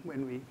patient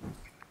when we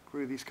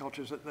grew these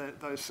cultures that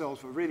those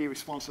cells were really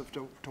responsive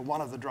to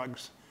one of the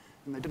drugs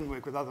and they didn't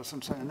work with others.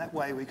 And so in that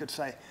way we could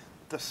say,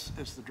 this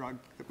is the drug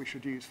that we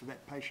should use for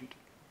that patient.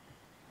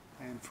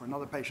 And for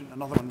another patient,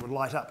 another one would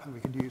light up and we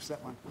could use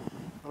that one.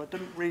 Well, it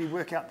didn't really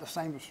work out the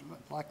same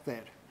like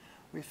that.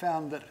 We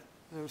found that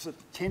there was a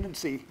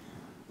tendency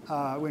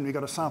when we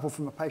got a sample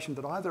from a patient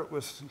that either it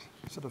was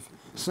sort of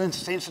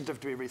sensitive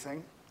to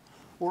everything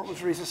or it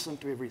was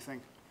resistant to everything.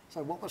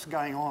 So what was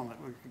going on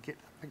that we could get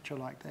a picture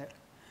like that?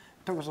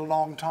 It took us a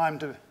long time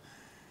to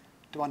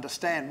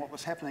understand what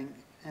was happening,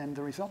 and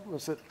the result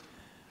was that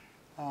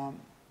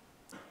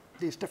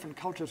these different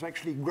cultures were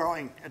actually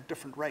growing at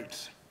different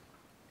rates.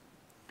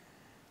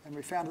 And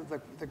we found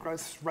that the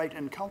growth rate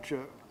in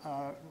culture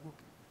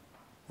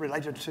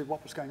related to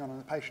what was going on in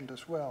the patient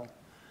as well.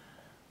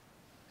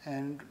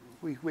 And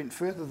we went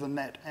further than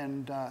that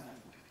and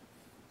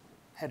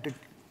had to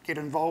get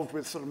involved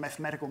with sort of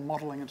mathematical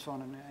modelling and so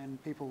on,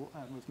 and people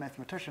with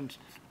mathematicians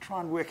to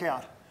try and work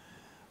out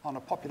on a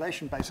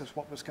population basis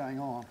what was going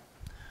on.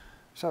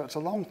 So it's a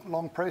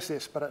long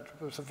process, but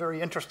it was a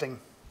very interesting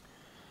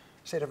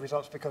set of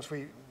results because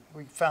we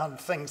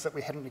found things that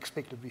we hadn't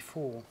expected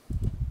before.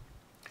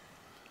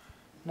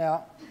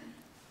 Now,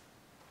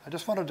 I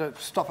just wanted to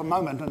stop a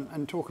moment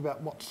and talk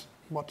about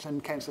what's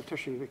in cancer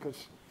tissue,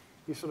 because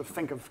you sort of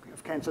think of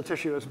cancer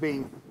tissue as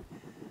being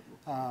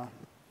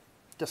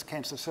just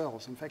cancer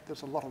cells. In fact,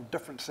 there's a lot of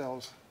different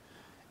cells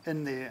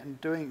in there and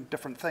doing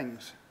different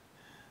things.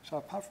 So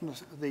apart from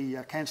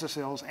the cancer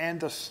cells and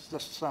this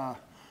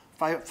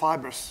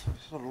fibrous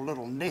sort of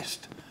little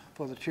nest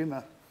for the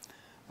tumour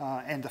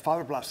and the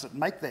fibroblasts that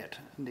make that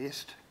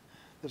nest,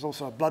 there's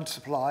also a blood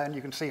supply, and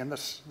you can see in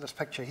this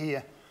picture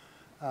here,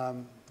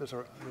 there's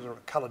a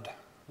coloured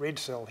red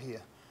cell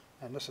here,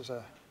 and this is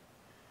a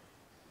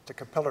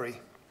capillary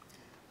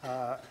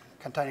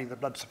containing the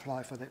blood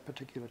supply for that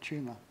particular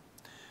tumour.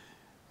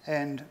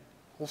 And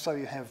also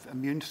you have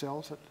immune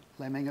cells that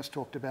Lai-Ming has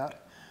talked about,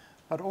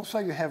 but also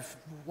you have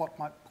what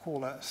might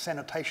call a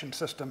sanitation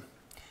system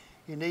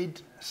You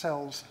need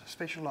cells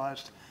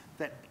specialised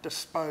that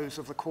dispose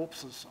of the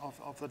corpses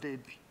of the dead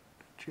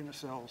tumour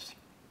cells.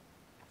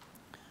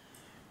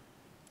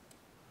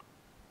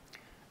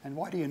 And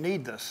why do you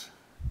need this?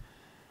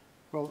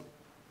 Well,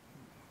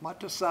 I might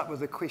just start with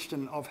the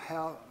question of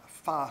how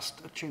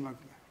fast a tumour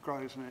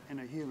grows in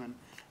a human.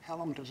 How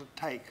long does it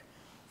take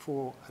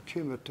for a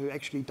tumour to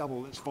actually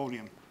double its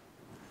volume?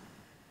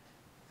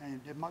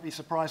 And it might be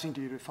surprising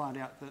to you to find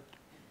out that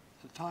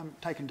the time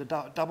taken to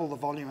double the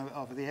volume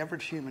of the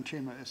average human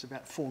tumour is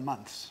about 4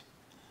 months.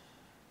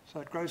 So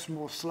it grows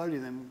more slowly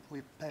than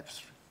we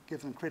perhaps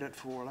give them credit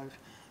for, although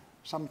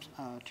some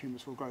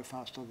tumours will grow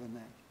faster than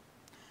that.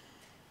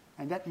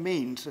 And that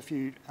means, if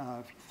you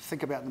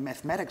think about the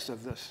mathematics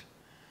of this,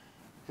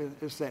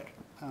 is that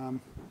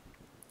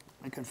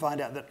we can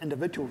find out that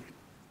individual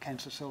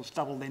cancer cells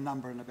double their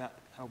number in about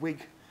a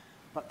week,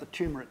 but the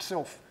tumour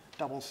itself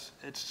doubles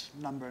its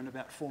number in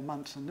about 4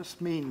 months. And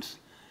this means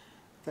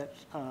that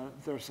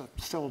there's a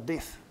cell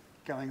death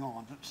going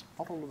on. It's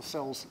not all of the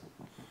cells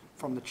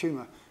from the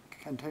tumour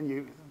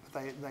continue,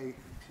 they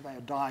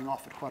are dying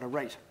off at quite a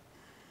rate.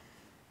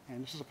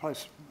 And this is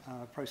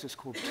a process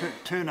called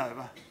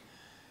turnover.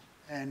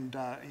 And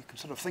you can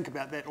sort of think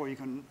about that, or you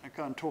can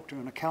go and talk to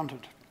an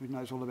accountant who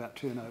knows all about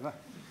turnover.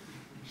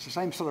 It's the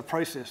same sort of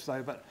process,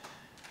 though, but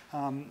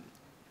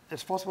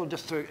it's possible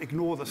just to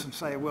ignore this and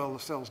say, well, the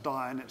cells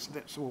die, and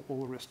that's all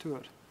the rest to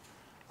it.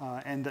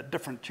 And that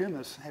different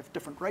tumours have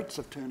different rates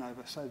of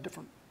turnover, so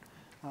different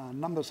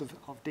numbers of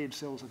dead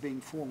cells are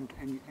being formed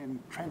and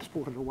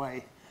transported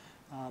away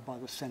by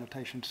the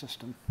sanitation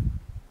system.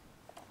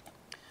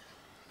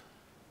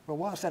 Well,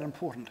 why is that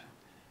important?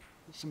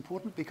 It's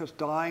important because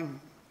dying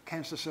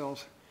cancer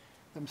cells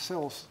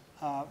themselves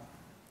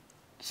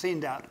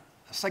send out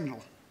a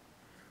signal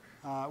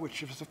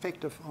which is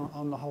effective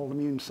on the whole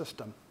immune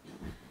system.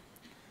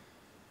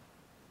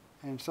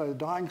 And so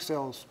dying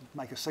cells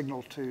make a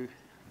signal to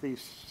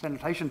these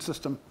sanitation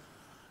system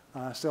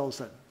cells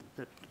that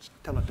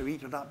tell it to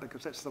eat it up,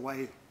 because that's the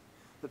way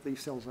that these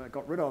cells are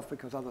got rid of,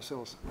 because other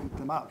cells eat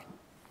them up.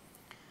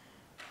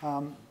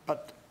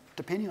 But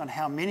depending on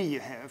how many you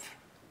have,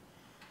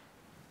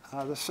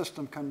 the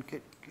system can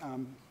get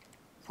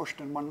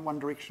pushed in one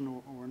direction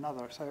or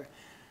another. So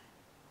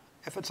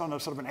if it's on a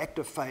sort of an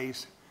active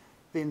phase,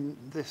 then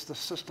the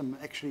system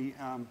actually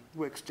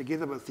works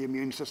together with the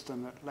immune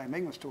system that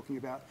Lai-Ming was talking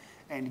about,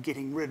 and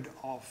getting rid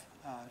of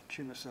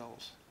tumour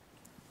cells,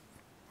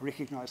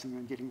 recognising them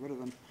and getting rid of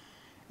them.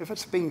 If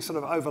it's being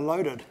sort of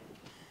overloaded,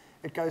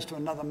 it goes to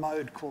another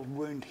mode called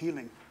wound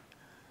healing,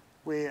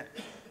 where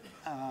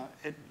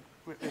it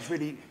is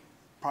really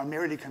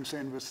primarily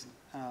concerned with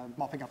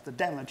mopping up the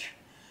damage,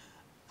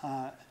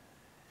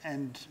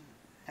 and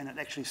it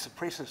actually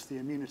suppresses the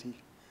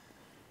immunity.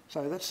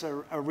 So that's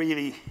a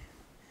really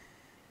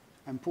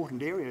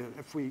important area.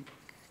 If we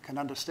can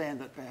understand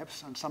that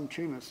perhaps in some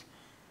tumours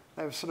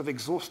they've sort of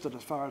exhausted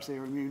as far as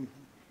their immune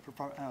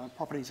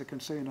properties are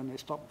concerned, and they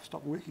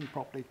stop working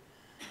properly.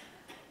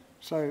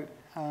 So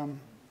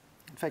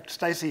in fact,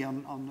 Stacey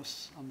on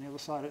the other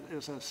side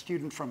is a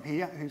student from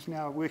here who's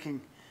now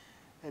working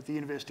at the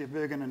University of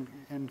Bergen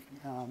in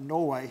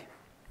Norway,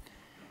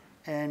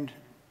 and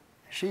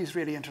she's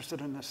really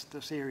interested in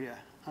this area,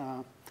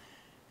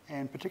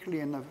 and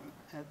particularly in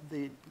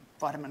the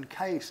vitamin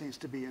K seems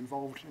to be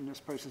involved in this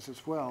process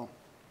as well.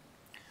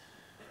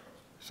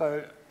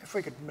 So if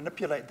we could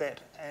manipulate that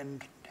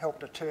and help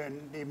to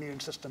turn the immune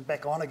system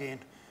back on again,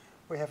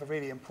 we have a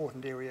really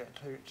important area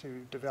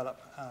to develop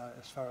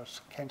as far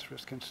as cancer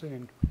is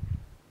concerned.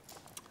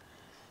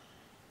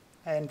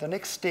 And the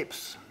next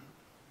steps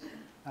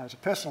is a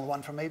personal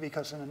one for me,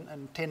 because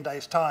in 10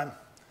 days' time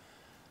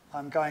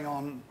I'm going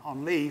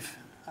on leave,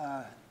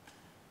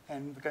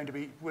 and we're going to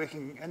be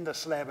working in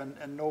this lab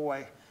in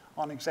Norway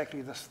on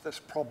exactly this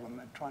problem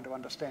and trying to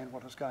understand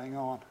what is going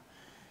on.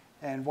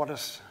 And what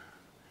is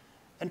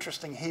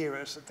interesting here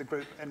is that the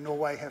group in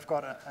Norway have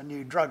got a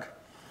new drug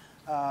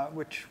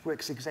which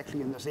works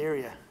exactly in this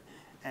area,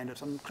 and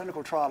it's on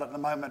clinical trial at the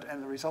moment,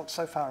 and the results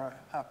so far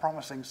are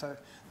promising. So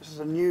this is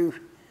a new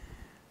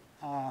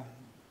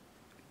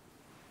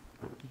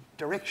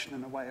direction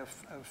in a way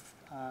of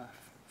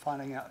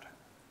finding out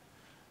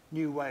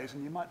new ways.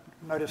 And you might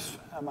notice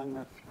among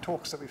the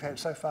talks that we've had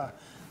so far,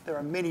 there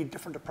are many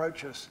different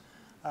approaches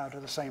to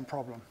the same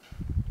problem.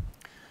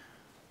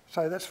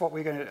 So that's what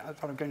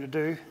I'm going to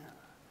do,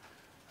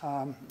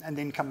 and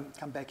then come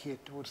back here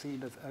towards the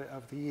end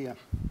of the year.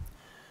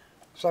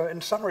 So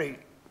in summary,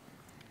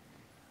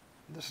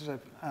 this is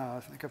I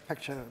think a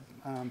picture,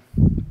 an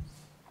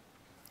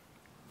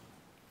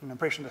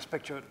impressionist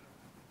picture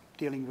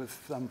dealing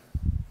with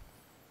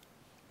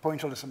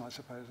pointillism, I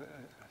suppose.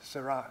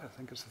 Seurat, I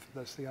think, is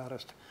the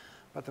artist.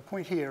 But the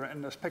point here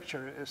in this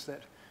picture is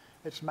that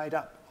it's made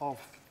up of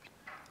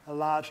a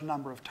large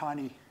number of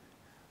tiny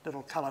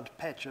little coloured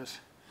patches.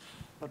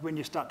 But when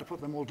you start to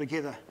put them all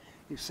together,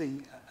 you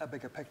see a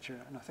bigger picture.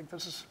 And I think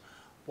this is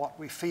what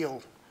we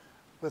feel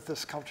with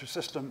this culture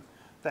system,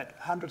 that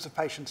hundreds of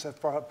patients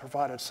have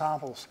provided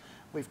samples.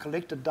 We've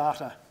collected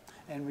data,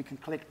 and we can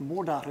collect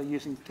more data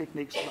using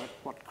techniques like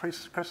what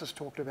Chris has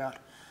talked about,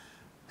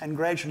 and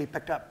gradually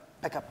pick up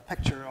a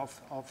picture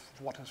of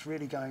what is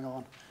really going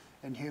on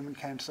in human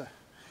cancer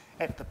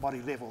at the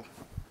body level.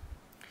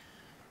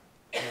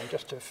 And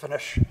just to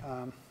finish,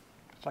 I'd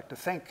like to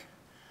thank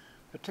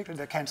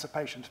particularly the cancer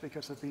patients,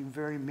 because there have been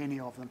very many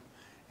of them,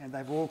 and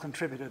they've all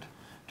contributed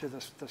to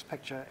this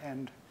picture,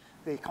 and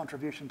their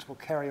contributions will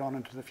carry on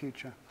into the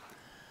future.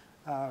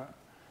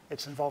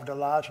 It's involved a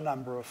large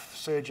number of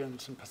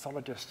surgeons and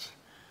pathologists,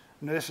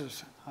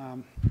 nurses,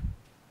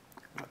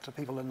 lots of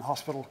people in the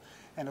hospital,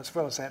 and as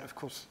well as that, of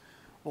course,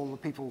 all the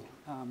people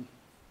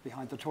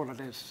behind the toilet,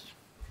 as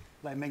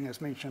Lai-Ming has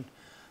mentioned,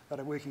 that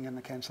are working in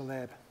the cancer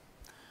lab,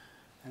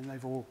 and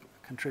they've all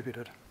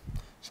contributed.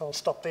 So I'll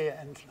stop there,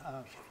 and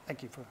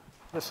thank you for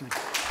listening.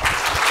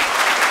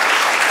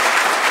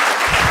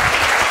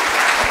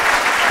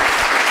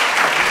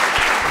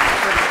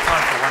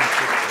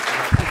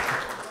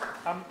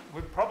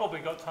 We've probably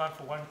got time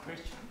for one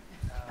question.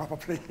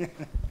 Probably.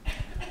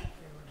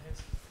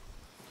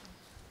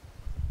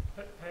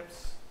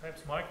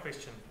 Perhaps my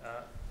question,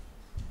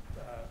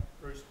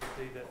 Bruce, would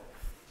be that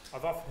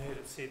I've often heard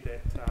it said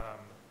that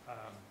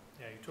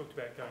you talked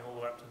about going all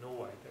the way up to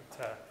Norway,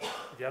 that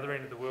at the other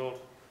end of the world,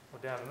 or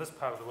down in this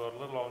part of the world,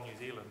 little old New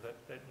Zealand,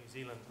 that New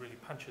Zealand really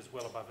punches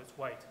well above its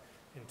weight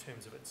in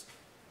terms of its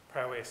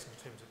prowess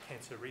in terms of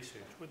cancer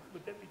research.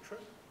 Would that be true?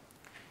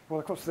 Well,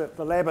 of course,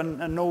 the lab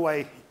in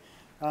Norway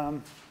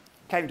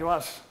came to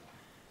us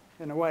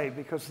in a way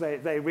because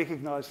they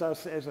recognised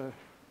us as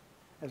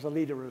a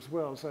leader as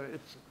well. So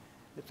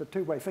it's a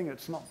two-way thing.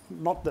 It's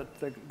not that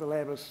the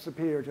lab is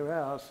superior to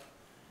ours.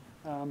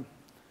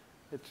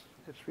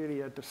 It's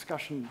really a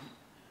discussion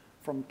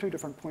from two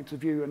different points of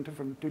view and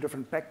two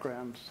different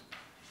backgrounds.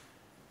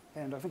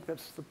 And I think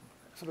that's the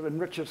sort of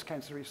enriches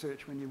cancer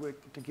research when you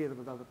work together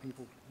with other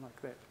people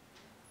like that.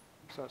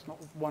 So it's not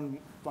one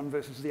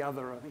versus the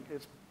other. I think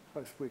it's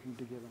both working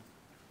together.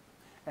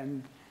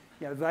 And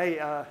they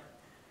are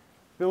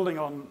building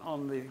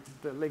on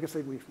the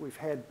legacy we've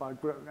had by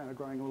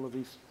growing all of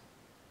these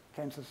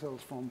cancer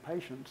cells from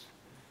patients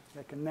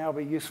that can now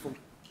be useful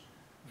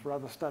for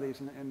other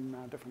studies in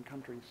different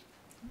countries.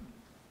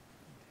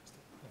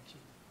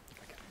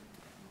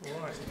 All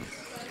right.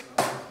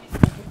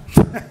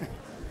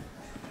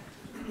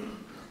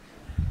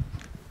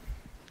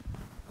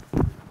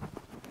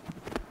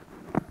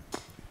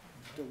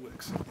 Still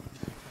works.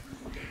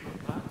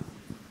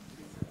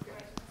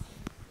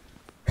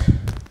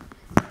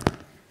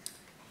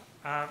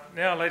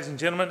 Now, ladies and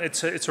gentlemen,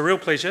 it's a real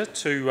pleasure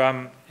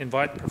to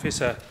invite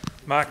Professor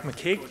Mark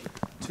McKeag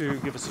to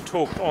give us a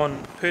talk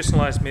on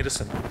personalised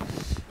medicine.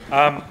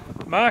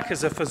 Mark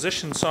is a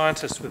physician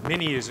scientist with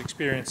many years'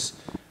 experience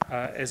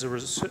as a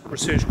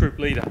research group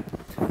leader.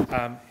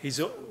 He's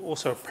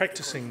also a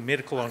practicing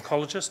medical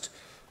oncologist,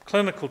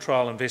 clinical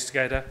trial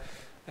investigator,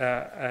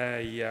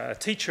 a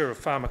teacher of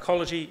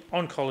pharmacology,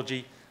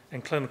 oncology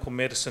and clinical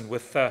medicine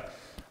with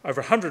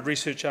over 100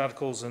 research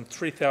articles and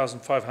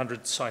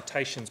 3,500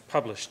 citations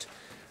published.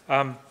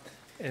 And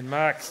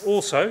Mark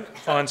also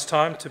finds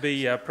time to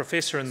be a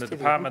professor in the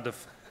Department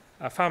of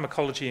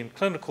Pharmacology and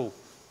Clinical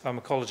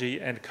Pharmacology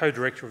and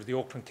co-director of the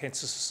Auckland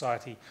Cancer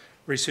Society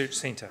Research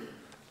Centre.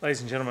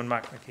 Ladies and gentlemen,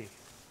 Mark McKeag.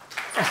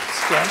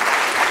 Thanks, John.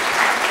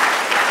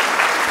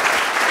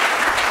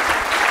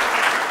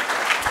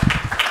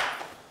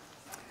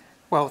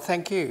 Well,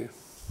 thank you.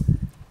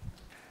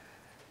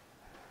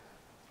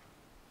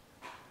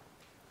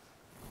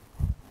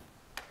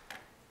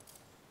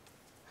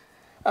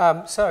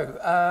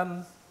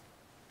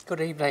 Good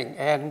evening.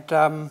 And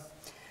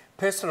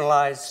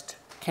personalised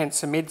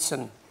cancer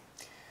medicine.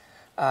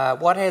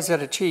 What has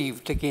it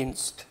achieved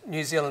against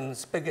New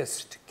Zealand's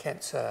biggest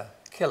cancer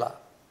killer?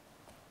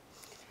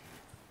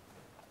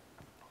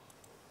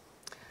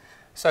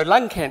 So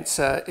lung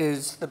cancer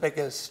is the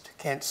biggest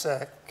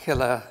cancer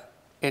killer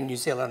in New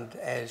Zealand,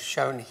 as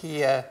shown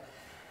here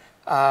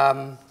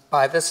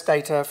by this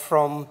data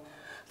from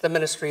the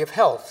Ministry of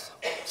Health.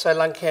 So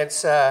lung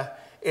cancer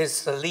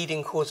is the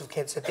leading cause of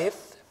cancer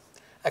death,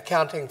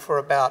 accounting for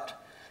about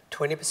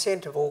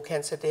 20% of all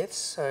cancer deaths.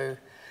 So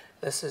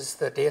this is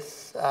the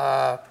death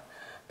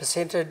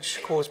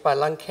percentage caused by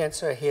lung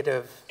cancer ahead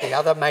of the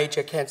other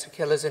major cancer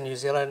killers in New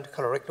Zealand: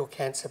 colorectal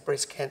cancer,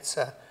 breast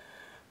cancer,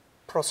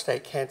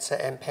 prostate cancer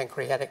and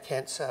pancreatic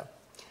cancer.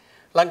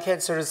 Lung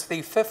cancer is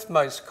the 5th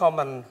most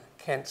common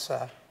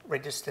cancer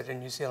registered in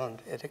New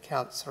Zealand. It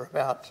accounts for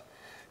about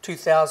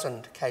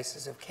 2,000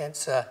 cases of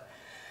cancer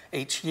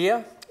each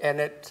year, and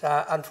it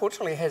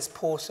unfortunately has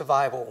poor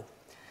survival.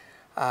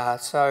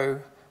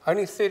 So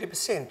only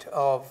 30%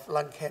 of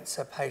lung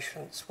cancer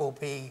patients will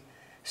be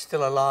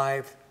still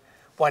alive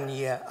 1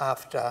 year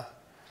after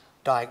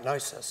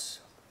diagnosis.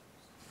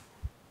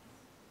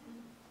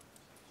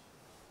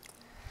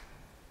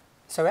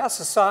 So our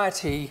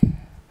society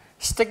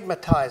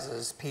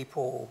stigmatizes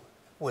people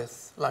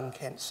with lung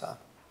cancer,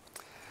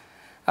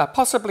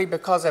 possibly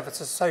because of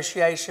its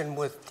association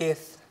with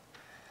death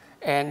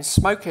and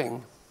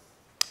smoking.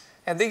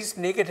 And these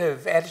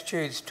negative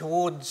attitudes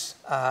towards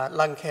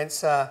lung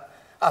cancer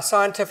are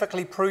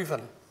scientifically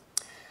proven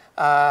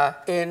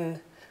in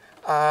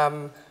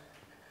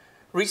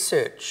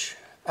research.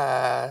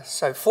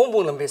 So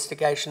formal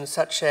investigations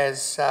such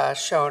as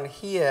shown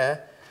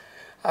here,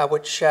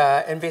 which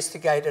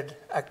investigated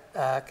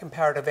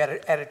comparative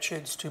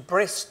attitudes to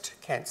breast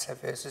cancer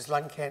versus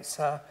lung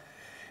cancer,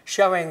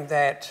 showing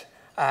that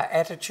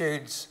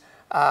attitudes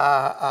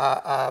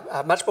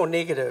are much more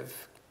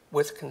negative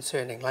with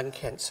concerning lung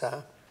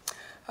cancer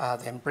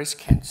than breast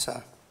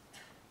cancer.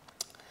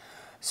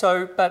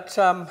 So, but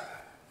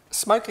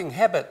smoking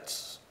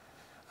habits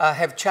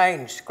have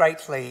changed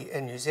greatly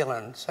in New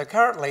Zealand. So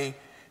currently,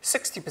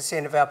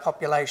 60% of our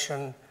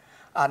population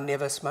are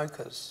never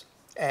smokers,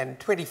 and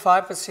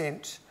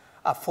 25%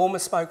 are former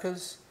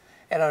smokers,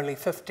 and only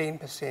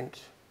 15%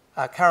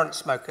 are current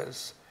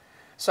smokers.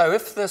 So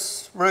if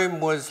this room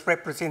was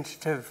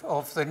representative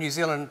of the New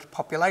Zealand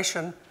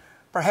population,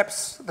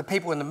 perhaps the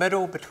people in the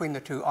middle between the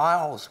two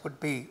aisles would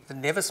be the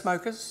never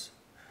smokers.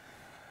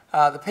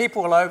 The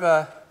people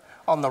over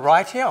on the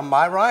right here, on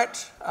my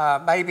right,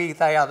 maybe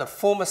they are the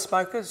former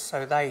smokers,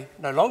 so they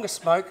no longer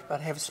smoke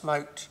but have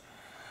smoked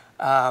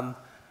over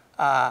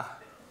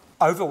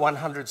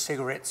 100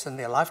 cigarettes in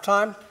their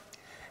lifetime.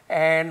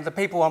 And the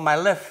people on my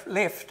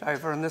left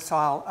over in this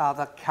aisle are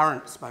the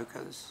current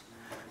smokers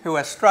who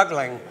are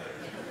struggling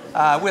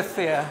with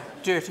their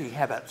dirty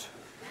habit.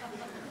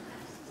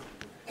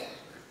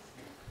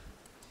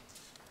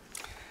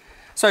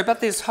 So,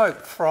 but there's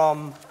hope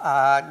from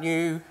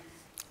new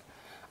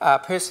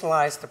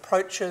personalised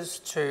approaches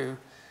to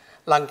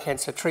lung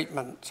cancer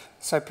treatment.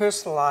 So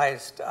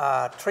personalised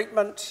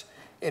treatment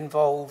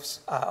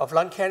of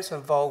lung cancer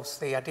involves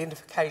the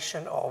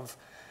identification of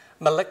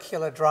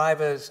molecular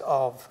drivers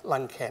of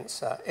lung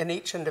cancer in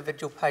each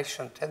individual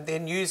patient, and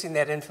then using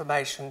that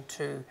information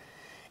to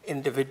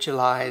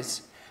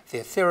individualise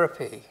their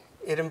therapy.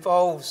 It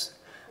involves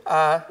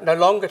no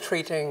longer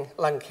treating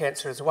lung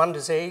cancer as one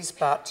disease,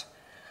 but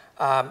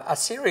a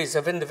series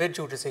of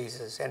individual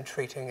diseases and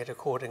treating it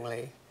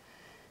accordingly.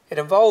 It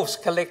involves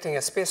collecting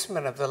a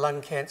specimen of the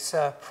lung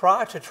cancer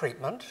prior to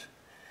treatment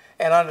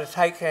and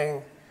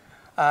undertaking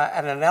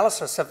an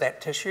analysis of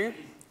that tissue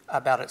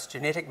about its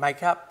genetic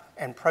makeup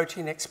and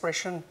protein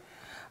expression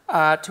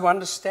to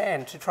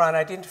understand, to try and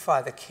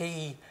identify the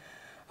key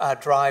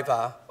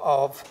driver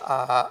of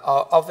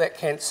that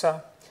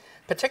cancer,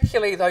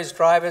 particularly those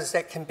drivers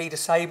that can be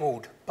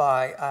disabled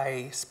by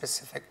a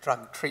specific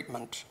drug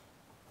treatment.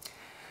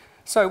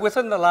 So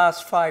within the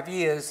last 5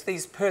 years,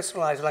 these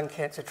personalised lung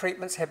cancer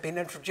treatments have been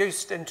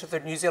introduced into the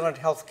New Zealand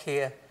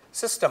healthcare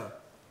system.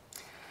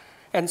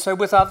 And so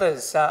with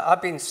others,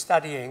 I've been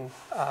studying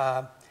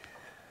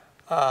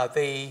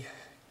the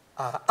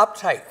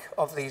uptake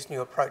of these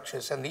new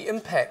approaches and the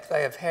impact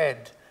they have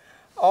had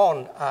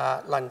on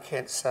lung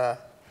cancer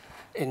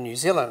in New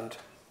Zealand.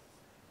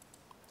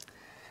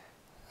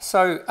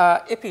 So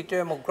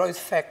epidermal growth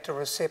factor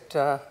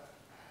receptor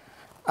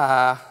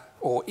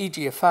or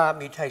EGFR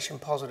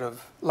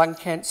mutation-positive lung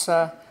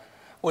cancer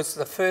was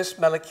the first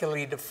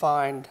molecularly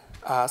defined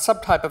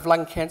subtype of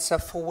lung cancer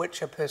for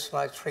which a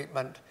personalised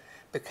treatment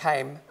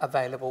became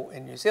available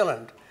in New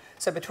Zealand.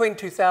 So between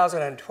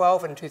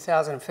 2012 and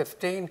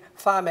 2015,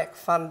 Pharmac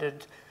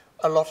funded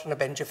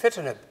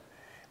alotinib,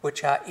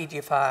 which are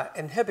EGFR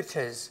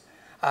inhibitors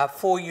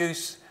for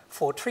use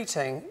for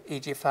treating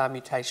EGFR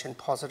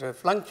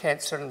mutation-positive lung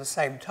cancer. And at the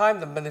same time,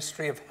 the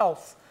Ministry of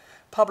Health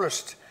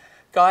published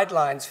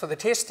guidelines for the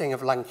testing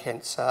of lung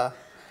cancer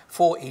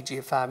for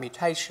EGFR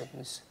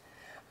mutations.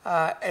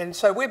 And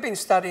so we've been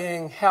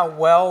studying how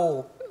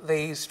well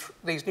these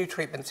new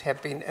treatments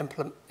have been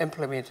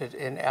implemented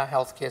in our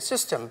healthcare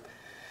system,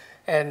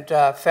 and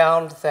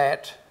found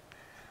that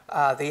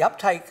the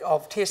uptake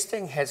of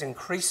testing has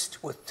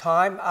increased with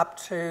time up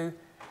to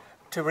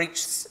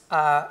reach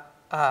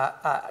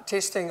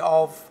testing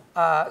of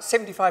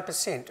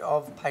 75%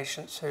 of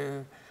patients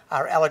who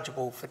are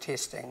eligible for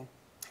testing.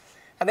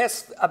 And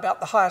that's about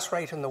the highest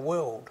rate in the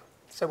world.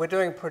 So we're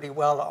doing pretty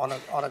well on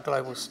a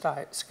global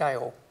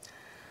scale.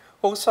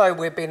 Also,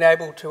 we've been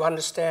able to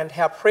understand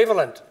how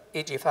prevalent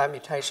EGFR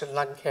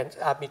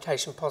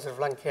mutation-positive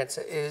lung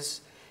cancer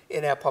is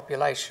in our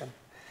population.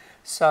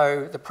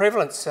 So the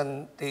prevalence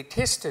in the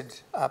tested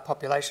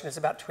population is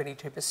about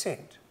 22%.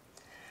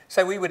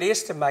 So we would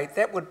estimate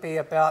that would be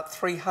about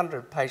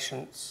 300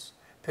 patients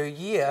per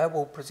year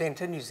will present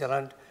in New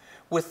Zealand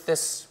with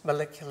this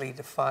molecularly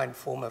defined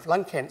form of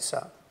lung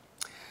cancer.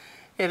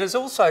 It has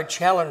also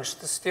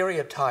challenged the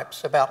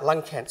stereotypes about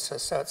lung cancer,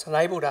 so it's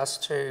enabled us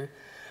to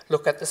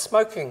look at the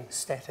smoking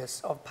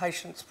status of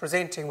patients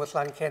presenting with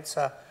lung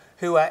cancer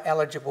who are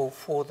eligible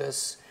for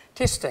this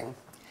testing.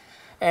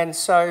 And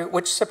so,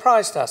 which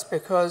surprised us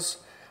because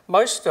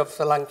most of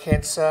the lung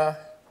cancer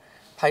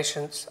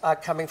patients are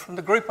coming from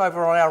the group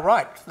over on our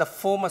right, the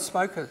former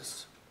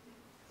smokers.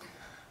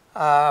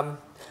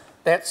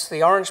 That's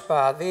the orange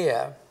bar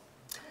there.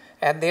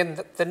 And then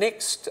the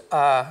next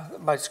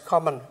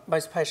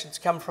most patients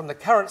come from the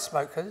current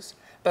smokers,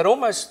 but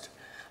almost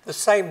the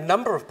same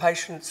number of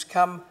patients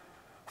come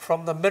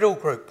from the middle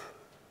group,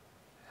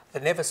 the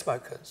never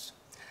smokers.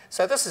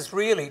 So this has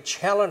really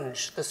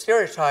challenged the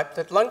stereotype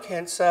that lung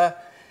cancer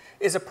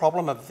is a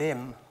problem of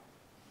them,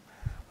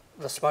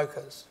 the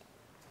smokers.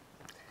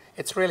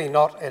 It's really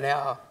not in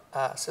our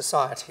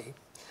society.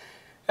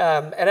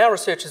 And our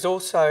research has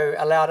also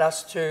allowed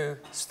us to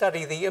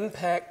study the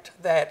impact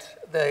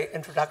that the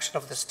introduction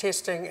of this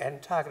testing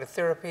and targeted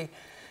therapy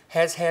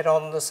has had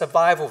on the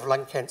survival of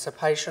lung cancer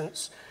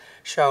patients,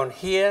 shown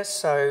here.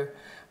 So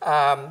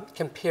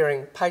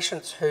comparing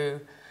patients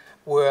who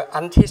were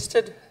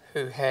untested,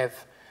 who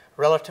have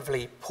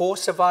relatively poor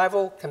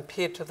survival,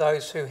 compared to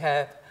those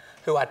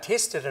who are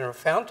tested and are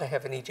found to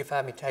have an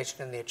EGFR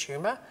mutation in their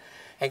tumour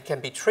and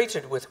can be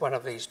treated with one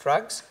of these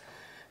drugs.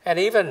 And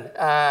even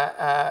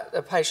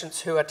the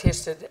patients who are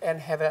tested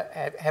and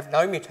have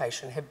no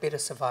mutation have better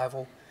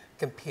survival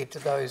compared to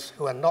those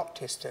who are not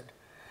tested.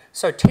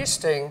 So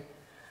testing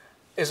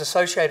is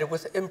associated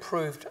with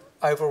improved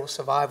overall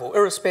survival,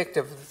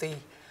 irrespective of the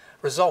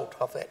result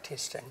of that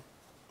testing.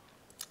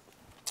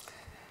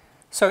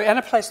 So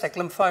anaplastic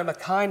lymphoma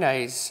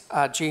kinase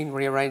gene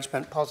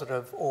rearrangement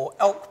positive, or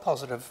ALK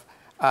positive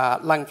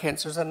lung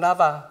cancer, is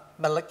another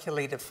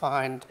molecularly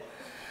defined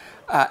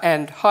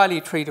and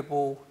highly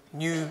treatable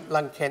new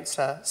lung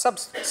cancer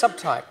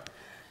subtype.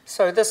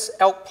 So this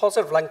ALK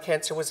positive lung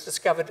cancer was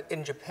discovered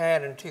in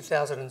Japan in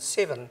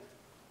 2007.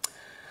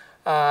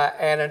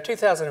 And in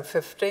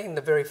 2015,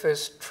 the very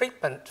first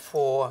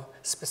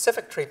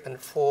specific treatment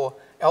for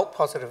ALK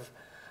positive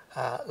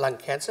lung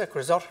cancer,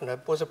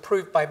 crizotinib, was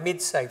approved by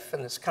MedSafe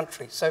in this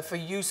country, so for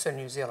use in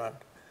New Zealand.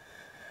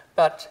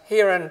 But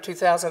here in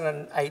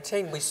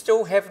 2018, we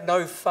still have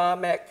no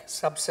pharmac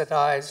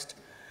subsidised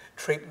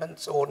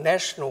treatments or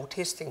national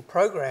testing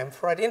program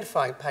for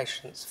identifying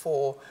patients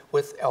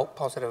with ALK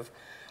positive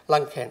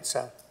lung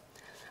cancer.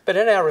 But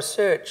in our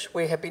research,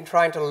 we have been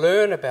trying to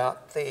learn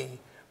about the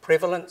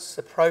prevalence,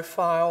 the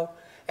profile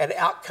and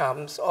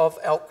outcomes of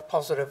ALK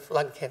positive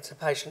lung cancer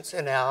patients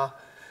in our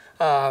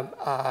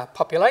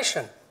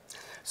population.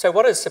 So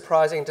what is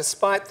surprising,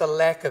 despite the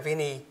lack of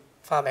any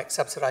pharmac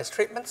subsidised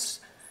treatments,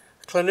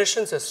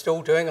 clinicians are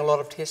still doing a lot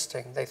of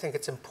testing. They think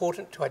it's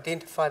important to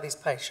identify these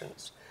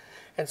patients.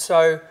 And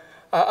so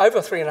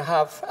over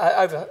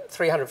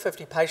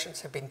 350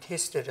 patients have been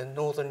tested in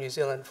northern New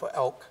Zealand for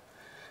ALK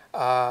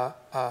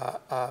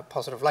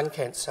positive lung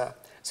cancer.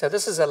 So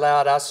this has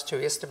allowed us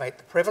to estimate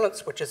the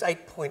prevalence, which is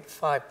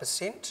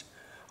 8.5%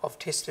 of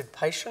tested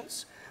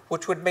patients,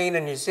 which would mean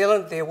in New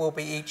Zealand there will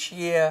be each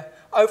year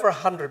over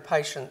 100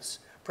 patients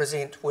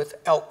present with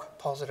ALK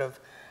positive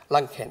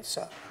lung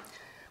cancer.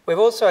 We've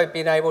also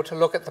been able to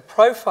look at the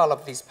profile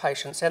of these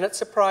patients, and it's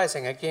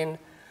surprising, again,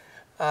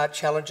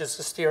 challenges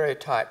the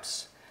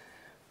stereotypes.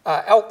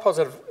 ALK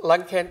positive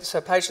lung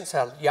cancer patients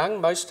are young,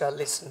 most are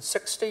less than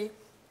 60.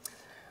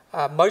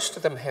 Most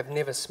of them have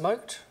never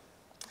smoked,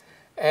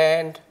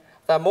 and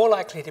they're more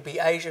likely to be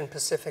Asian,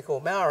 Pacific or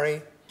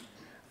Maori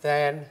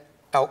than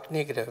ALK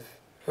negative,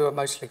 who are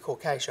mostly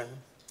Caucasian.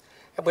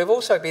 And we've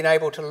also been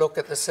able to look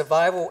at the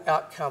survival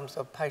outcomes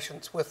of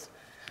patients with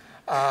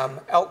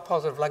ALK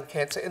positive lung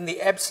cancer in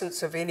the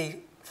absence of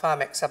any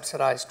pharmac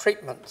subsidised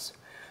treatments.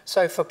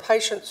 So for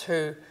patients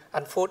who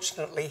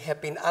unfortunately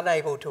have been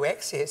unable to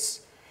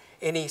access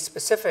any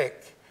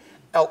specific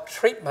ALK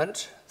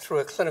treatment through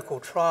a clinical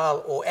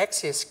trial or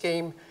access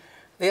scheme,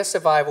 their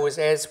survival is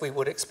as we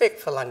would expect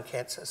for lung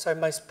cancer. So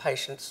most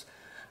patients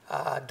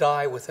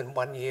die within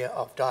 1 year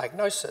of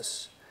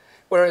diagnosis.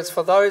 Whereas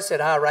for those that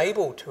are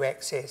able to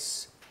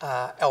access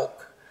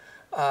ALK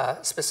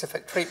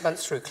specific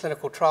treatments through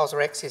clinical trials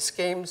or access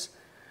schemes,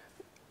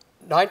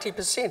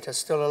 90% are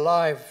still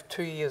alive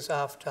 2 years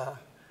after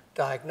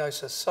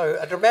diagnosis. So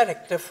a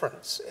dramatic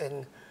difference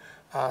in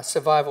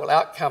survival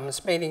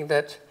outcomes, meaning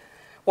that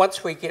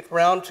once we get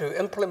round to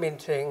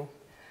implementing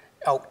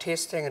ALK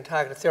testing and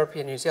targeted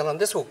therapy in New Zealand,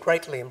 this will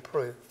greatly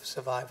improve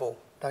survival,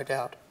 no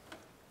doubt.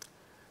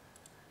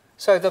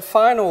 So the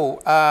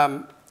final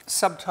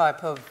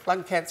subtype of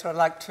lung cancer I'd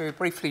like to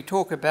briefly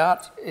talk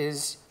about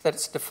is that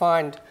it's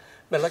defined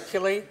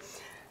molecularly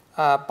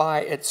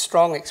by its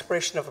strong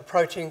expression of a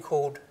protein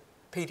called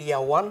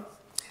PD-L1,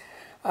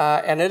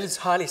 and it is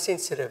highly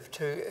sensitive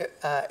to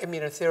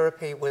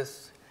immunotherapy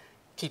with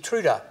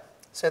Keytruda.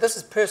 So this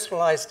is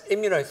personalised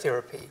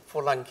immunotherapy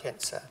for lung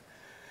cancer.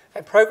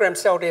 And programmed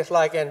cell death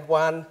ligand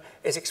 1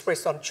 is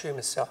expressed on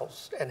tumour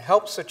cells and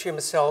helps the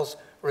tumour cells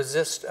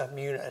resist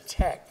immune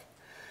attack.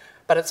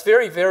 But it's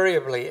very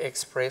variably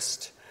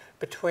expressed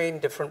between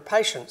different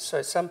patients.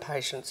 So some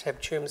patients have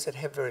tumours that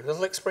have very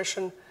little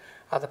expression.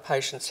 Other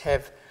patients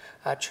have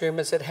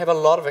tumours that have a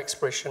lot of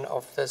expression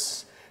of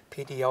this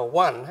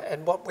PD-L1.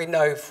 And what we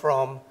know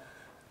from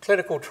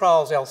clinical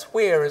trials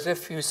elsewhere is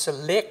if you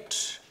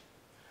select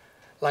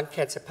lung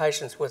cancer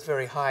patients with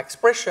very high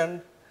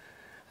expression,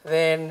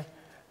 then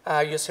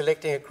you're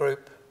selecting a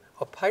group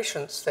of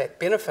patients that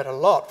benefit a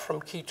lot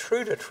from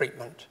Keytruda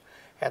treatment.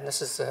 And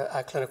this is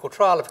a clinical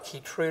trial of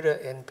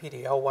Keytruda in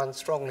PD-L1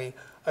 strongly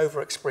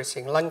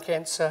overexpressing lung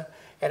cancer.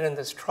 And in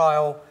this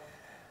trial,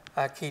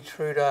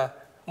 Keytruda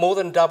more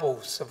than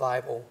doubles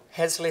survival,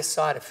 has less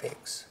side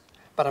effects,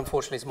 but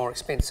unfortunately is more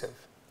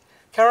expensive.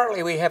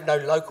 Currently, we have no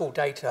local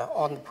data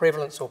on the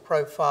prevalence or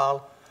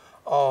profile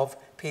of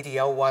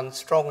PD-L1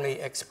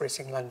 strongly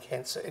expressing lung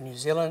cancer in New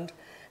Zealand,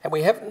 and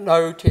we have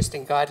no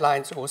testing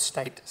guidelines or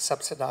state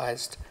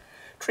subsidised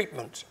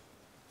treatment.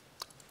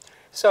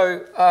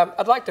 So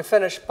I'd like to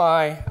finish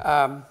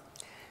by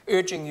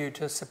urging you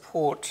to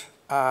support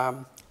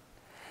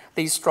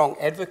these strong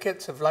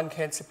advocates of lung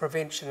cancer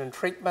prevention and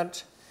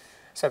treatment.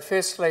 So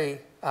firstly,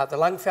 the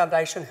Lung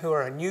Foundation, who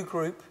are a new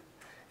group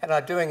and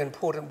are doing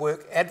important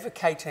work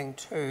advocating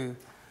to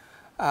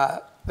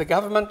the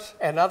government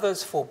and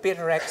others for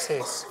better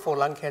access for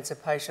lung cancer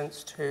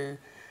patients to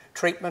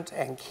treatment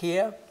and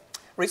care.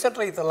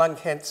 Recently, the Lung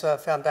Cancer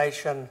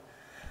Foundation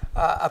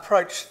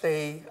approached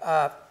the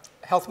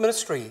Health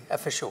Ministry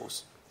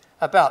officials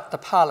about the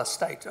parlous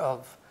state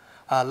of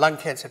lung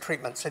cancer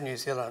treatments in New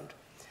Zealand.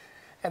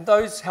 And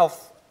those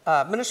Health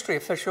Ministry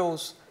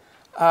officials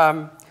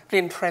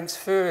then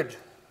transferred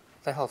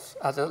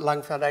the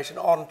Lung Foundation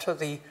on to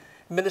the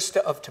Minister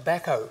of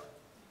Tobacco.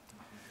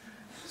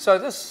 So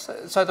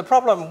the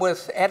problem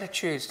with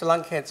attitudes to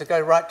lung cancer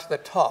go right to the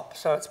top.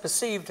 So it's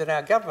perceived in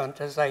our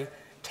government as a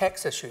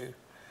tax issue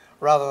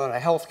rather than a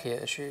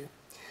healthcare issue.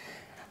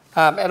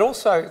 And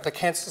also the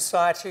Cancer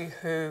Society,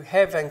 who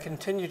have and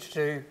continue to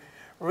do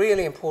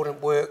really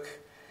important work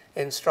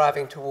in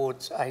striving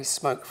towards a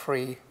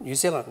smoke-free New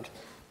Zealand.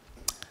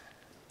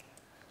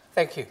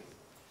 Thank you.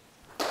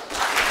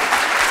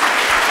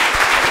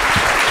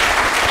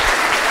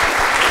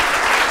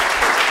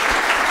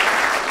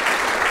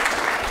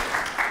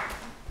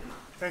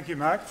 Thank you,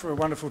 Mark, for a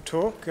wonderful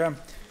talk.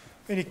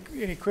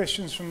 Any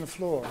questions from the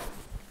floor?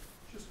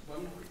 Just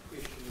one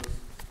quick question is,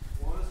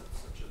 why is it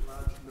such a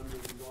large number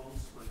of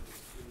non-smokers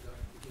who end up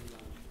getting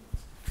lung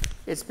cancer?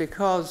 It's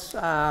because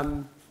Sorry,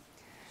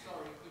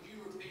 could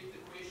you repeat the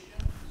question?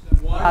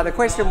 So why the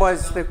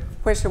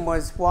question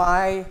was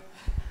why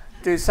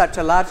do such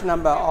a large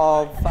number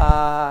of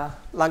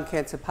lung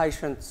cancer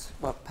patients,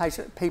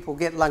 people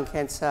get lung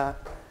cancer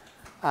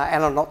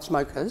and are not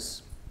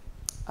smokers?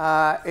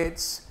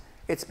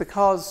 It's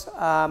because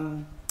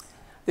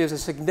there's a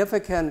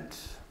significant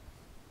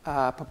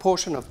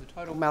proportion of the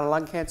total amount of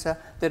lung cancer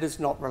that is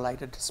not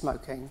related to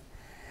smoking.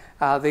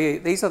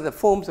 These are the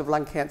forms of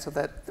lung cancer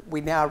that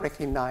we now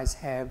recognise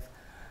have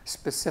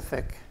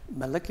specific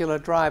molecular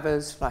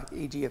drivers like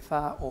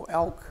EGFR or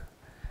ALK,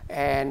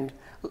 and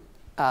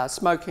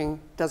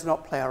smoking does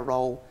not play a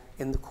role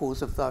in the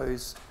cause of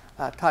those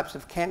types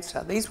of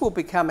cancer. These will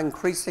become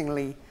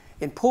increasingly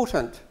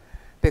important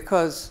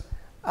because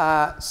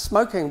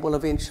smoking will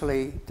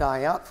eventually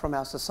die out from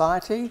our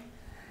society,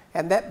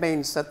 and that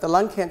means that the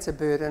lung cancer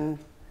burden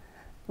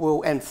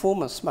and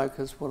former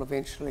smokers will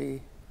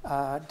eventually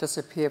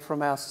disappear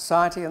from our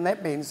society, and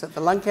that means that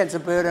the lung cancer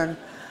burden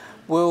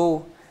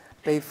will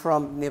be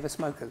from never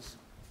smokers.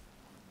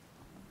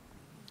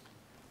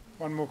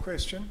 One more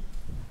question.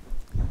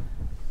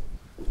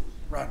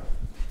 Right.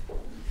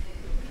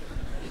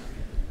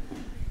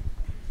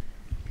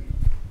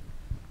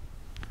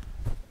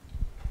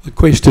 The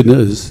question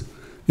is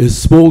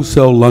small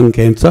cell lung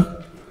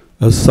cancer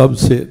a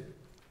subset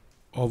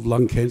of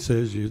lung cancer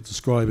as you're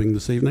describing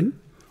this evening,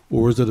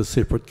 or is it a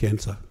separate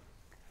cancer?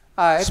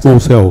 Small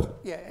cell.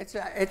 Yeah, it's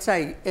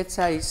a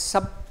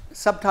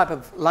subtype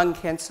of lung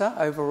cancer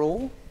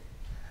overall.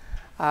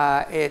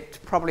 It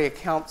probably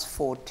accounts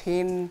for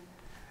 10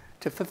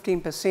 to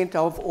 15%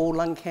 of all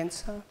lung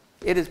cancer.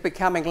 It is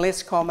becoming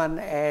less common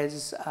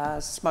as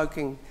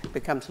smoking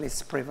becomes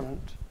less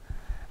prevalent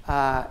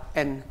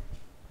in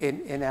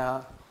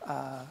our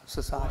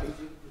society.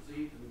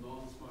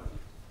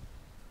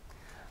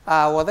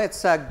 Well,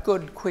 that's a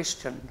good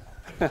question.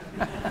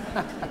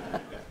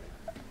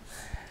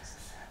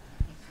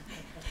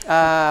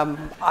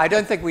 I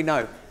don't think we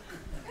know.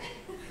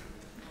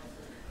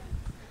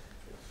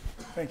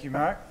 Thank you,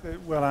 Mark.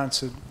 Well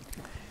answered.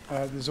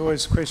 There's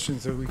always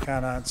questions that we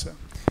can't answer.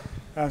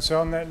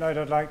 So on that note,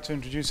 I'd like to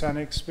introduce our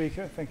next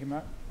speaker. Thank you,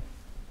 Mark.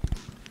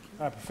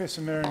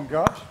 Professor Miriam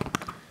Gott.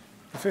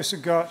 Professor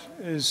Gott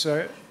has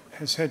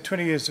had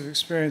 20 years of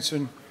experience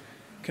in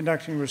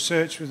conducting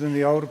research within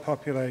the older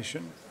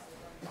population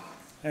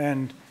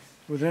and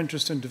with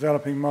interest in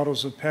developing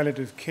models of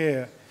palliative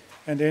care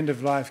and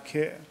end-of-life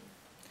care.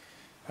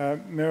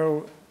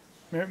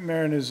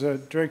 Miriam is a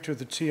director of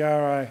the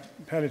TRI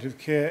Palliative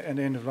Care and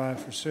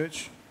End-of-Life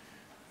Research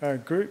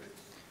Group,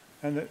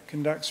 and that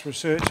conducts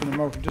research in a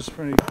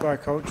multidisciplinary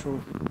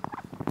bicultural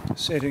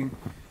setting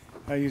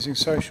using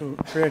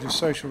creative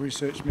social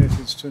research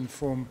methods to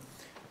inform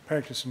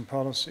practice and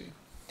policy.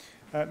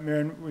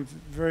 Miriam, we're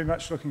very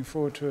much looking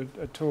forward to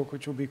a talk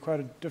which will be quite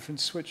a different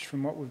switch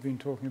from what we've been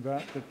talking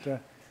about,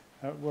 but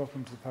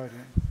welcome to the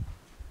podium.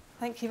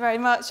 Thank you very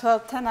much. Well,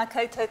 tēnā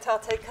koutou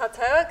tātou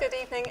katoa. Good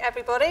evening,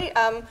 everybody.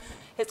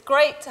 It's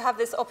great to have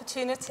this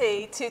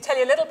opportunity to tell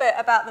you a little bit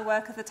about the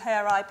work of the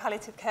TRI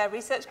Palliative Care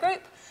Research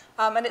Group.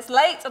 And it's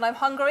late and I'm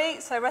hungry,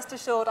 so rest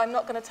assured I'm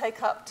not going to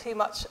take up too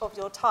much of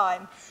your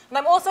time. And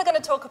I'm also going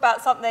to talk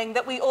about something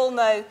that we all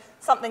know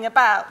something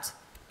about,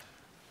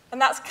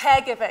 and that's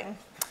caregiving.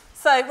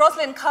 So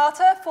Rosalind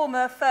Carter,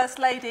 former First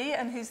Lady,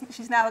 and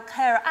she's now a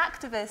carer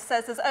activist,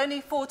 says there's only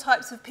 4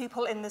 types of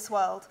people in this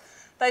world.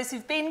 Those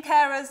who've been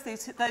carers,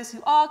 those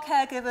who are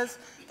caregivers,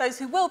 those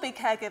who will be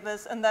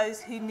caregivers, and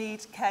those who need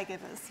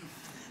caregivers.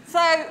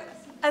 So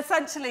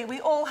essentially,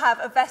 we all have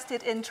a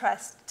vested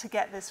interest to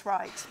get this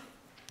right.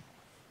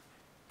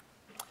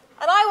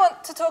 And I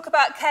want to talk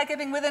about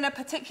caregiving within a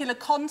particular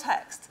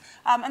context,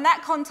 and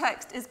that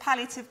context is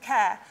palliative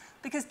care.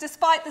 Because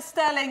despite the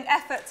sterling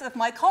efforts of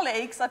my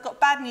colleagues, I've got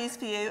bad news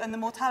for you, and the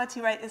mortality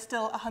rate is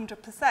still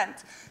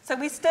 100%. So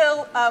we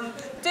still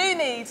do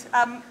need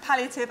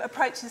palliative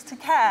approaches to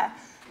care.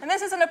 And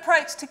this is an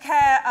approach to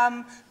care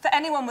for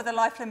anyone with a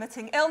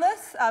life-limiting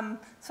illness.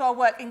 So our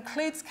work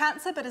includes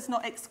cancer, but is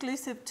not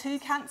exclusive to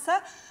cancer.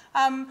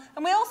 And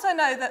we also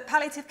know that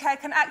palliative care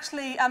can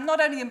actually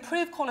not only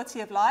improve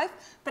quality of life,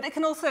 but it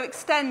can also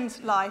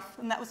extend life.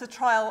 And that was a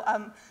trial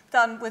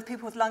done with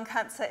people with lung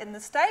cancer in the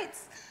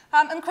States.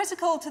 And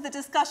critical to the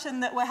discussion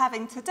that we're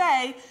having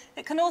today,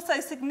 it can also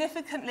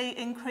significantly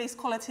increase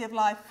quality of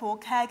life for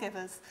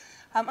caregivers.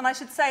 And I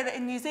should say that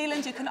in New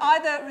Zealand, you can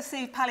either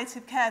receive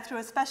palliative care through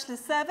a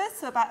specialist service,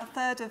 so about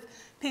 1/3 of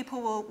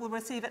people will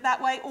receive it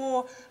that way,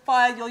 or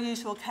via your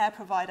usual care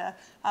provider,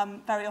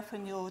 very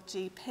often your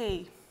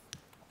GP.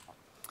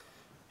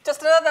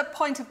 Just another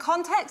point of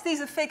context, these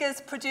are figures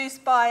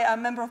produced by a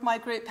member of my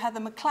group, Heather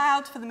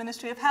McLeod, for the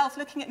Ministry of Health,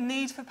 looking at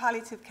need for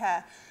palliative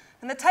care.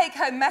 And the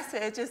take-home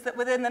message is that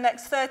within the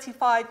next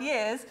 35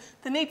 years,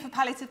 the need for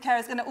palliative care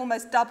is going to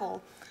almost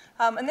double.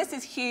 And this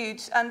is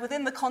huge, and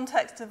within the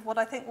context of what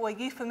I think we're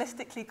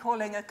euphemistically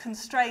calling a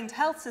constrained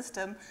health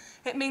system,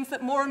 it means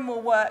that more and more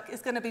work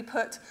is going to be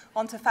put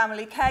onto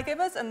family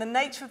caregivers, and the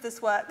nature of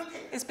this work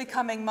is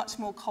becoming much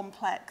more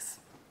complex.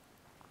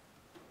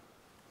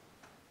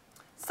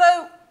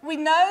 So we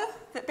know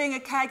that being a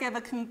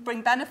caregiver can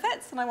bring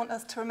benefits, and I want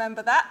us to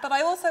remember that, but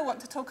I also want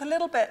to talk a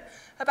little bit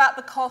about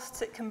the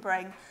costs it can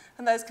bring.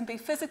 And those can be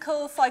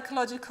physical,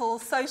 psychological,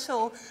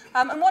 social.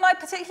 And what I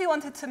particularly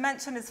wanted to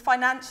mention is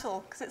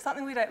financial, because it's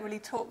something we don't really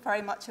talk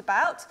very much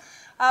about.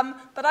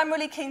 But I'm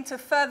really keen to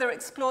further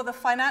explore the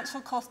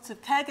financial costs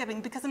of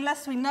caregiving, because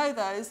unless we know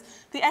those,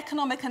 the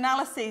economic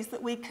analyses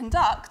that we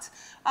conduct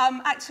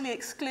actually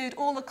exclude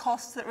all the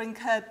costs that are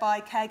incurred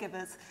by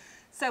caregivers.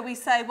 So we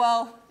say,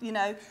 well, you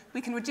know,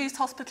 we can reduce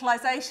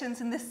hospitalisations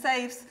and this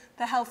saves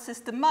the health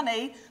system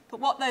money,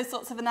 but what those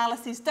sorts of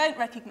analyses don't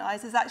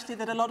recognise is actually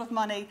that a lot of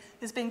money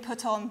is being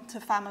put on to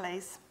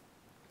families.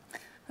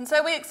 And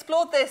so we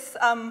explored this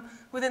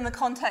within the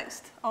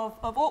context of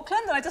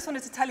Auckland, and I just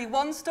wanted to tell you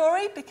one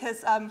story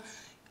because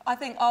I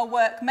think our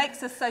work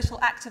makes us social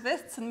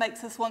activists and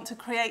makes us want to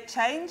create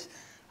change.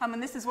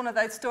 And this is one of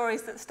those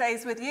stories that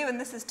stays with you. And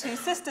this is 2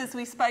 sisters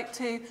we spoke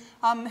to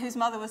whose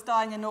mother was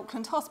dying in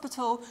Auckland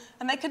Hospital.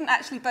 And they couldn't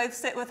actually both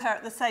sit with her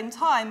at the same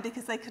time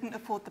because they couldn't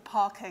afford the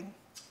parking.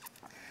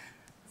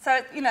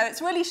 So, you know,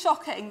 it's really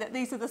shocking that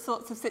these are the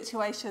sorts of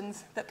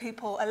situations that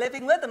people are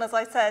living with. And as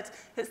I said,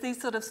 it's these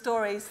sort of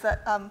stories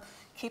that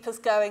keep us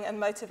going and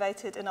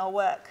motivated in our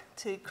work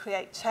to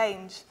create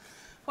change.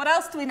 What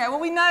else do we know? Well,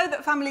 we know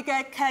that family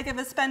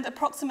caregivers spend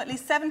approximately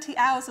 70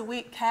 hours a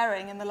week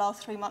caring in the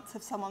last 3 months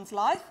of someone's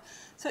life.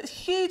 So it's a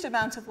huge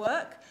amount of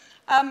work.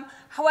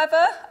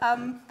 However,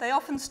 they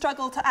often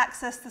struggle to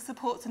access the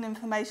supports and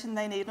information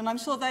they need. And I'm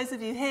sure those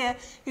of you here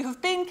who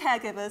have been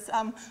caregivers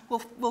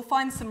will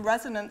find some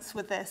resonance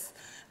with this.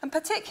 And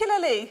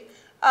particularly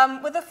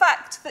with the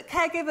fact that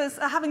caregivers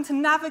are having to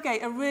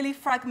navigate a really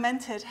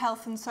fragmented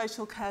health and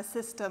social care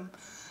system.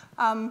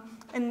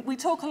 And we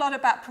talk a lot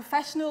about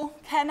professional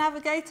care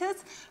navigators,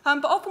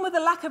 but often with a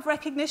lack of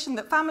recognition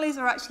that families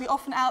are actually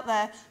often out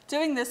there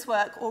doing this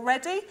work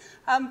already,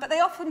 but they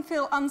often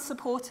feel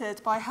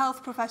unsupported by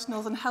health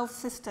professionals and health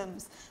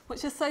systems,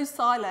 which are so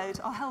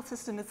siloed. Our health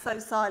system is so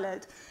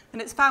siloed,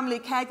 and it's family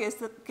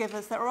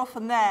caregivers that are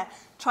often there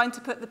trying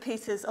to put the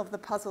pieces of the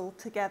puzzle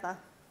together.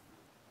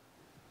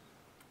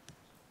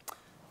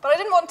 But I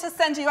didn't want to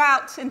send you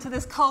out into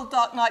this cold,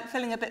 dark night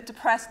feeling a bit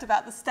depressed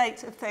about the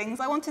state of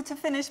things. I wanted to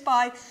finish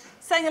by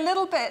saying a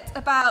little bit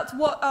about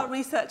what our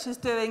research is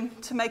doing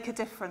to make a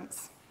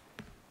difference.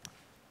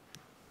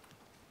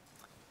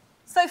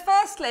 So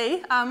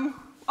firstly,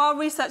 our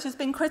research has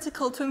been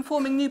critical to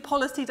informing new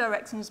policy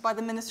directions by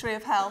the Ministry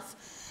of Health.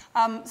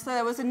 So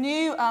there was a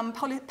new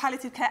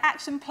palliative care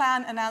action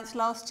plan announced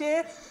last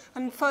year,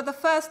 and for the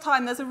first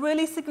time there's a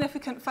really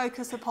significant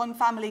focus upon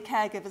family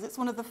caregivers. It's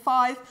one of the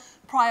 5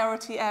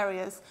 priority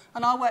areas,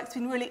 and our work's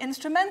been really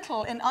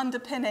instrumental in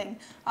underpinning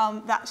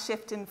that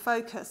shift in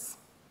focus.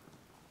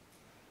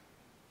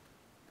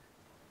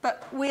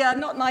 But we are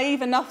not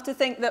naive enough to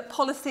think that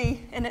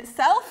policy in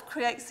itself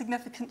creates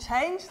significant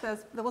change.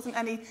 There wasn't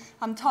any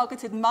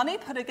targeted money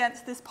put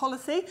against this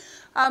policy.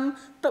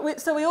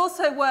 So we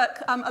also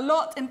work a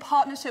lot in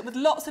partnership with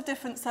lots of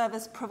different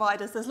service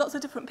providers. There's lots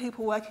of different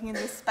people working in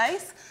this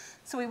space.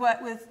 So we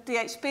work with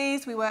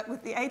DHBs, we work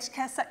with the aged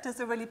care sector is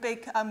a really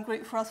big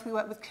group for us, we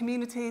work with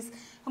communities,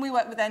 and we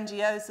work with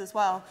NGOs as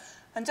well.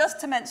 And just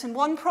to mention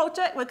one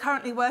project, we're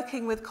currently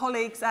working with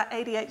colleagues at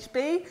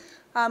ADHB,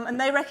 and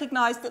they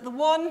recognise that the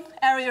one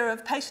area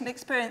of patient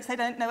experience they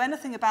don't know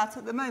anything about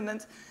at the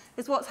moment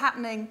is what's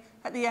happening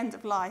at the end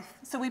of life.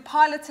 So we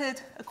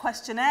piloted a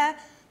questionnaire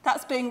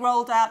that's being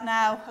rolled out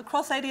now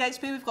across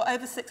ADHB. We've got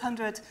over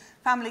 600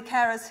 family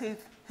carers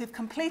who've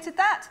completed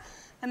that,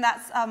 and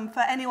that's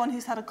for anyone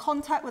who's had a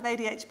contact with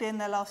ADHB in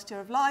their last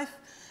year of life.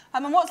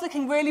 And what's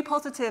looking really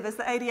positive is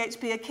that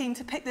ADHB are keen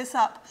to pick this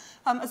up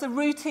as a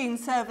routine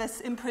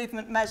service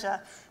improvement measure.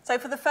 So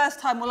for the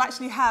first time, we'll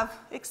actually have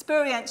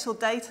experiential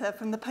data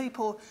from the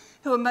people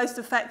who are most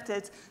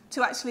affected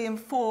to actually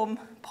inform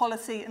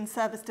policy and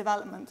service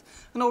development.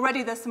 And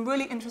already there's some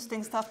really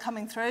interesting stuff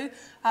coming through,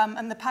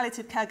 and the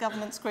Palliative Care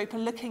Governance Group are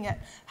looking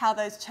at how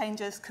those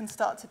changes can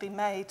start to be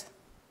made.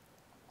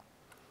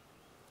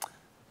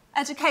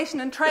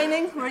 Education and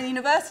training, we're a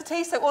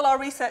university, so all our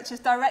research is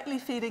directly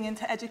feeding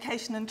into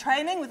education and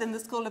training within the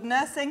School of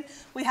Nursing.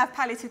 We have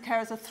palliative care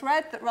as a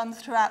thread that runs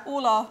throughout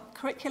all our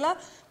curricula.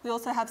 We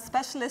also have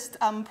specialist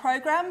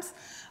programs,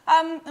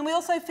 and we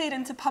also feed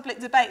into public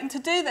debate. And to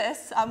do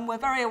this, we're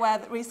very aware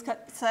that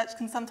research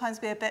can sometimes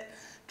be a bit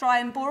dry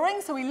and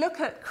boring, so we look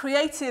at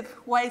creative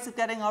ways of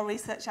getting our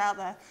research out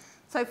there.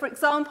 So, for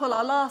example,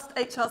 our last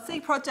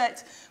HRC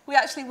project, we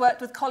actually worked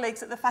with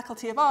colleagues at the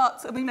Faculty of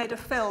Arts, and we made a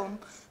film.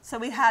 So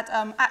we had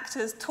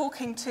actors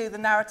talking to the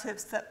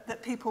narratives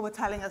that people were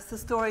telling us, the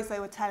stories they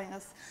were telling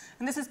us.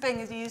 And this is being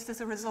used as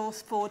a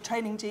resource for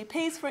training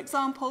GPs, for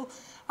example,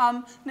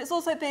 and it's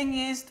also being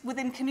used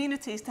within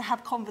communities to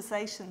have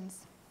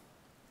conversations.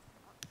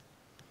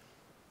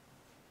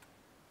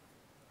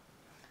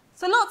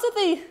 So lots of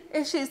the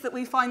issues that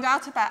we find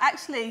out about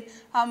actually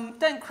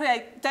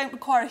don't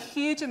require a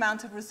huge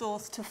amount of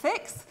resource to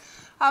fix.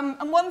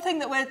 And one thing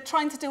that we're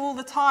trying to do all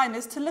the time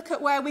is to look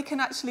at where we can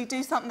actually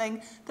do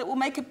something that will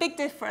make a big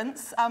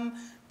difference,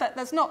 but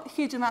there's not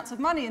huge amounts of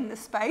money in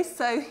this space,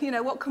 so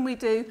what can we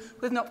do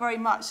with not very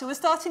much? So we're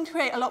starting to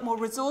create a lot more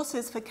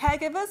resources for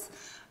caregivers.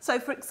 So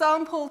for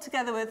example,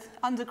 together with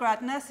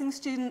undergrad nursing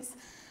students,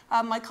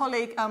 my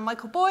colleague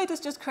Michael Boyd has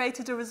just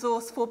created a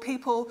resource for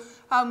people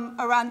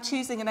around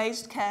choosing an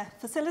aged care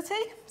facility.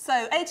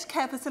 So aged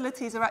care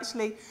facilities are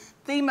actually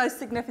the most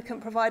significant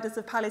providers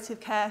of palliative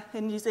care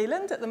in New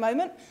Zealand at the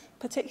moment,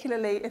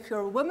 particularly if you're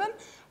a woman.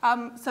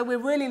 So we're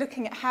really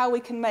looking at how we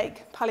can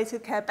make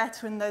palliative care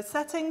better in those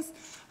settings.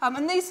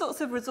 And these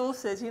sorts of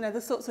resources,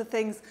 the sorts of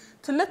things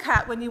to look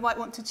at when you might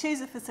want to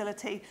choose a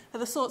facility, are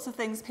the sorts of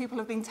things people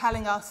have been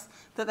telling us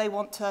that they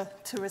want to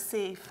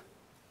receive.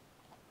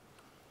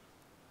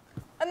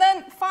 And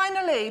then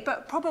finally,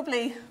 but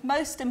probably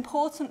most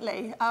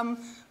importantly,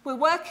 we're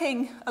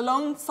working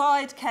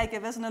alongside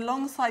caregivers and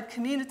alongside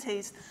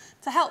communities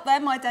to help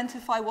them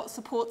identify what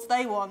supports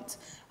they want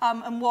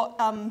and what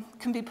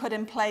can be put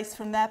in place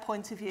from their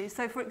point of view.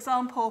 So for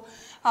example,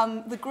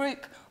 the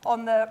group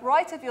on the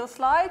right of your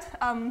slide,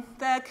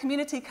 they're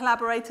community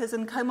collaborators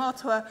and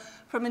kaumātua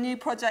from a new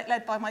project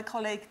led by my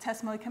colleague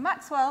Tess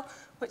Moika-Maxwell,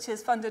 which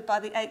is funded by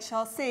the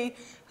HRC,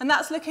 and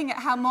that's looking at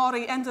how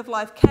Māori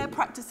end-of-life care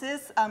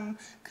practices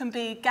can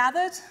be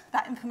gathered,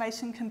 that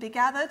information can be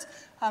gathered,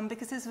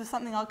 because this was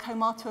something our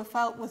kaumātua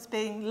felt was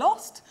being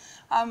lost,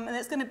 and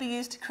it's going to be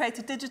used to create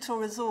a digital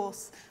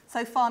resource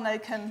so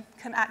whānau can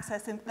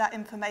access that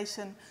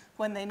information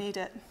when they need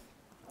it.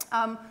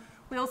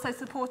 We also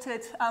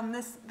supported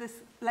this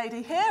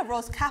lady here,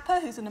 Ros Kappa,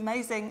 who's an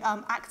amazing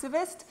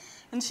activist,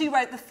 and she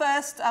wrote the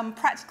first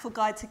practical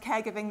guide to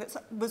caregiving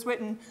that was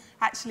written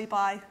actually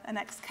by an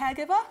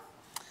ex-caregiver.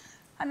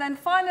 And then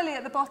finally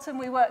at the bottom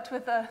we worked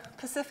with the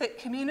Pacific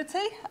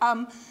community,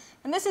 and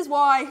this is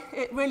why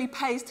it really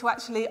pays to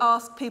actually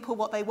ask people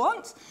what they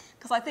want,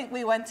 because I think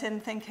we went in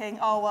thinking,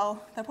 oh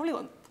well, they probably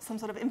want some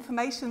sort of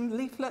information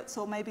leaflets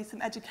or maybe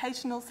some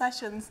educational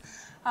sessions.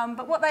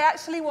 But what they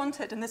actually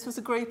wanted, and this was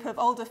a group of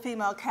older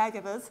female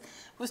caregivers,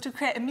 was to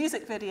create a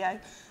music video.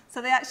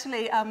 So they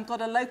actually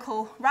got a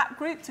local rap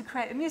group to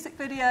create a music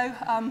video.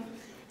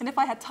 And if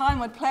I had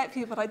time, I'd play it for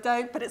you, but I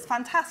don't. But it's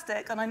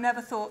fantastic, and I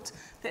never thought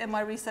that in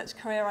my research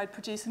career I'd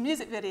produce a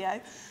music video.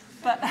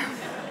 But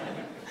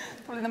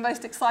probably the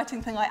most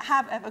exciting thing I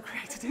have ever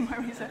created in my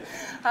research.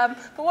 But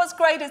what's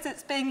great is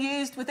it's being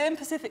used within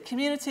Pacific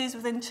communities,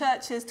 within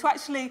churches, to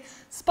actually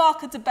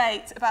spark a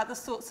debate about the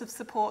sorts of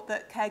support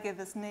that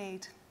caregivers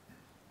need.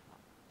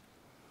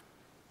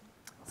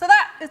 So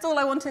that is all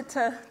I wanted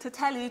to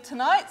tell you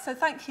tonight, so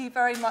thank you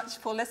very much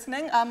for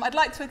listening. I'd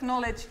like to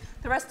acknowledge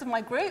the rest of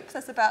my group.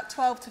 There's about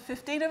 12 to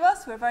 15 of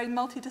us. We're a very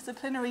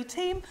multidisciplinary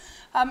team.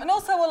 And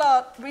also all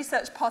our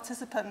research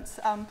participants,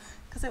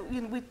 because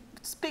we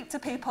speak to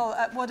people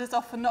at what is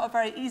often not a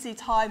very easy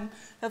time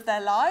of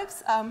their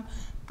lives.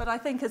 But I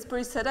think, as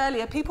Bruce said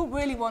earlier, people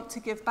really want to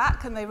give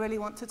back and they really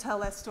want to tell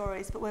their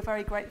stories, but we're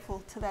very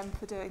grateful to them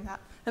for doing that.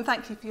 And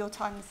thank you for your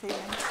time this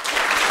evening.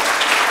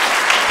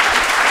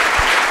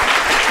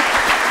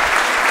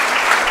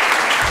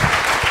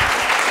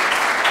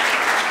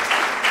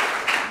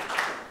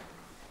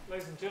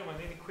 Ladies and gentlemen,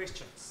 any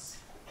questions?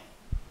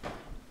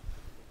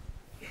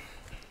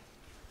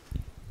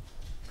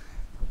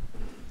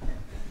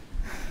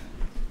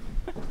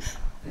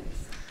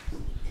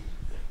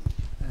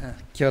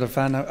 Kia ora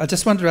whānau. I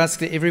just wanted to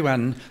ask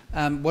everyone,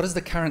 what is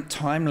the current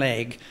time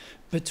lag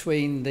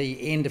between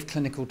the end of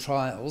clinical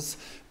trials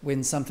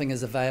when something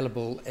is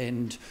available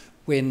and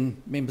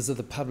when members of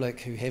the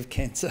public who have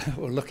cancer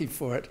or looking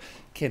for it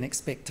can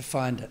expect to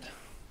find it?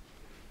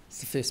 It's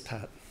the first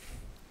part.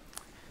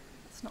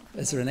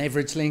 Is there an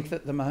average length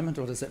at the moment,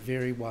 or does it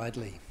vary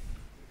widely?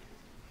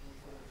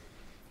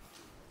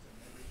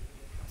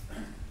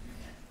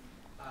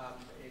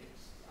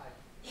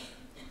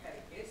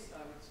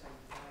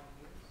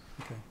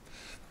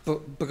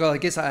 Because I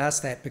guess I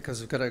asked that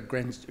because I've got a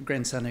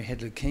grandson who had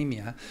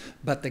leukemia,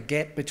 but the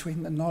gap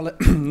between the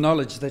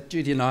knowledge that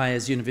Judy and I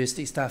as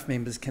university staff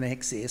members can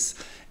access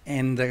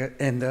and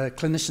the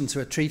clinicians who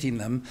are treating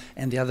them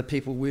and the other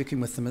people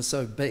working with them is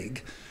so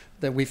big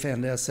that we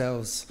found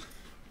ourselves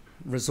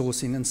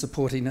resourcing and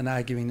supporting and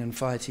arguing and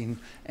fighting.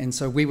 And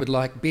so we would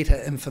like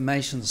better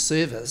information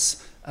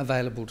service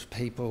available to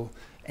people,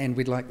 and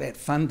we'd like that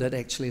funded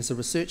actually as a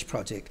research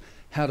project.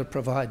 How to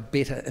provide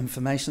better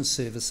information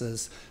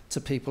services to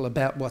people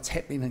about what's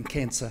happening in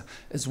cancer.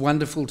 It's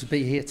wonderful to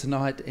be here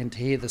tonight and to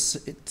hear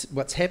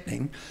what's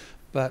happening,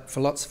 but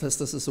for lots of us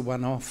this is a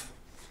one-off.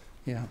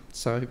 Yeah,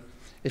 so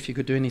if you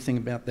could do anything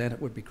about that,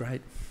 it would be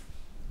great.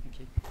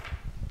 Thank you.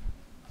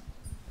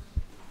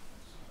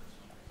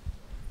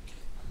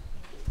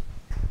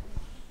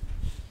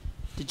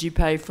 Did you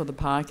pay for the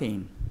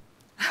parking?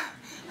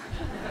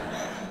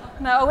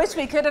 No, I wish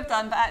we could have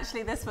done, but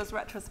actually this was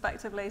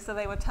retrospectively, so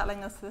they were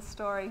telling us this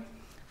story.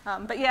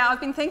 But yeah,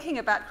 I've been thinking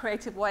about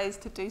creative ways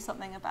to do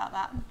something about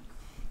that.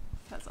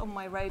 That's on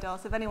my radar,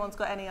 so if anyone's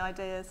got any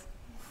ideas.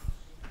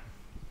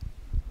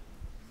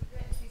 We've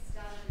actually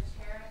started a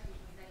charity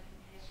where they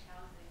can have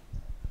housing.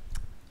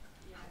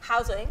 Yeah.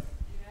 Housing?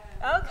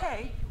 Yeah.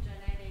 Okay. People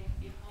donating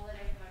their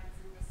holiday homes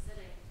in the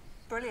city.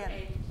 Brilliant.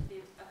 And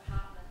their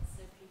apartments,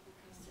 so people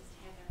can just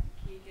have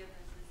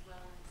caregivers as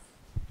well as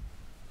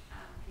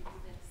people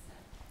that are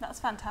sick. That's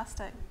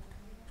fantastic.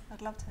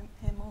 I'd love to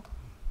hear more.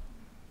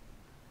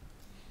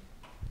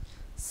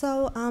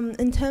 So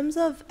in terms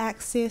of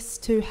access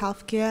to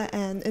healthcare,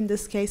 and in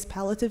this case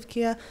palliative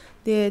care,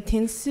 there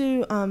tends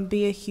to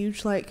be a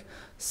huge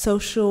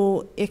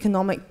social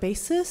economic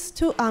basis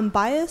to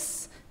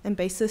bias and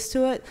basis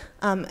to it.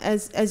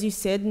 As you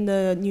said in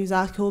the news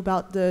article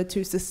about the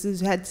two sisters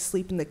who had to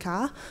sleep in the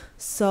car.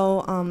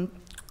 So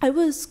I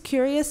was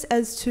curious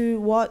as to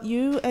what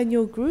you and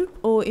your group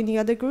or any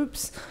other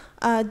groups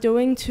are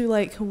doing to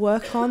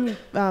work on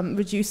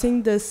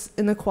reducing this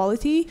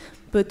inequality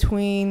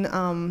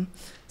between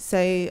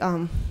say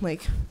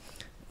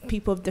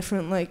people of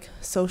different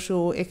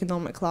social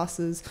economic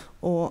classes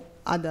or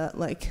other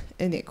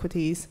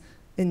inequities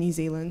in New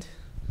Zealand.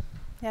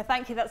 Yeah,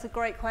 thank you. That's a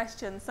great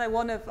question. So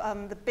one of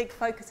the big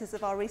focuses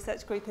of our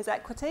research group is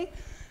equity.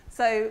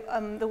 So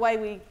the way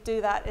we do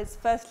that is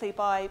firstly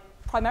by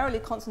primarily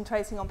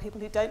concentrating on people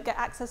who don't get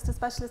access to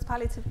specialist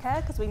palliative care,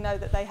 because we know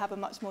that they have a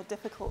much more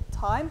difficult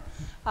time.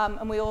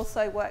 And we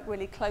also work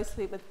really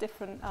closely with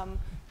different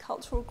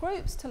cultural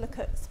groups to look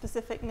at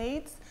specific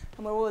needs.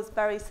 And we're always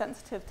very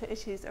sensitive to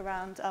issues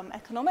around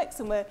economics.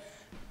 And we're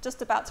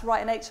just about to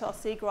write an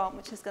HRC grant,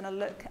 which is going to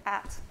look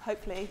at,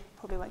 hopefully,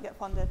 probably won't get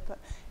funded, but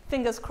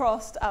fingers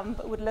crossed,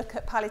 but would look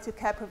at palliative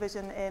care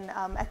provision in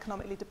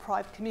economically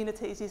deprived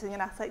communities using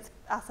an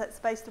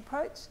assets-based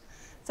approach.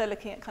 So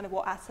looking at kind of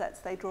what assets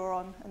they draw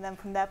on, and then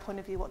from their point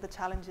of view, what the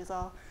challenges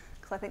are.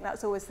 Because I think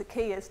that's always the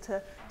key, is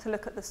to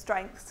look at the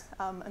strengths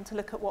and to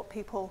look at what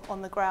people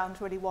on the ground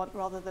really want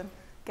rather than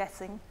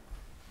guessing.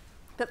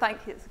 But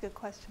thank you, it's a good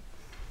question.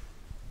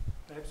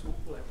 Perhaps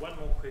we'll have one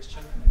more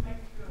question. I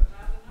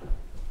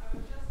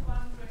was just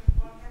wondering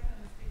what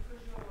happens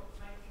because you're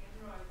making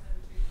inroads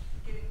into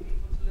getting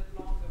people to live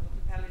longer with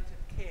the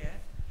palliative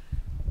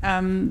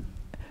care.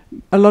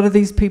 A lot of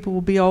these people will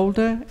be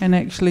older, and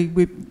actually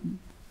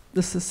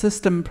the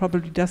system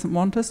probably doesn't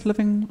want us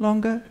living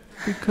longer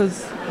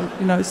because,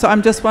 so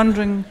I'm just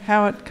wondering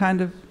how it kind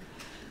of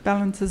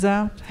balances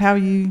out, how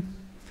you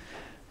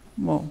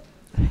know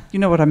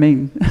what I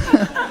mean.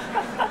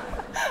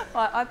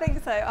 Well, I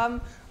think so.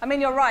 I mean,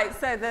 you're right.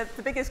 So the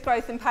biggest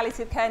growth in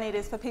palliative care need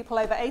is for people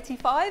over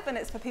 85, and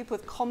it's for people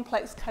with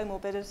complex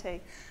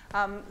comorbidity.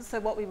 So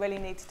what we really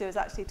need to do is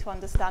actually to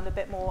understand a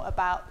bit more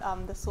about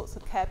the sorts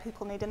of care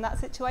people need in that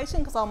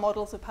situation, because our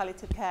models of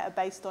palliative care are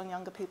based on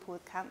younger people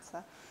with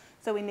cancer.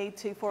 So we need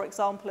to, for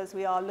example, as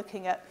we are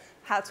looking at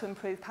how to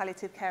improve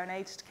palliative care and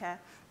aged care,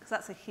 because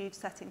that's a huge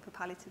setting for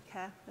palliative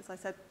care. As I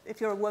said,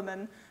 if you're a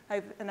woman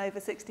over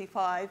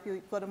 65,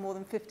 you've got a more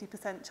than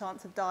 50%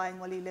 chance of dying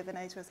while you live in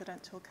age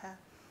residential care.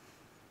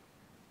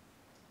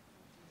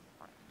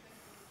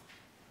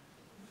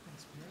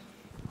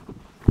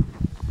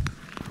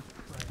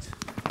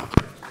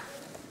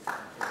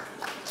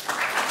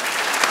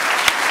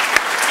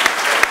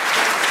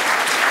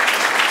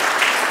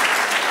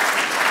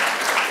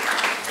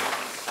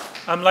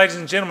 Ladies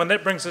and gentlemen,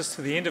 that brings us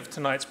to the end of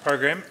tonight's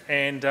program,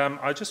 and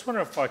I just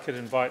wonder if I could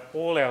invite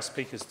all our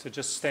speakers to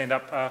just stand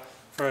up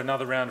for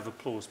another round of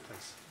applause,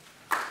 please.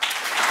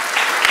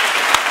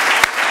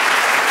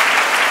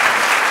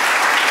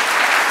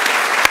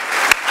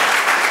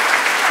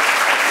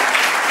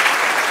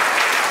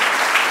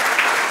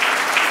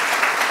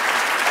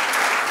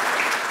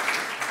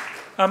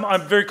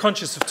 I'm very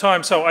conscious of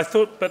time, so I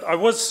thought, but I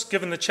was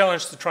given the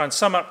challenge to try and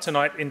sum up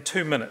tonight in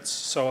 2 minutes,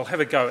 so I'll have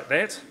a go at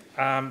that,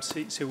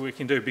 see what we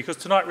can do, because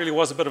tonight really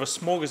was a bit of a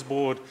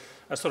smorgasbord,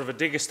 a sort of a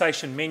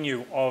degustation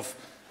menu of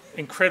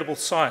incredible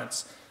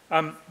science.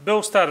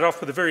 Bill started off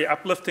with a very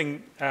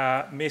uplifting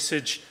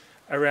message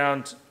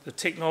around the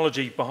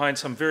technology behind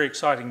some very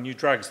exciting new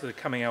drugs that are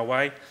coming our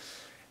way.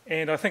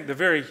 And I think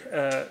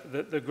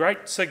the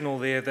great signal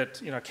there that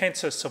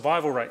cancer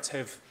survival rates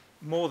have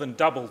more than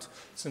doubled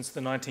since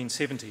the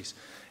 1970s.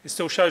 It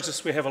still shows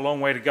us we have a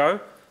long way to go,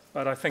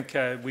 but I think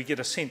we get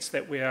a sense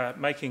that we are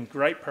making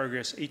great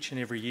progress each and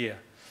every year.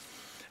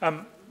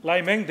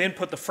 Lai-Ming then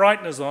put the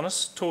frighteners on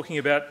us, talking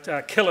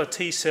about killer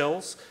T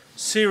cells,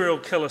 serial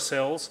killer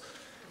cells,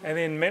 and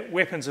then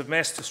weapons of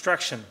mass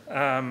destruction.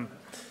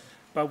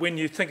 But when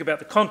you think about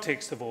the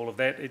context of all of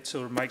that, it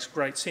sort of makes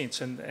great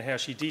sense, and how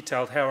she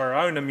detailed how our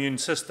own immune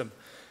system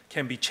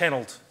can be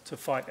channeled to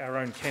fight our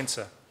own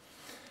cancer.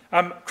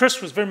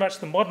 Chris was very much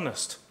the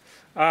modernist.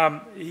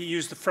 He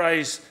used the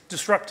phrase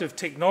disruptive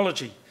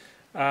technology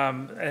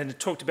and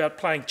talked about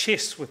playing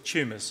chess with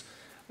tumours,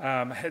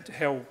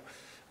 how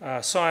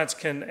science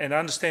can, and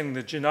understanding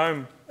the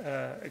genome,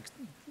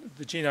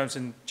 the genomes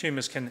in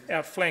tumours can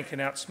outflank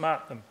and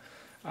outsmart them,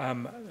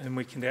 and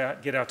we can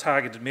get our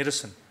targeted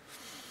medicine.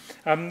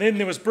 Then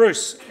there was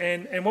Bruce,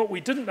 and what we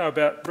didn't know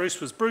about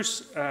Bruce was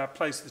Bruce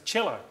plays the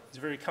cello. He's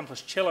a very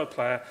accomplished cello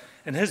player,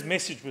 and his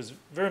message was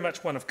very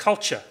much one of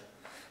culture,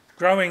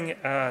 growing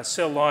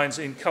cell lines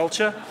in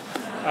culture,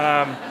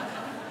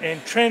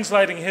 and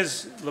translating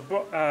his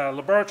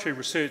laboratory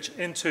research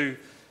into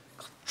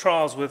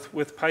trials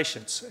with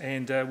patients.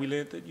 And we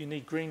learned that you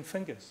need green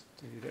fingers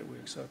to do that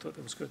work, so I thought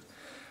that was good.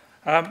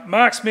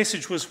 Mark's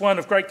message was one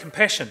of great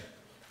compassion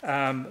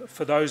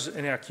for those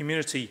in our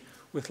community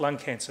with lung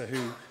cancer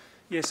who,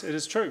 yes, it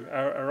is true,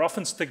 are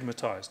often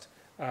stigmatised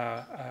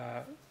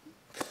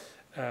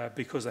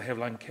because they have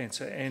lung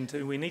cancer, and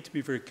we need to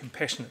be very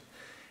compassionate.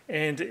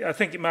 And I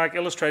think Mark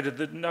illustrated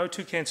that no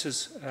two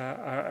cancers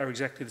are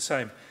exactly the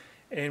same,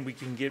 and we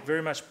can get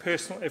very much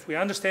personal, if we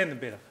understand them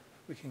better,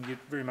 we can get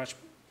very much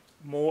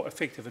more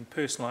effective and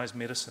personalised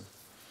medicine.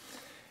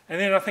 And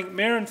then I think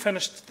Maren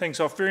finished things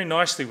off very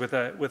nicely with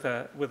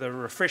a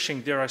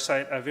refreshing, dare I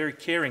say it, a very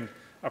caring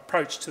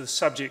approach to the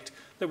subject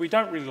that we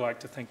don't really like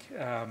to think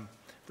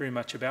very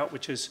much about,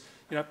 which is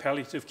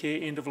palliative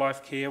care,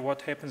 end-of-life care,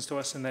 what happens to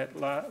us in that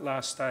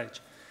last stage.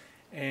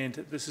 And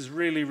this is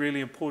really,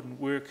 really important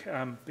work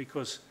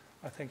because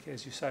I think,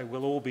 as you say,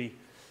 we'll all be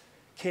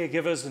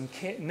caregivers and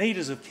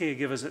needers of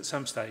caregivers at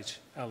some stage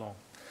along.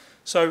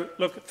 So,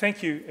 look,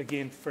 thank you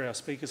again for our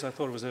speakers. I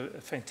thought it was a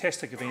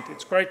fantastic event.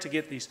 It's great to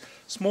get these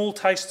small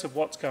tastes of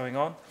what's going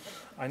on.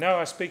 I know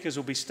our speakers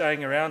will be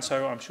staying around,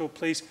 so I'm sure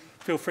please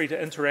feel free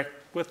to interact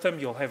with them.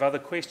 You'll have other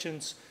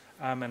questions,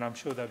 and I'm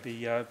sure they'll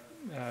be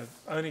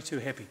only too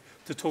happy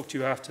to talk to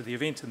you after the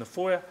event in the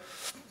foyer.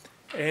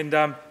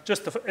 And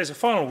just as a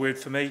final word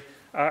for me,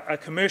 a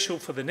commercial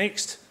for the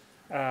next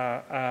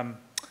event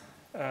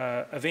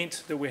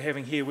that we're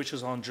having here, which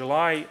is on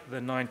July the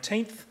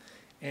 19th.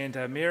 And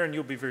Maren,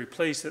 you'll be very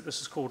pleased that this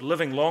is called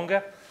Living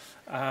Longer,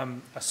 a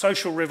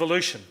social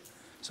revolution.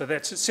 So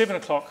that's at 7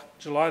 o'clock,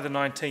 July the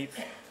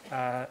 19th.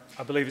 I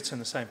believe it's in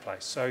the same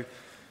place. So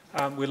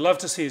we'd love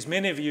to see as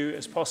many of you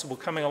as possible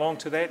coming along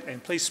to that,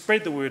 and please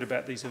spread the word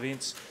about these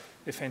events.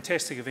 They're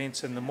fantastic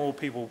events, and the more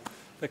people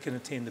that can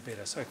attend, the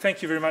better. So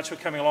thank you very much for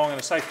coming along,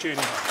 and a safe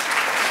journey home.